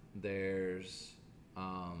Proof, there's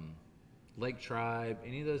Lake Tribe,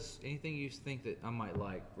 anything you think that I might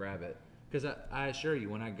like, grab it. Because I assure you,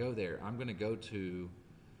 when I go there, I'm going to go to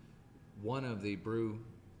one of the brew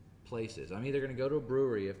places. I'm either going to go to a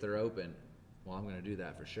brewery if they're open. Well, I'm going to do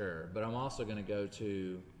that for sure. But I'm also going to go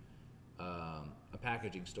to a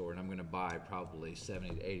packaging store, and I'm going to buy probably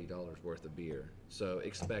 $70 to $80 worth of beer. So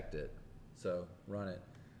expect it. So run it.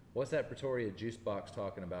 What's that Pretoria Juice Box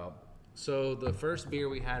talking about? So the first beer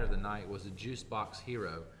we had of the night was a Juice Box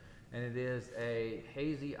Hero. And it is a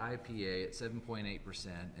Hazy IPA at 7.8%,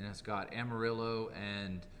 and it's got Amarillo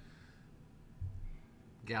and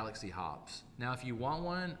Galaxy hops. Now, if you want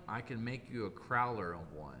one, I can make you a crowler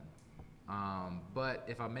of one. But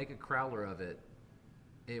if I make a crowler of it,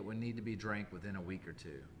 it would need to be drank within a week or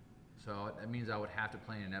two. So that means I would have to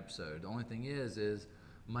plan an episode. The only thing is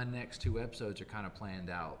my next 2 episodes are kind of planned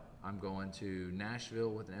out. I'm going to Nashville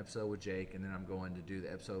with an episode with Jake, and then I'm going to do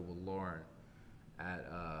the episode with Lauren at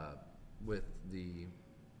with the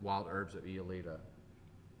Wild Herbs of Iolita.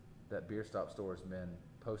 That beer stop store has been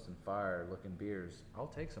posting fire looking beers. I'll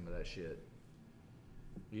take some of that shit.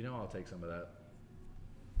 You know I'll take some of that.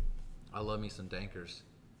 I love me some Dankers.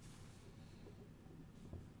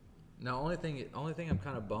 Now, only thing I'm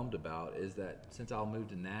kind of bummed about is that since I'll move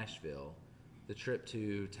to Nashville, the trip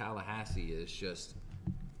to Tallahassee is just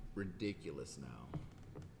ridiculous now.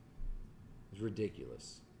 It's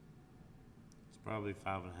ridiculous. It's probably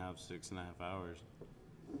 5.5, 6.5 hours.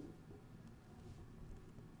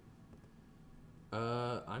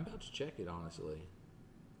 I'm about to check it, honestly.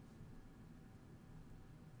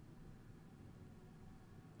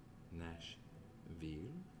 Nashville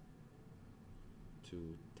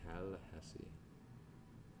to Tallahassee.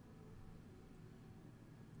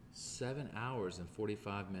 7 hours and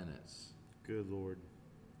 45 minutes. Good Lord.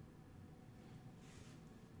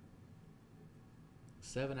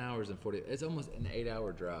 7 hours and 40. It's almost an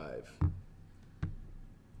 8-hour drive.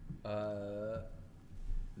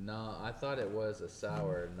 No, I thought it was a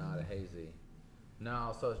sour, not a hazy.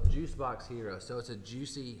 No, so it's Juice Box Hero. So it's a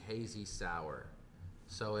juicy, hazy sour.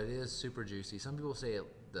 So it is super juicy. Some people say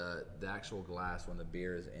the actual glass when the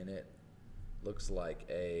beer is in it looks like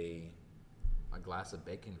a glass of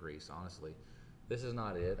bacon grease, honestly. This is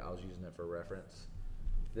not it. I was using it for reference.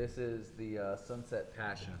 This is the Sunset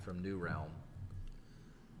Passion from New Realm.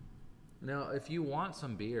 Now, if you want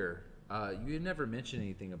some beer, you never mentioned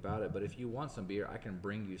anything about it, but if you want some beer, I can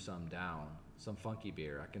bring you some down, some funky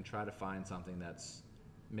beer. I can try to find something that's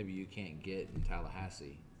maybe you can't get in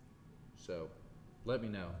Tallahassee. So, let me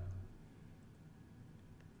know.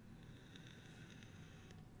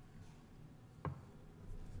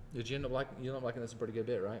 Did you end up liking this a pretty good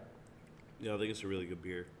bit, right? Yeah, I think it's a really good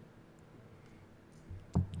beer.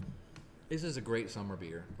 This is a great summer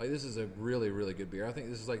beer. Like, this is a really, really good beer. I think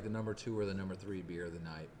this is like the number 2 or the number 3 beer of the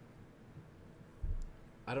night.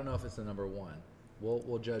 I don't know if it's the number 1.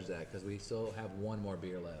 We'll judge that because we still have one more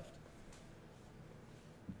beer left.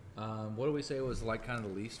 What do we say was like kind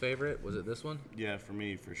of the least favorite? Was it this one? Yeah, for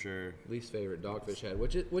me, for sure. Least favorite, Dogfish Head,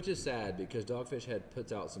 which is sad because Dogfish Head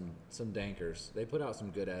puts out some dankers. They put out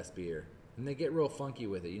some good ass beer, and they get real funky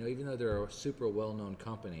with it. You know, even though they're a super well known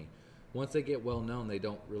company, once they get well known, they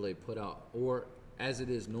don't really put out, or as it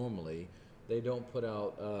is normally, they don't put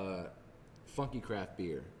out funky craft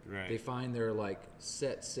beer. Right. They find their like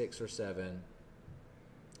set 6 or 7,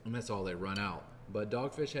 and that's all they run out. But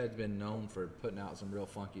Dogfish Head's been known for putting out some real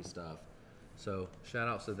funky stuff. So shout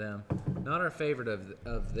outs to them. Not our favorite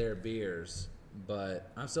of their beers,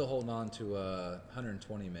 but I'm still holding on to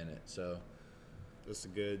 120 minute. So That's a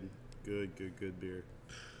good beer.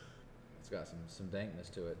 it's got some dankness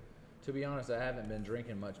to it. To be honest, I haven't been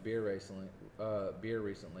drinking much beer recently.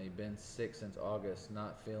 Been sick since August,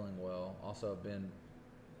 not feeling well. Also been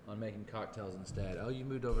on making cocktails instead. Oh, you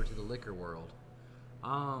moved over to the liquor world.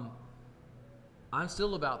 I'm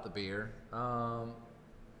still about the beer.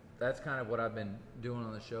 That's kind of what I've been doing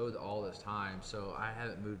on the show all this time, so I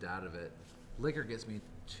haven't moved out of it. Liquor gets me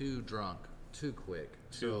too drunk, too quick.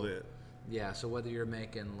 Too lit. Yeah, so whether you're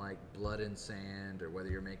making like Blood and Sand, or whether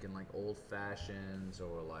you're making like Old Fashions,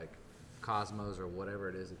 or like Cosmos, or whatever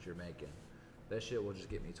it is that you're making, that shit will just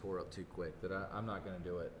get me tore up too quick. That I'm not gonna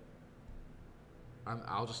do it.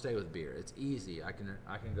 I'll just stay with beer. It's easy. I can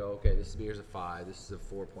go, okay, this beer's a 5, this is a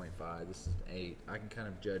 4.5, this is an 8. I can kind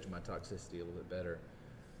of judge my toxicity a little bit better.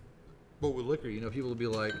 But with liquor, you know, people will be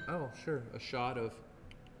like, oh, sure, a shot of,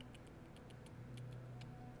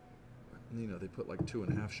 you know, they put like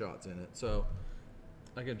 2.5 shots in it. So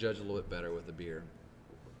I can judge a little bit better with the beer.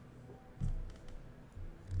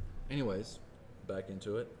 Anyways, back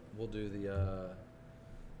into it. We'll do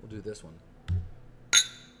this one.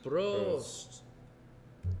 Prost.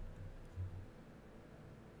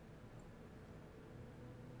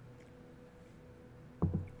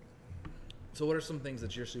 So what are some things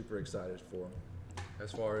that you're super excited for?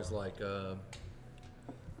 As far as like,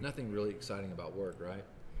 nothing really exciting about work, right?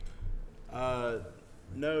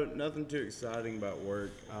 No, nothing too exciting about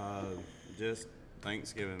work. Just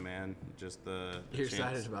Thanksgiving, man. Just the You're chance.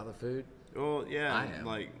 Excited about the food? Well, yeah, I am.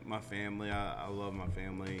 like my family. I love my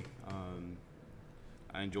family.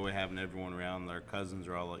 I enjoy having everyone around. Our cousins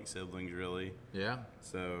are all like siblings, really. Yeah.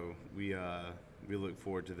 So we look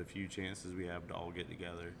forward to the few chances we have to all get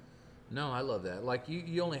together. No, I love that. Like,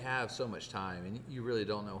 you only have so much time, and you really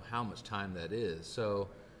don't know how much time that is. So,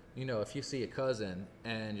 you know, if you see a cousin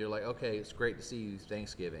and you're like, okay, it's great to see you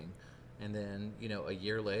Thanksgiving, and then, you know, a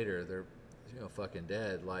year later they're, you know, fucking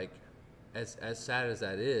dead. Like, as sad as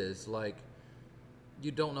that is, like,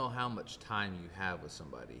 you don't know how much time you have with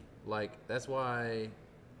somebody. Like, that's why,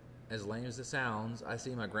 as lame as it sounds, I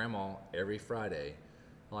see my grandma every Friday.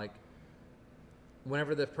 Like,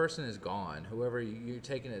 whenever the person is gone, whoever you're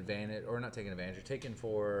taking advantage, or not taking advantage, you're taking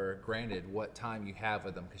for granted what time you have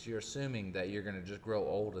with them, because you're assuming that you're going to just grow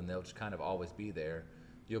old and they'll just kind of always be there.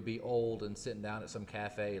 You'll be old and sitting down at some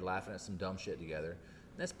cafe laughing at some dumb shit together.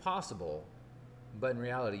 That's possible, but in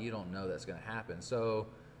reality, you don't know that's going to happen. So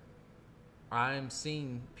I'm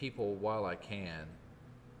seeing people while I can,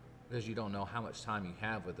 because you don't know how much time you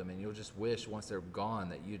have with them, and you'll just wish once they're gone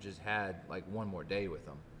that you just had like one more day with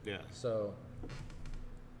them. Yeah. So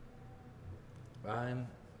I'm,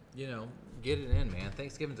 you know, get it in, man.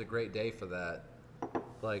 Thanksgiving's a great day for that.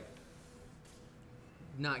 Like,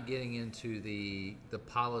 not getting into the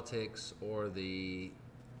politics or the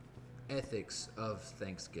ethics of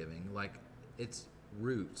Thanksgiving. Like, it's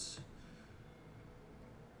roots.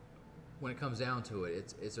 When it comes down to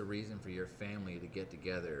it, it's a reason for your family to get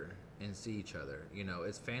together and see each other. You know,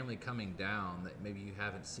 it's family coming down that maybe you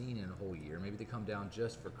haven't seen in a whole year. Maybe they come down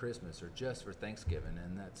just for Christmas or just for Thanksgiving,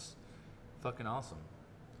 and that's fucking awesome.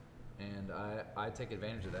 And I take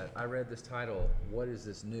advantage of that. I read this title, What is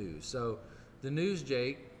This News? So the news,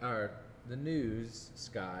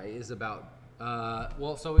 Sky, is about,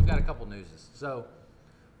 so we've got a couple newses. So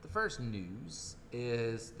the first news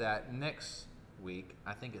is that next week,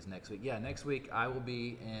 I think it's next week. Yeah, next week I will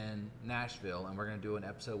be in Nashville, and we're going to do an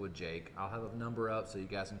episode with Jake. I'll have a number up so you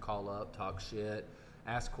guys can call up, talk shit,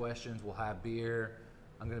 ask questions. We'll have beer.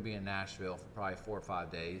 I'm going to be in Nashville for probably 4 or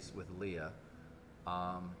 5 days with Leah.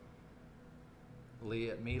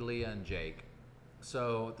 Leah, and Jake.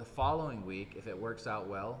 So the following week, if it works out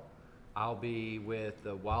well, I'll be with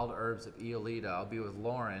the Wild Herbs of Iolita. I'll be with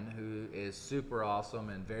Lauren, who is super awesome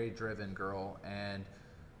and very driven girl, and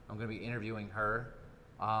I'm going to be interviewing her.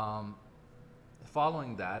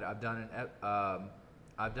 Following that, I've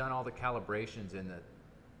done all the calibrations and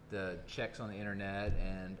the checks on the internet,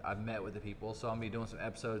 and I've met with the people. So I'm going to be doing some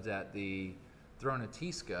episodes at the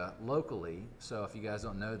Throne-a-Tisca locally. So if you guys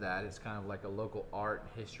don't know that, it's kind of like a local art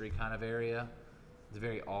history kind of area. It's a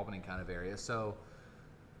very Albany kind of area. So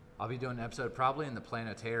I'll be doing an episode probably in the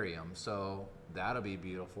planetarium. So that'll be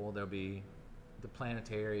beautiful. There'll be the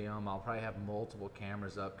planetarium. I'll probably have multiple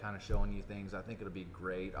cameras up kind of showing you things. I think it'll be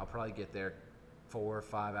great. I'll probably get there 4 or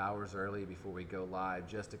 5 hours early before we go live,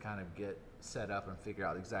 just to kind of get set up and figure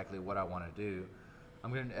out exactly what I want to do.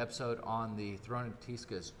 I'm doing an episode on the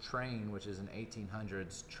Throne-a-Tisca's train, which is an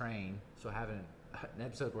 1800s train. So having an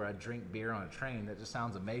episode where I drink beer on a train, that just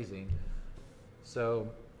sounds amazing. So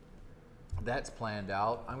that's planned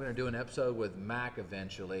out. I'm going to do an episode with Mac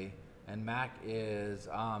eventually. And Mac is,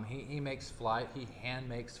 he hand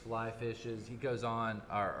makes fly fishes. He goes on,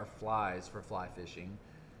 or flies for fly fishing.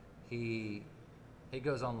 He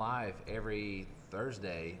goes on live every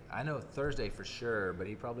Thursday. I know Thursday for sure, but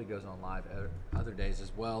he probably goes on live other days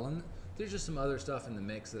as well. And there's just some other stuff in the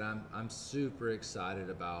mix that I'm super excited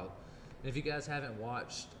about. And if you guys haven't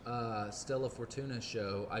watched Stella Fortuna's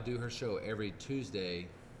show, I do her show every Tuesday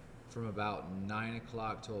from about 9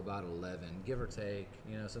 o'clock till about 11, give or take.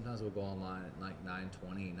 You know, sometimes we'll go online at like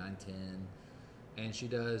 9:20, 9:10. And she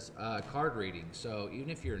does card reading. So even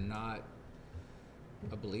if you're not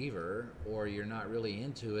a believer or you're not really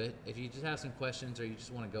into it, if you just have some questions or you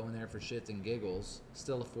just want to go in there for shits and giggles,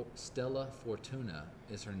 Stella Fortuna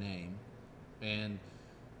is her name. And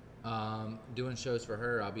doing shows for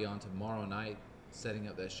her. I'll be on tomorrow night setting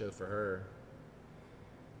up that show for her.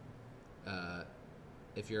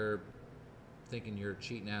 If you're thinking your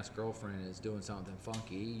cheating ass girlfriend is doing something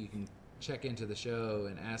funky, you can check into the show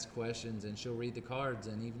and ask questions, and she'll read the cards.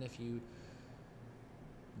 And even if you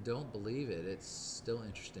don't believe it, it's still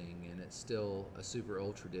interesting, and it's still a super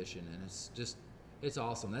old tradition, and it's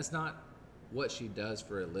awesome. That's not what she does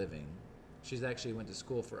for a living. She's actually went to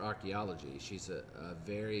school for archaeology. She's a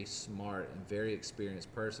very smart and very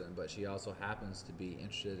experienced person, but she also happens to be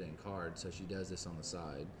interested in cards, so she does this on the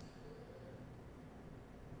side.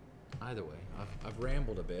 Either way, I've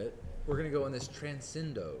rambled a bit. We're going to go on this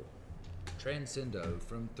Transcendo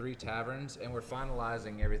from 3 Taverns, and we're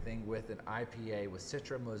finalizing everything with an IPA with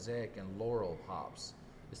Citra, Mosaic, and Laurel hops.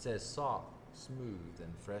 It says soft, smooth,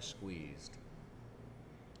 and fresh squeezed.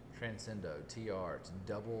 Transcendo, TR, it's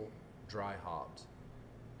double dry hopped,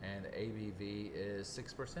 and ABV is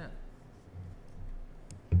 6%.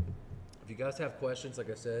 If you guys have questions, like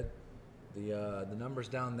I said, the number's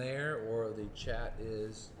down there, or the chat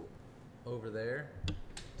is over there.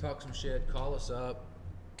 Talk some shit, call us up.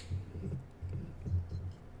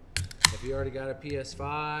 if you already got a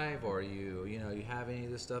PS5 or you have any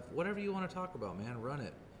of this stuff, whatever you want to talk about, man, run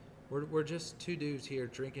it. We're just two dudes here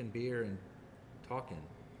drinking beer and talking.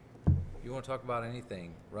 If you want to talk about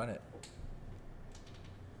anything, run it.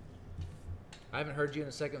 I haven't heard you in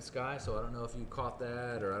a second, Sky, so I don't know if you caught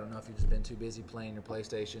that, or I don't know if you've just been too busy playing your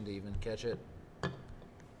PlayStation to even catch it. I'm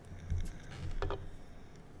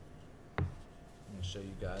gonna show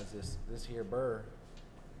you guys this here burr.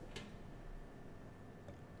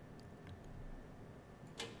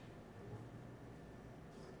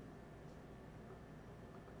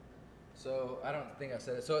 So I don't think I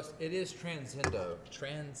said it. So it is Transcendo,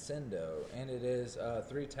 and it is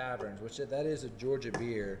Three Taverns, which that is a Georgia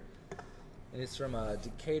beer, and it's from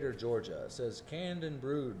Decatur, Georgia. It says canned and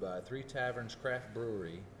brewed by Three Taverns Craft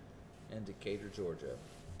Brewery in Decatur, Georgia.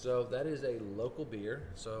 So that is a local beer.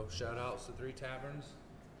 So shout outs to Three Taverns.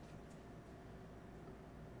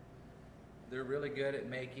 They're really good at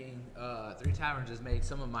making. Three Taverns has made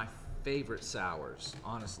some of my favorite sours.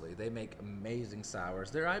 Honestly, they make amazing sours.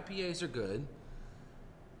 Their IPAs are good,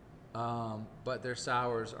 but their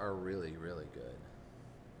sours are really, really good.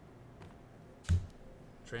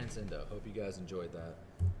 Transcendo. Hope you guys enjoyed that.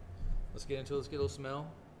 Let's get into it. Let's get a little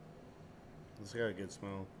smell. It's got a good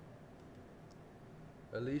smell.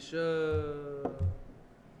 Alicia.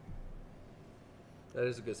 That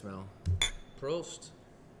is a good smell. Prost.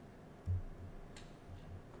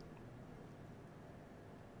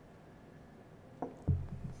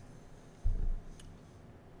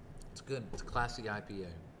 It's good. It's a classic IPA.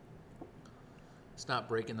 It's not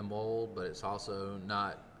breaking the mold, but it's also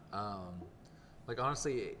not, like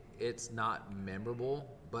honestly, it's not memorable.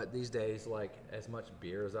 But these days, like as much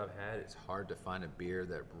beer as I've had, it's hard to find a beer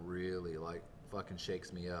that really like fucking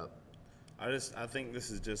shakes me up. I think this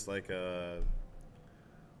is just like you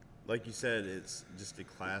said, it's just a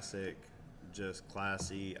classic, just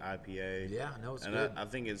classy IPA. Yeah, no, it's and good. I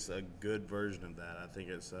think it's a good version of that. I think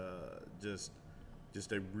it's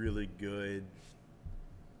just a really good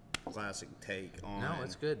classic take on. No,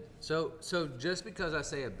 it's good. So just because I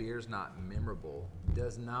say a beer's not memorable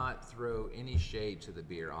does not throw any shade to the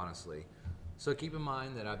beer, honestly. So keep in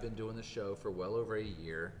mind that I've been doing the show for well over a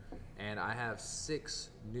year, and I have 6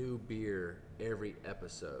 new beer every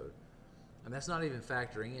episode. And that's not even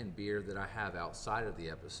factoring in beer that I have outside of the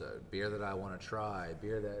episode, beer that I want to try,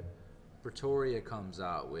 beer that Pretoria comes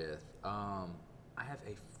out with. I have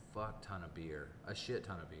a fuck ton of beer, a shit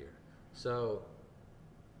ton of beer. So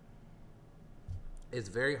it's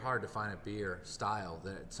very hard to find a beer style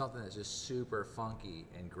something that's just super funky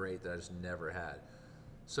and great that I just never had.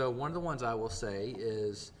 So one of the ones I will say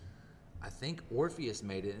is, I think Orpheus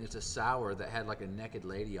made it, and it's a sour that had like a naked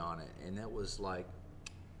lady on it, and it was like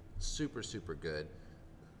super, super good.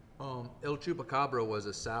 El Chupacabra was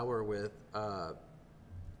a sour with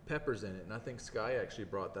peppers in it, and I think Sky actually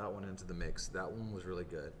brought that one into the mix. That one was really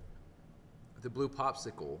good. The Blue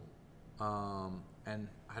Popsicle, and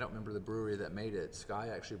I don't remember the brewery that made it. Sky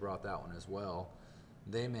actually brought that one as well.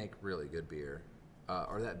 They make really good beer,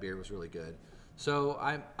 or that beer was really good. So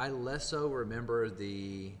I less so remember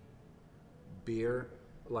the beer,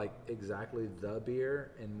 like exactly the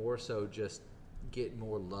beer, and more so just get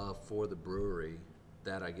more love for the brewery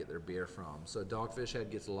that I get their beer from. So Dogfish Head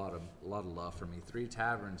gets a lot of love from me. Three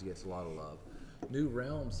Taverns gets a lot of love. New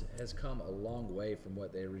Realms has come a long way from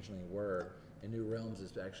what they originally were, and New Realms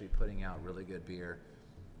is actually putting out really good beer.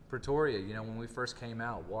 Pretoria, when we first came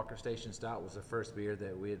out, Walker Station Stout was the first beer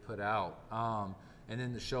that we had put out. And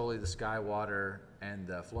then the Sholey, the Skywater, and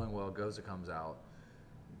the Flowing Well Goza comes out.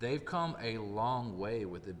 They've come a long way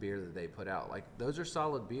with the beer that they put out. Like, those are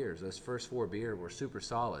solid beers. Those first 4 beer were super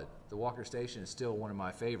solid. The Walker Station is still one of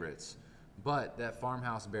my favorites. But that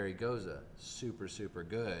Farmhouse Berry Goza, super, super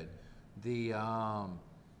good. The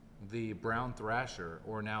Brown Thrasher,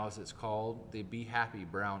 or now as it's called, the Be Happy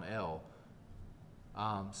Brown Ale,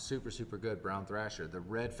 super, super good Brown Thrasher. The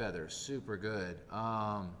Red Feather, super good.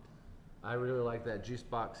 I really like that Juice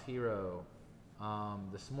Box Hero.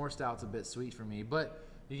 The S'more Stout's a bit sweet for me, but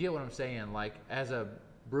you get what I'm saying. Like, as a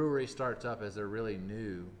brewery starts up, as they're really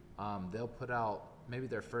new, they'll put out, maybe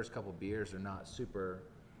their first couple beers are not super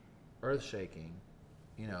earth-shaking.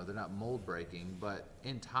 They're not mold-breaking, but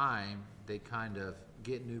in time, they kind of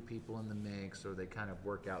get new people in the mix, or they kind of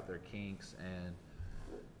work out their kinks, and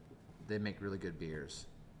they make really good beers.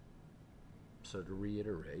 So to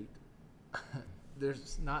reiterate,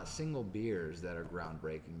 there's not single beers that are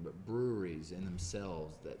groundbreaking, but breweries in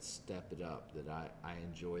themselves that step it up, that I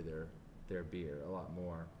enjoy their beer a lot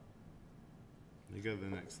more. You go to the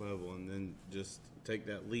next level and then just take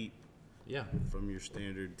that leap. Yeah. From your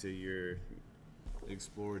standard to your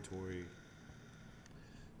exploratory.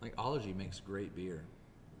 Like Ology makes great beer.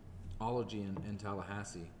 Ology in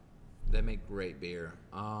Tallahassee, they make great beer.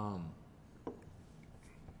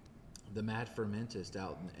 The Mad Fermentist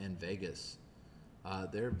out in Vegas,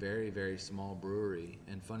 they're a very, very small brewery.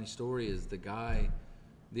 And funny story is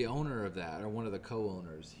the owner of that, or one of the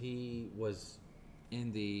co-owners, he was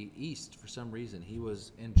in the East for some reason. He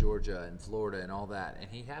was in Georgia and Florida and all that, and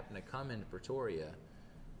he happened to come into Pretoria,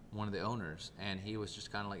 one of the owners, and he was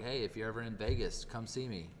just kind of like, hey, if you're ever in Vegas, come see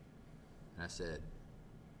me. And I said,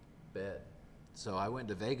 bet. So I went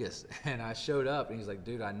to Vegas, and I showed up, and he's like,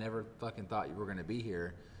 dude, I never fucking thought you were going to be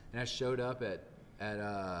here. And I showed up at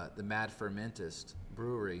the Mad Fermentist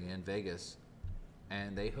brewery in Vegas,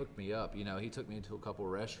 and they hooked me up. You know, he took me into a couple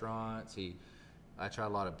of restaurants. I tried a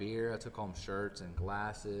lot of beer. I took home shirts and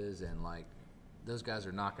glasses, and like, those guys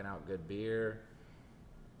are knocking out good beer.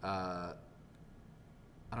 I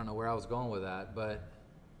don't know where I was going with that, but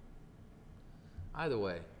either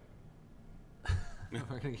way,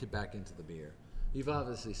 we're gonna get back into the beer. You've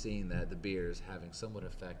obviously seen that the beer is having somewhat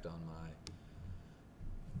effect on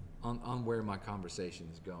on where my conversation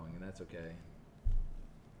is going, and that's okay.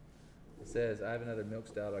 It says, I have another milk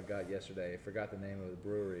stout I got yesterday. I forgot the name of the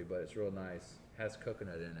brewery, but it's real nice. Has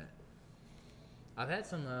coconut in it. I've had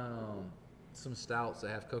some stouts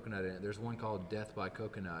that have coconut in it. There's one called Death by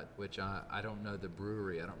Coconut, which I don't know the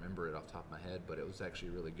brewery. I don't remember it off the top of my head, but it was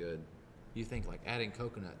actually really good. You think like adding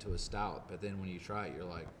coconut to a stout, but then when you try it, you're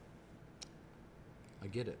like, I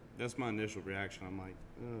get it. That's my initial reaction. I'm like,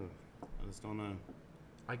 ugh, I just don't know.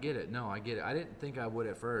 I get it. No, I get it. I didn't think I would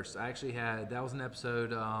at first. I actually that was an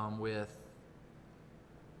episode with,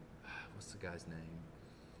 what's the guy's name?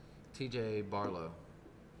 TJ Barlow.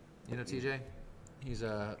 You know TJ? He's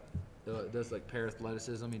does like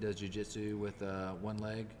parathleticism. He does jiu-jitsu with one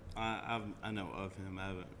leg. I know of him. I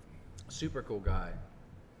haven't. Super cool guy.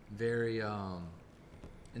 Very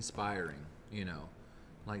inspiring, you know.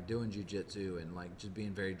 Like doing jiu-jitsu and like just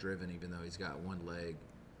being very driven even though he's got one leg.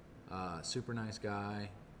 Super nice guy,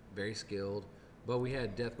 very skilled. But we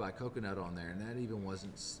had Death by Coconut on there, and that even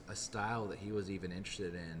wasn't a style that he was even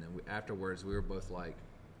interested in. And afterwards, we were both like,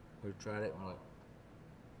 we tried it, and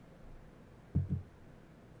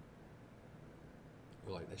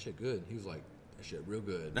we're like, that shit good. He was like, that shit real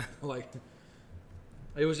good. Like,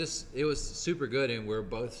 it was super good, and we're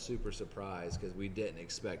both super surprised because we didn't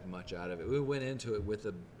expect much out of it. We went into it with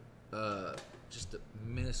just a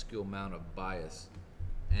minuscule amount of bias,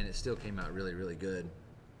 and it still came out really, really good,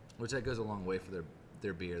 which that goes a long way for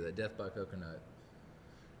their beer, that Death by Coconut.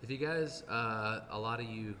 If you guys, a lot of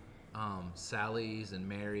you Sallys and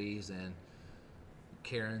Marys and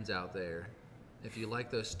Karens out there, if you like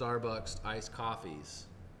those Starbucks iced coffees,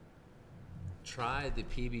 try the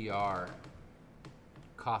PBR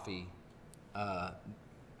coffee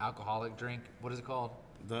alcoholic drink. What is it called?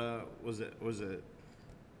 Was it?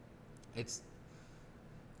 It's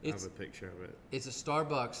I have a picture of it. It's a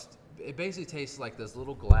Starbucks. It basically tastes like those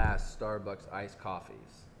little glass Starbucks iced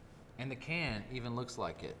coffees, and the can even looks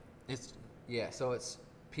like it. So it's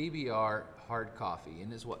PBR hard coffee,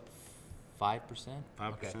 and it's what, 5%?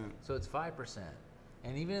 5%. Okay. So it's 5%,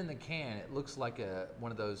 and even in the can, it looks like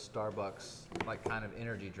one of those Starbucks like kind of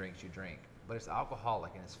energy drinks you drink, but it's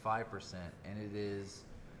alcoholic and it's 5%, and it is.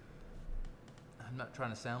 I'm not trying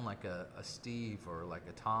to sound like a Steve or like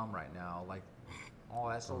a Tom right now, like. Oh,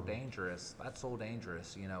 that's so dangerous. That's so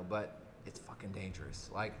dangerous, you know, but it's fucking dangerous.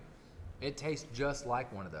 Like, it tastes just like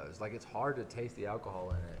one of those. Like, it's hard to taste the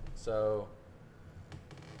alcohol in it. So,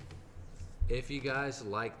 if you guys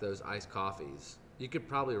like those iced coffees, you could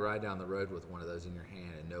probably ride down the road with one of those in your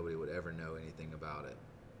hand and nobody would ever know anything about it.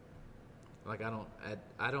 Like, I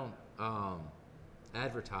don't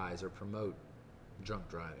advertise or promote drunk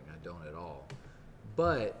driving. I don't at all.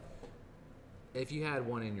 But if you had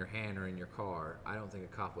one in your hand or in your car, I don't think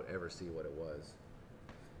a cop would ever see what it was.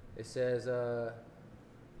 It says,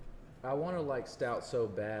 I want to like stout so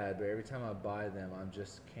bad, but every time I buy them, I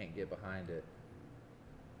just can't get behind it.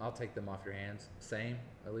 I'll take them off your hands. Same,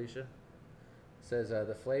 Alicia. It says,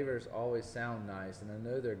 the flavors always sound nice, and I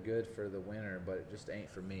know they're good for the winter, but it just ain't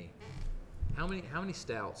for me. How many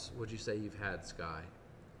stouts would you say you've had, Sky?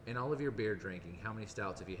 In all of your beer drinking, how many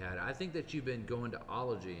stouts have you had? I think that you've been going to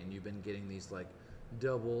Ology and you've been getting these like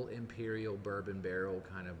double imperial bourbon barrel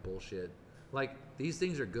kind of bullshit. Like, these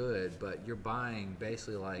things are good, but you're buying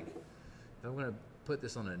basically like, if I'm going to put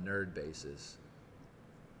this on a nerd basis,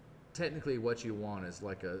 technically what you want is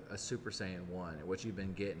like a Super Saiyan 1. And what you've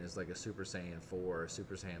been getting is like a Super Saiyan 4 or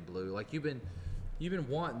Super Saiyan Blue. Like, you've been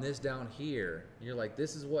wanting this down here. You're like,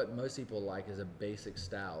 this is what most people like as a basic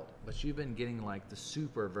stout, but you've been getting like the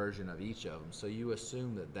super version of each of them, so you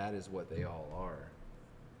assume that is what they all are.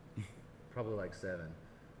 Probably like 7.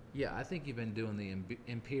 Yeah, I think you've been doing the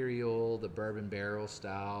Imperial, the bourbon barrel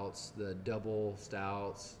stouts, the double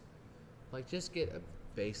stouts. Like, just get a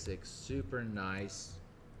basic, super nice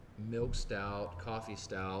milk stout, coffee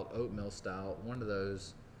stout, oatmeal stout, one of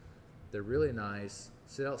those. They're really nice.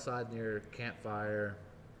 Sit outside near a campfire.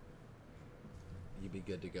 You'd be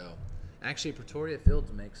good to go. Actually, Pretoria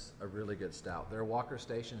Fields makes a really good stout. Their Walker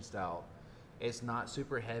Station stout. It's not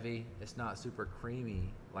super heavy. It's not super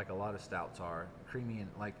creamy like a lot of stouts are. Creamy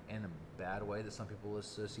in a bad way that some people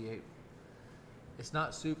associate. It's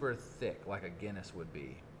not super thick like a Guinness would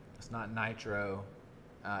be. It's not nitro.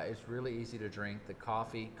 It's really easy to drink. The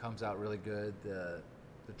coffee comes out really good. The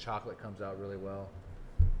chocolate comes out really well.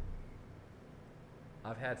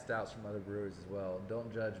 I've had stouts from other breweries as well.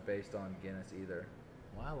 Don't judge based on Guinness either.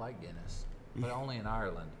 Well, I like Guinness, but only in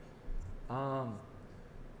Ireland.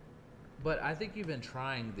 But I think you've been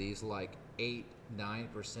trying these like 8-9%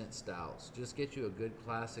 stouts. Just get you a good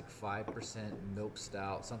classic 5% milk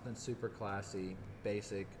stout, something super classy,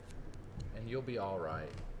 basic, and you'll be all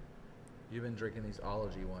right. You've been drinking these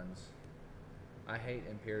ology ones. I hate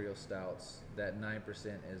imperial stouts. That 9%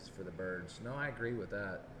 is for the birds. No, I agree with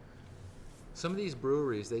that. Some of these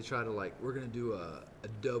breweries, they try to like, we're going to do a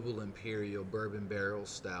double imperial bourbon barrel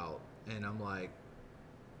stout. And I'm like,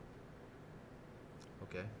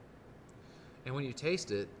 okay. And when you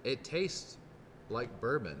taste it, it tastes like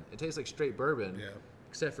bourbon. It tastes like straight bourbon,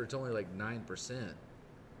 except for it's only like 9%. And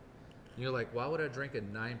you're like, why would I drink a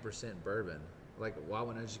 9% bourbon? Like, why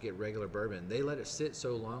wouldn't I just get regular bourbon? They let it sit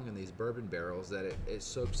so long in these bourbon barrels that it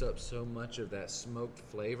soaks up so much of that smoked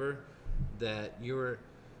flavor that you're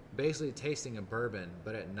basically tasting a bourbon,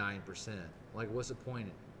 but at 9%. Like, what's the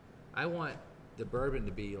point? I want the bourbon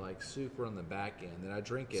to be like super on the back end. That I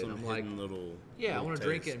drink it, and I'm like, I want to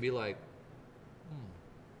drink it and be like,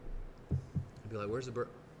 I'd be like, where's the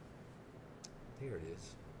bourbon? Here it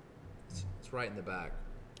is. It's right in the back.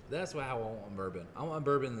 That's how I want bourbon. I want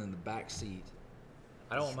bourbon in the back seat.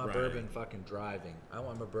 I don't want my bourbon fucking driving. I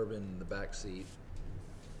want my bourbon in the back seat.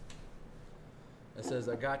 It says,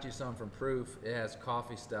 I got you some from Proof. It has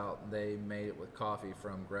coffee stout. They made it with coffee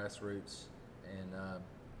from Grassroots in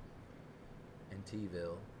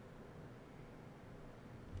T-ville.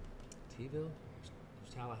 T-ville?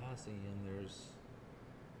 There's Tallahassee and there's...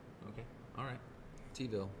 Okay. All right.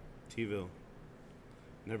 T-ville. T-ville.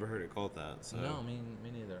 Never heard it called that. So. No, me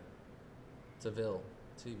neither. It's a ville.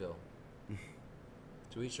 T-ville.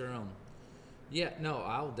 To each their own. Yeah, no,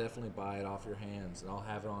 I'll definitely buy it off your hands, and I'll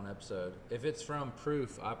have it on episode. If it's from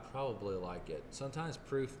Proof, I probably like it. Sometimes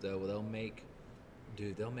Proof, though, they'll make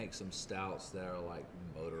some stouts that are like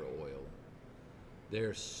motor oil.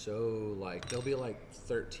 They're so like, they'll be like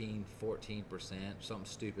 13, 14%, something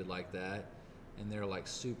stupid like that. And they're like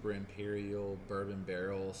super imperial bourbon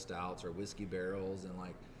barrel stouts or whiskey barrels, and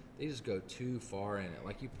like they just go too far in it.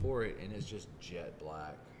 Like you pour it and it's just jet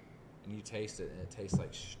black, and you taste it and it tastes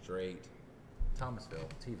like straight Thomasville,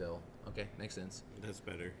 T-ville. Okay, makes sense. That's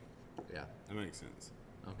better. Yeah, that makes sense.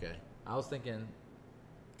 Okay, I was thinking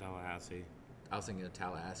Tallahassee. I was thinking of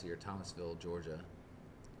Tallahassee or Thomasville, Georgia.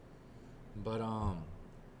 But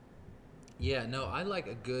yeah, no, I like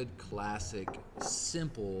a good classic,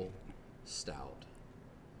 simple stout.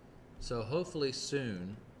 So hopefully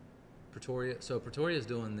soon, Pretoria is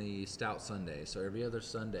doing the Stout Sunday. So every other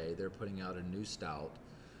Sunday they're putting out a new stout,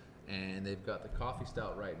 and they've got the coffee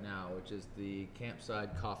stout right now, which is the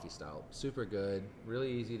Campside Coffee Stout. Super good, really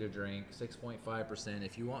easy to drink, 6.5%.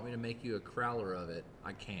 If you want me to make you a crowler of it,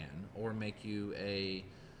 I can, or make you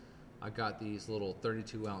I got these little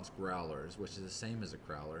 32-ounce growlers, which is the same as a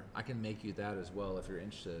crowler. I can make you that as well if you're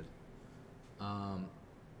interested.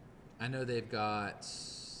 I know they've got,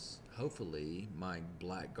 hopefully, my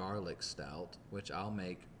black garlic stout, which I'll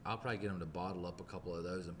probably get them to bottle up a couple of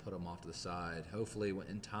those and put them off to the side. Hopefully,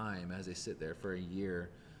 in time, as they sit there for a year,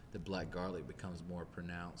 the black garlic becomes more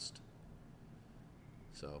pronounced.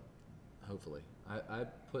 So, hopefully. I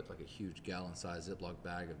put like a huge gallon-sized Ziploc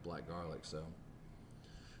bag of black garlic, so.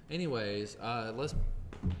 Anyways, let's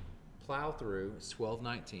plow through. It's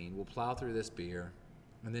 12:19. We'll plow through this beer,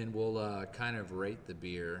 and then we'll kind of rate the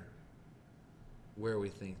beer where we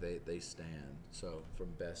think they stand, so from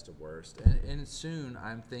best to worst. And soon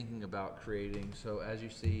I'm thinking about creating, so as you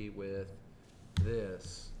see with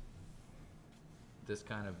this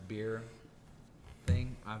kind of beer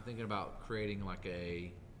thing, I'm thinking about creating like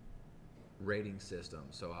a rating system.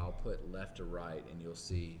 So I'll put left to right, and you'll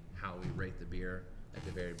see how we rate the beer at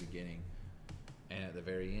the very beginning and at the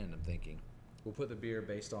very end. I'm thinking we'll put the beer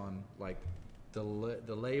based on like the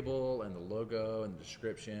label and the logo and the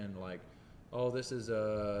description, like, oh, this is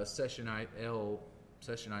a Session Ale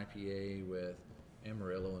session IPA with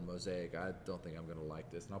Amarillo and Mosaic. I don't think I'm going to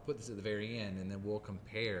like this. And I'll put this at the very end, and then we'll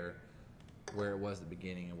compare where it was at the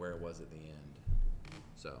beginning and where it was at the end.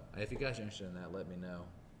 So if you guys are interested in that, let me know.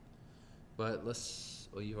 But let's,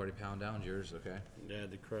 well, you've already pounded down yours, okay? Yeah, I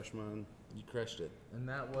had to crush mine. You crushed it. And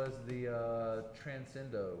that was the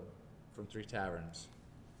Transcendo from Three Taverns.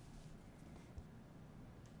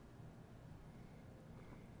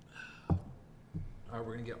 All right,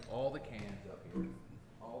 we're going to get all the cans up here.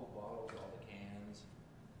 All the bottles, all the cans.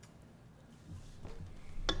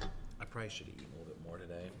 I probably should have eaten a little bit more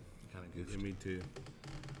today. Kind of goofy. Yeah, me too.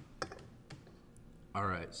 All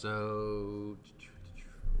right, so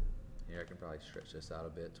here I can probably stretch this out a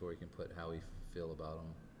bit to where we can put how we feel about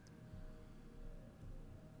them.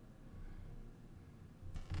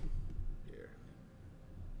 Here.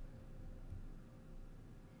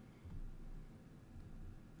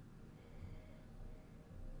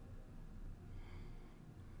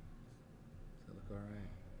 Does that look all right?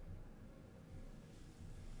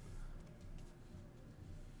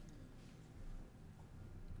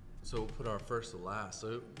 So we'll put our first to last.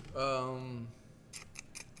 So, I don't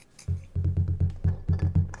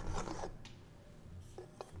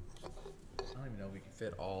even know if we can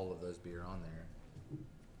fit all of those beer on there.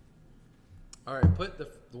 All right, put the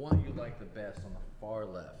one you like the best on the far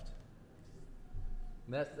left.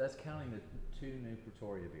 And that's counting the 2 new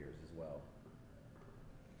Pretoria beers as well.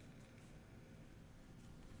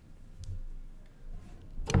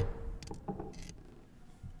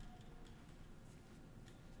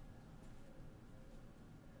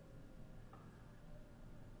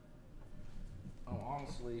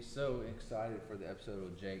 Honestly, so excited for the episode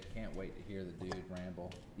with Jake. Can't wait to hear the dude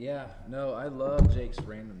ramble. Yeah, no, I love Jake's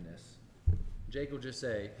randomness. Jake will just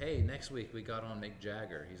say, hey, next week we got on Mick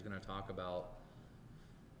Jagger. He's going to talk about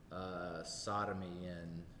sodomy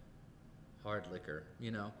and hard liquor,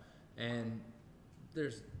 you know. And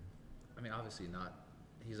there's, I mean, obviously not,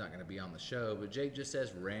 he's not going to be on the show, but Jake just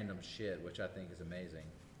says random shit, which I think is amazing.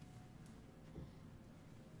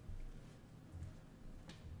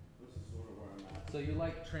 So you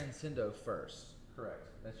like Transcendo first, correct?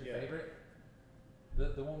 That's your favorite?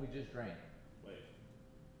 The one we just drank. Wait.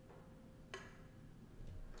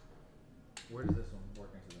 Where does this one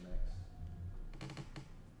work into the mix?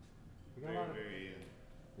 We got a lot of, Very end.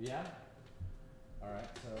 yeah? Alright,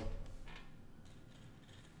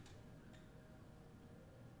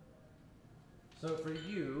 so for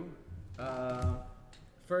you,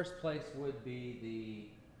 first place would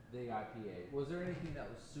be the IPA. Was there anything that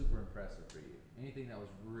was super impressive for you? Anything that was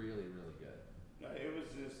really, really good? No, it was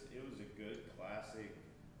a good classic.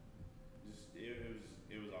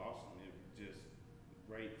 It was awesome. It was just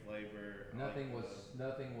great flavor. Nothing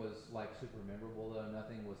was like super memorable though.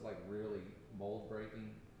 Nothing was like really mold breaking.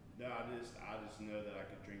 No, I just know that I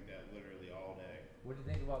could drink that literally all day. What do you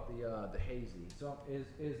think about the hazy? So is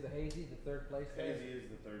the hazy the third place? Hazy is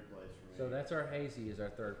the third place for me. So that's our hazy is our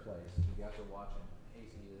third place. You guys are watching.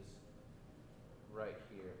 Hazy is right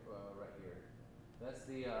here, right here. That's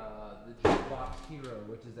the Jukebox Hero,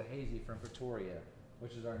 which is the hazy from Pretoria,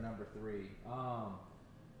 which is our number 3.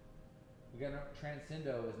 We got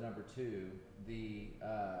Transcendo is number 2. The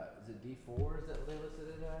is it D4? Is that what they listed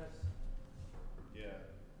it as? Yeah.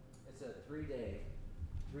 It's a 3-day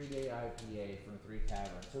IPA from Three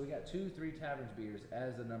Taverns. So we got 2 Three Taverns beers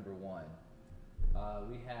as the number 1.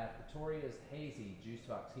 We have Pretoria's Hazy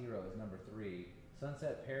Juicebox Hero as number 3.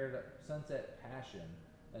 Sunset Passion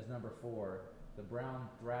as number 4. The Brown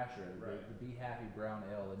Thrasher, right. the Be Happy Brown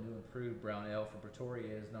Ale, the new improved brown ale from Pretoria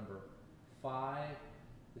is number 5.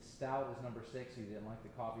 The Stout is number 6. You didn't like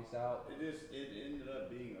the coffee stout? It ended up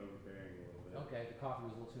being overbearing a little bit. Okay, the coffee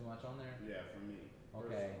was a little too much on there? Yeah, for me.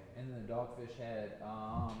 Okay, and then the Dogfish Head,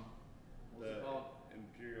 what's it called?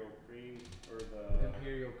 Imperial Cream, or the...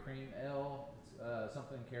 Imperial Cream Ale,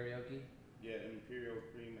 something karaoke? Yeah, Imperial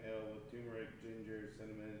Cream Ale with turmeric, ginger,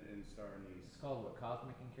 cinnamon, and star anise. It's called what?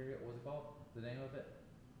 Cosmic and Karaoke? What was it called? The name of it?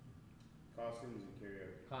 Costumes and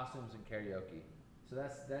karaoke. Costumes and Karaoke. So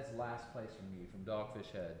that's last place from you, from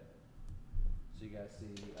Dogfish Head. So you guys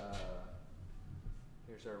see,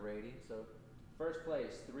 here's our rating. So first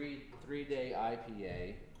place, three-day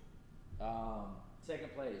IPA.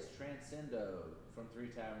 Second place, Transcendo from Three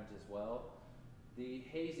Taverns as well. The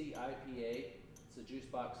Hazy IPA, it's a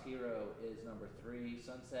Juicebox Hero, is number 3.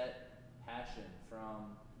 Sunset Passion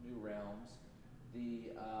from New Realms.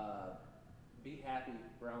 The Be Happy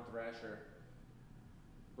Brown Thrasher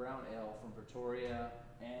Brown Ale from Pretoria,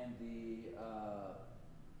 and the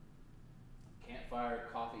Campfire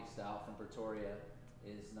Coffee Stout from Pretoria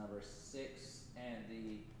is number 6, and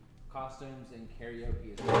the Costumes and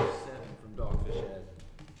Karaoke is number 7 from Dogfish Head.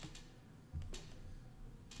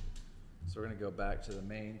 So we're gonna go back to the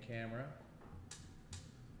main camera.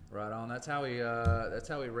 Right on. That's how we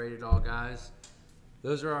rate it all, guys.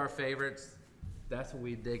 Those are our favorites. That's what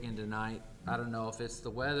we dig in tonight. I don't know if it's the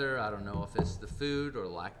weather, I don't know if it's the food or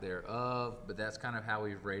lack thereof, but that's kind of how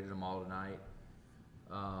we've rated them all tonight.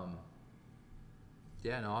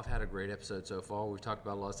 Yeah, no, I've had a great episode so far. We've talked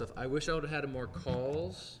about a lot of stuff. I wish I would have had more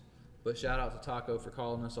calls, but shout out to Taco for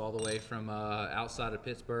calling us all the way from outside of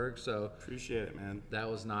Pittsburgh. So Appreciate it, man. that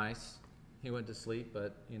was nice. He went to sleep,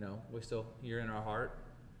 but you know, you're in our heart.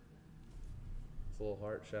 It's a little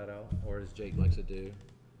heart shout out, or as Jake likes to do,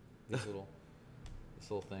 this little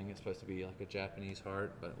thing. It's supposed to be like a Japanese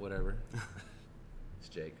heart, but whatever. It's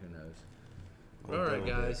Jake, who knows. All right,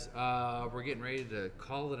 guys, we're getting ready to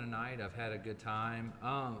call it a night. I've had a good time.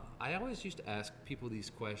 I always used to ask people these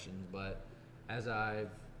questions, but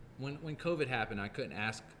when COVID happened, I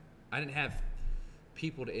didn't have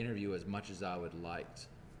people to interview as much as I would liked,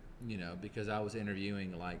 you know, because I was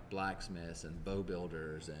interviewing like blacksmiths and bow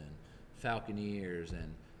builders and falconeers,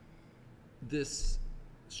 and this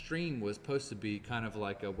stream was supposed to be kind of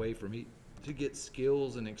like a way for me to get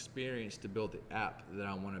skills and experience to build the app that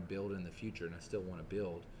I want to build in the future, and I still want to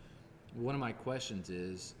build. One of my questions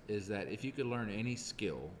is that if you could learn any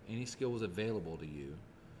skill was available to you,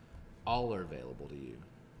 all are available to you,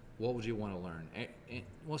 what would you want to learn?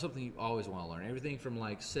 What's something you always want to learn? Everything from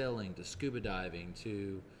like sailing to scuba diving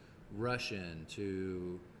to Russian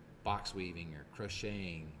to box weaving or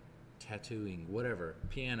crocheting, tattooing, whatever,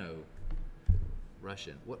 piano,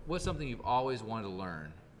 Russian. What's something you've always wanted to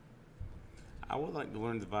learn? I would like to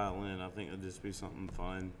learn the violin. I think it'd just be something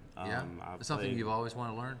fun. Yeah, it's something you've always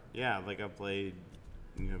wanted to learn? Yeah, like I've played,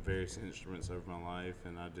 various instruments over my life,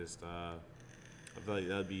 and I just, I feel like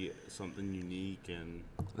that'd be something unique. And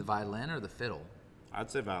the violin or the fiddle? I'd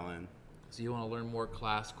say violin. So you want to learn more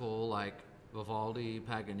classical, like Vivaldi,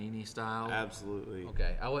 Paganini style? Absolutely.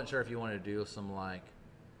 Okay, I wasn't sure if you wanted to do some like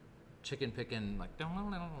chicken picking, like.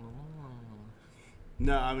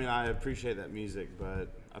 No, I mean, I appreciate that music, but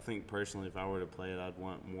I think personally, if I were to play it, I'd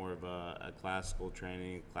want more of a classical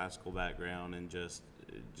training, classical background, and just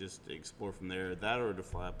explore from there. That or to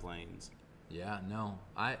fly planes. Yeah, no,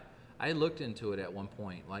 I looked into it at one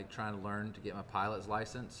point, like trying to learn to get my pilot's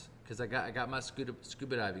license, because I got my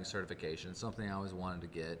scuba diving certification, something I always wanted to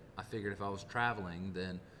get. I figured if I was traveling,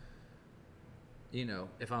 then, you know,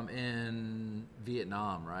 if I'm in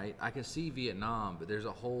Vietnam, right, I can see Vietnam, but there's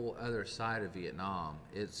a whole other side of Vietnam.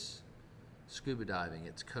 It's scuba diving,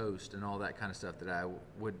 it's coast, and all that kind of stuff that I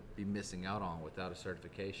would be missing out on without a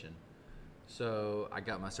certification. So I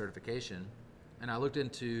got my certification, and I looked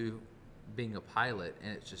into being a pilot,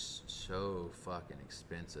 and it's just so fucking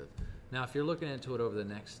expensive. Now, if you're looking into it over the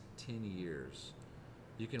next 10 years,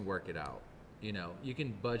 you can work it out. You know, you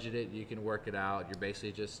can budget it, you can work it out. You're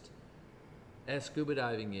basically just, as scuba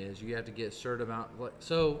diving is, you have to get a certain amount.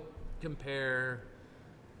 So compare,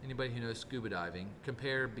 anybody who knows scuba diving,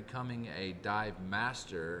 compare becoming a dive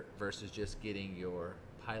master versus just getting your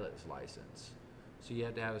pilot's license. So you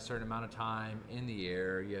have to have a certain amount of time in the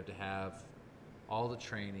air. You have to have all the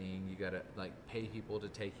training. You got to like pay people to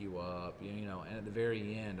take you up, you know, and at the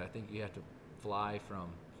very end, I think you have to fly from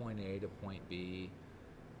point A to point B,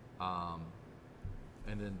 and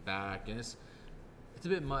then back, and it's a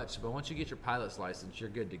bit much, but once you get your pilot's license, you're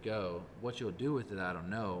good to go. What you'll do with it, I don't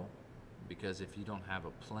know, because if you don't have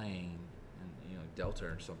a plane, and you know, Delta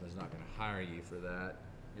or something's not going to hire you for that.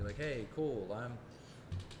 You're like, hey, cool,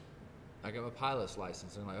 I got my pilot's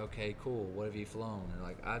license. And they're like, okay, cool, what have you flown? And they're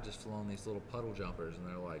like, I just flown these little puddle jumpers. And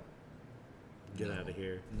they're like, Get no, out of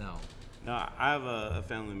here. No. No, I have a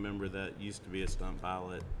family member that used to be a stunt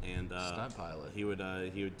pilot, and Stunt pilot. He would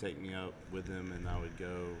take me up with him, and I would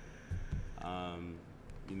go,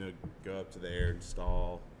 go up to the air and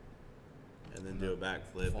stall, and then do a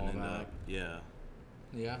backflip Fall and end back. up, yeah.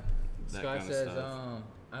 Yeah. That Sky kind of says, stuff.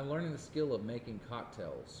 I'm learning the skill of making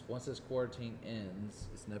cocktails. Once this quarantine ends,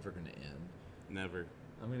 it's never going to end. Never.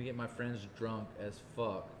 I'm going to get my friends drunk as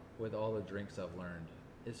fuck with all the drinks I've learned.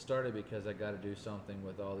 It started because I got to do something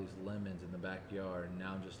with all these lemons in the backyard, and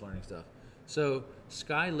now I'm just learning stuff. So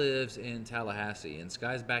Sky lives in Tallahassee, and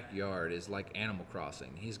Sky's backyard is like Animal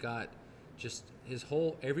Crossing. He's got just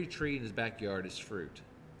every tree in his backyard is fruit.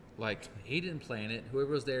 Like, he didn't plant it.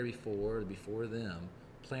 Whoever was there before them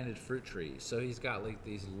planted fruit trees. So he's got like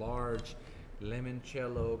these large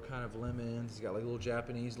limoncello kind of lemons. He's got like little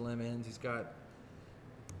Japanese lemons. He's got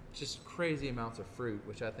just crazy amounts of fruit,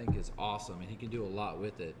 which I think is awesome, and he can do a lot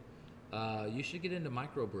with it. You should get into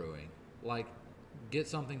microbrewing. Like, get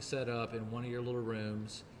something set up in one of your little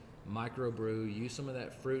rooms, microbrew, use some of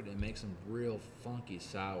that fruit and make some real funky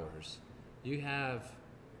sours. You have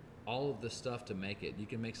all of the stuff to make it. You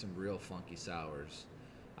can make some real funky sours.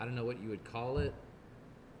 I don't know what you would call it.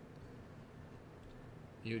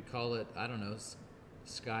 You would call it, I don't know,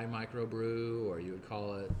 Sky Microbrew, or you would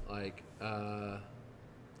call it like, I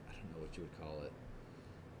don't know what you would call it.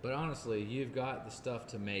 But honestly, you've got the stuff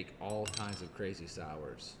to make all kinds of crazy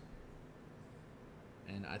sours.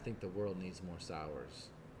 And I think the world needs more sours.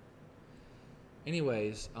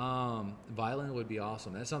 Anyways, violin would be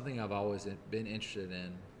awesome. That's something I've always been interested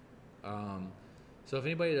in. So if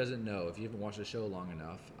anybody doesn't know, if you haven't watched the show long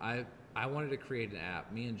enough, I wanted to create an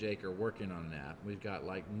app. Me and Jake are working on an app. We've got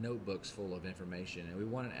like notebooks full of information, and we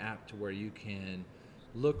want an app to where you can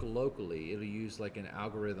look locally. It'll use like an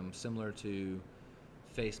algorithm similar to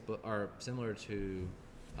Facebook or similar to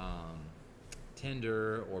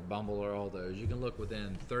Tinder or Bumble or all those. You can look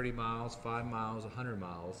within 30 miles, 5 miles, 100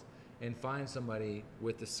 miles, and find somebody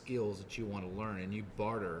with the skills that you want to learn, and you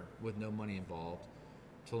barter with no money involved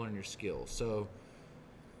to learn your skills. So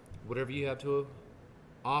whatever you have to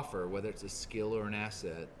offer, whether it's a skill or an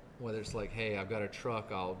asset, whether it's like, hey, I've got a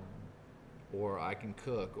truck, or I can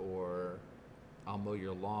cook, or I'll mow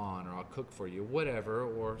your lawn, or I'll cook for you, whatever,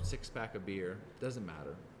 or 6-pack of beer, doesn't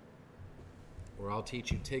matter. Or I'll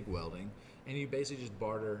teach you TIG welding, and you basically just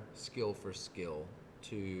barter skill for skill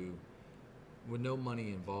with no money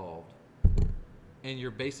involved. And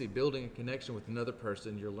you're basically building a connection with another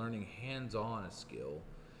person. You're learning hands-on a skill.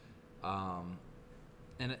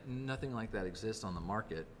 And nothing like that exists on the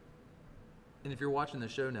market. And if you're watching the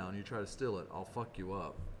show now and you try to steal it, I'll fuck you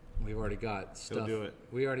up. We've already got stuff. He'll do it.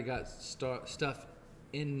 We already got stuff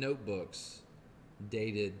in notebooks,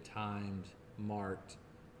 dated, timed, marked,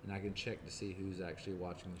 and I can check to see who's actually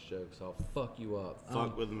watching the show. So I'll fuck you up.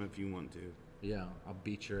 Fuck with them if you want to. Yeah, I'll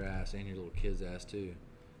beat your ass and your little kid's ass too.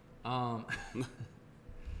 But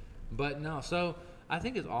no, so I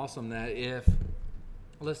think it's awesome that if,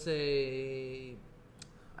 let's say,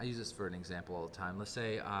 I use this for an example all the time. Let's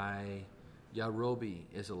say Yoruba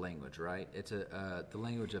is a language, right? It's the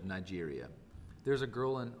language of Nigeria. There's a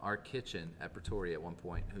girl in our kitchen at Pretoria at one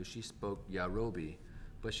point who she spoke Yoruba,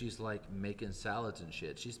 but she's like making salads and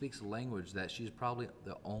shit. She speaks a language that she's probably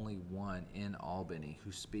the only one in Albany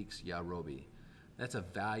who speaks Yoruba. That's a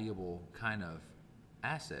valuable kind of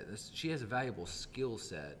asset. She has a valuable skill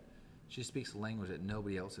set. She speaks a language that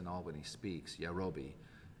nobody else in Albany speaks, Yoruba,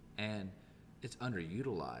 and it's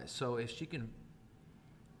underutilized. So if she can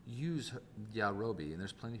use Yoruba, and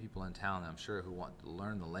there's plenty of people in town, I'm sure, who want to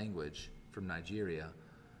learn the language from Nigeria,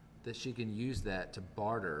 that she can use that to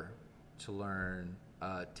barter to learn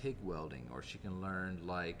TIG welding, or she can learn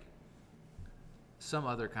like some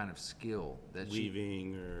other kind of skill that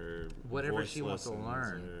weaving or whatever she wants to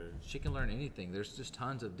learn. Or... She can learn anything. There's just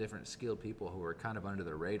tons of different skilled people who are kind of under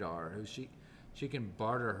the radar, who she can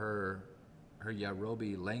barter her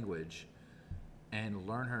Yoruba language and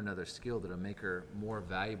learn her another skill that'll make her more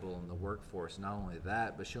valuable in the workforce. Not only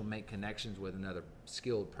that, but she'll make connections with another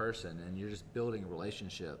skilled person, and you're just building a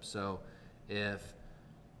relationship. So if,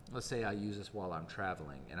 let's say I use this while I'm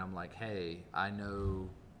traveling, and I'm like, hey, I know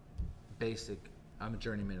I'm a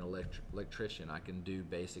journeyman electrician. I can do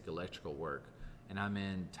basic electrical work. And I'm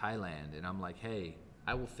in Thailand, and I'm like, hey,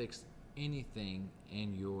 I will fix anything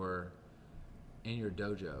in your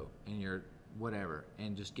dojo, in your whatever,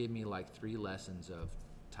 and just give me like 3 lessons of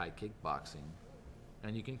Thai kickboxing.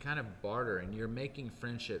 And you can kind of barter, and you're making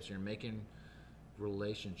friendships, you're making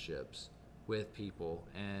relationships with people.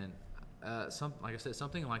 And like I said,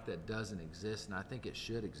 something like that doesn't exist, and I think it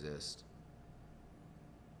should exist.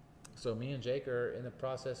 So me and Jake are in the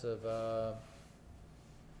process of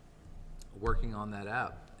working on that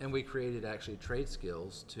app, and we created actually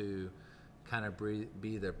Tradeskills to kind of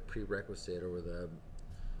be the prerequisite or the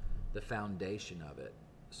foundation of it.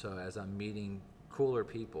 So as I'm meeting cooler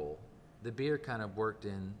people, the beer kind of worked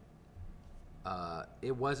in.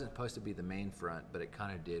 It wasn't supposed to be the main front, but it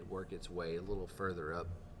kind of did work its way a little further up,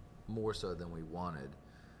 more so than we wanted.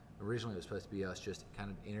 Originally, it was supposed to be us just kind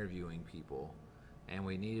of interviewing people, and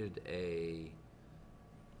we needed a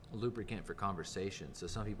lubricant for conversation. So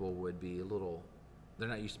some people would be they're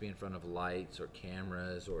not used to being in front of lights or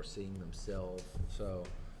cameras or seeing themselves, so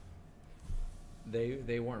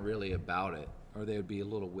they weren't really about it, or they would be a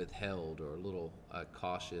little withheld or a little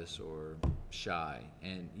cautious or shy.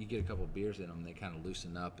 And you get a couple of beers in them, they kind of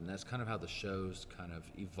loosen up, and that's kind of how the show's kind of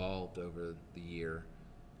evolved over the year.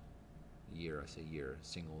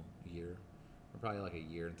 Single year. We're probably like a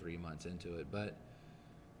year and 3 months into it, but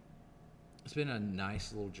it's been a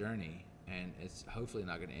nice little journey, and it's hopefully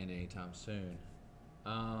not going to end anytime soon.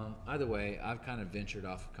 Either way, I've kind of ventured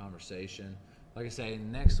off of conversation. Like I say,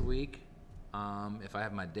 next week, if I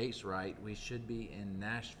have my dates right, we should be in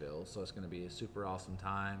Nashville, so it's going to be a super awesome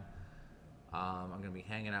time. I'm going to be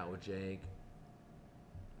hanging out with Jake.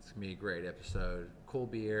 It's going to be a great episode. Cool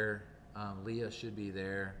beer. Leah should be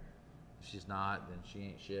there. If she's not, then she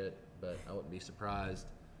ain't shit, but I wouldn't be surprised.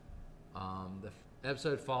 The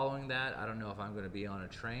episode following that, I don't know if I'm going to be on a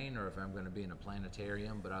train or if I'm going to be in a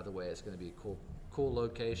planetarium, but either way, it's going to be a cool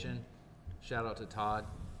location. Shout out to Todd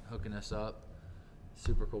hooking us up.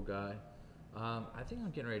 Super cool guy. I think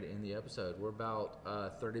I'm getting ready to end the episode. We're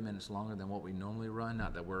about 30 minutes longer than what we normally run.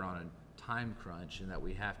 Not that we're on a time crunch and that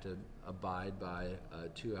we have to abide by a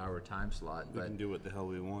 2-hour time slot. We can do what the hell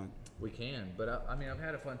we want. We can, but I mean, I've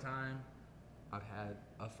had a fun time.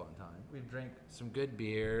 We've drank some good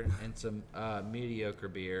beer and some mediocre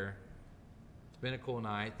beer. It's been a cool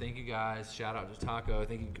night. Thank you guys. Shout out to Taco.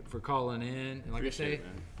 Thank you for calling in. And like Appreciate I say, it,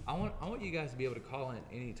 man. I want you guys to be able to call in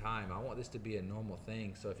anytime. I want this to be a normal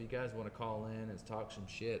thing. So if you guys want to call in and talk some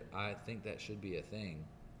shit, I think that should be a thing.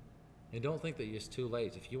 And don't think that it's too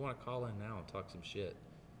late. If you want to call in now and talk some shit,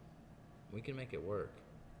 we can make it work.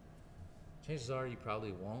 Chances are you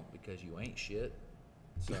probably won't because you ain't shit.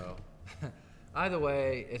 So either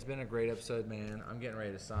way, it's been a great episode, man. I'm getting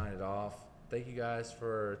ready to sign it off. Thank you guys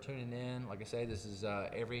for tuning in. Like I say, this is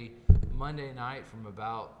every Monday night from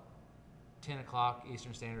about 10 o'clock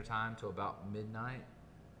Eastern Standard Time to about midnight.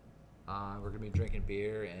 We're going to be drinking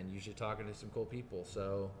beer and usually talking to some cool people.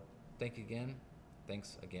 So thanks again.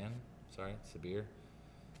 Sorry, it's a beer.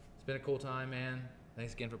 It's been a cool time, man.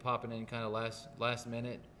 Thanks again for popping in kind of last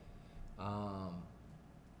minute.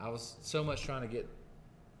 I was so much trying to get,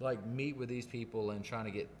 meet with these people and trying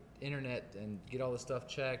to get internet and get all this stuff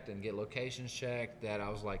checked and get locations checked that I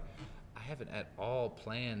was like, I haven't at all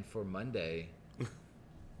planned for Monday.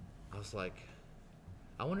 I was like,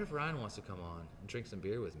 I wonder if Ryan wants to come on and drink some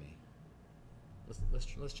beer with me.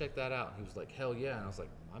 Let's check that out. And he was like, hell yeah. And I was like,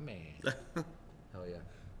 my man. Hell yeah.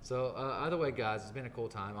 So either way, guys, it's been a cool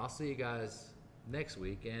time. I'll see you guys next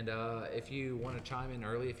week. And if you want to chime in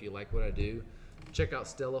early, if you like what I do, check out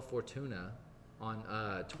Stella Fortuna on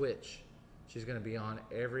Twitch. She's going to be on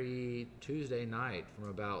every Tuesday night from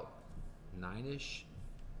about 9-ish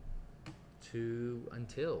to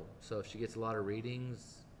until. So if she gets a lot of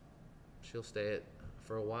readings, she'll stay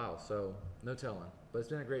for a while. So no telling. But it's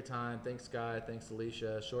been a great time. Thanks, Sky. Thanks,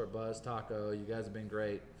 Alicia. Short Buzz, Taco. You guys have been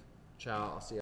great. Ciao. I'll see you.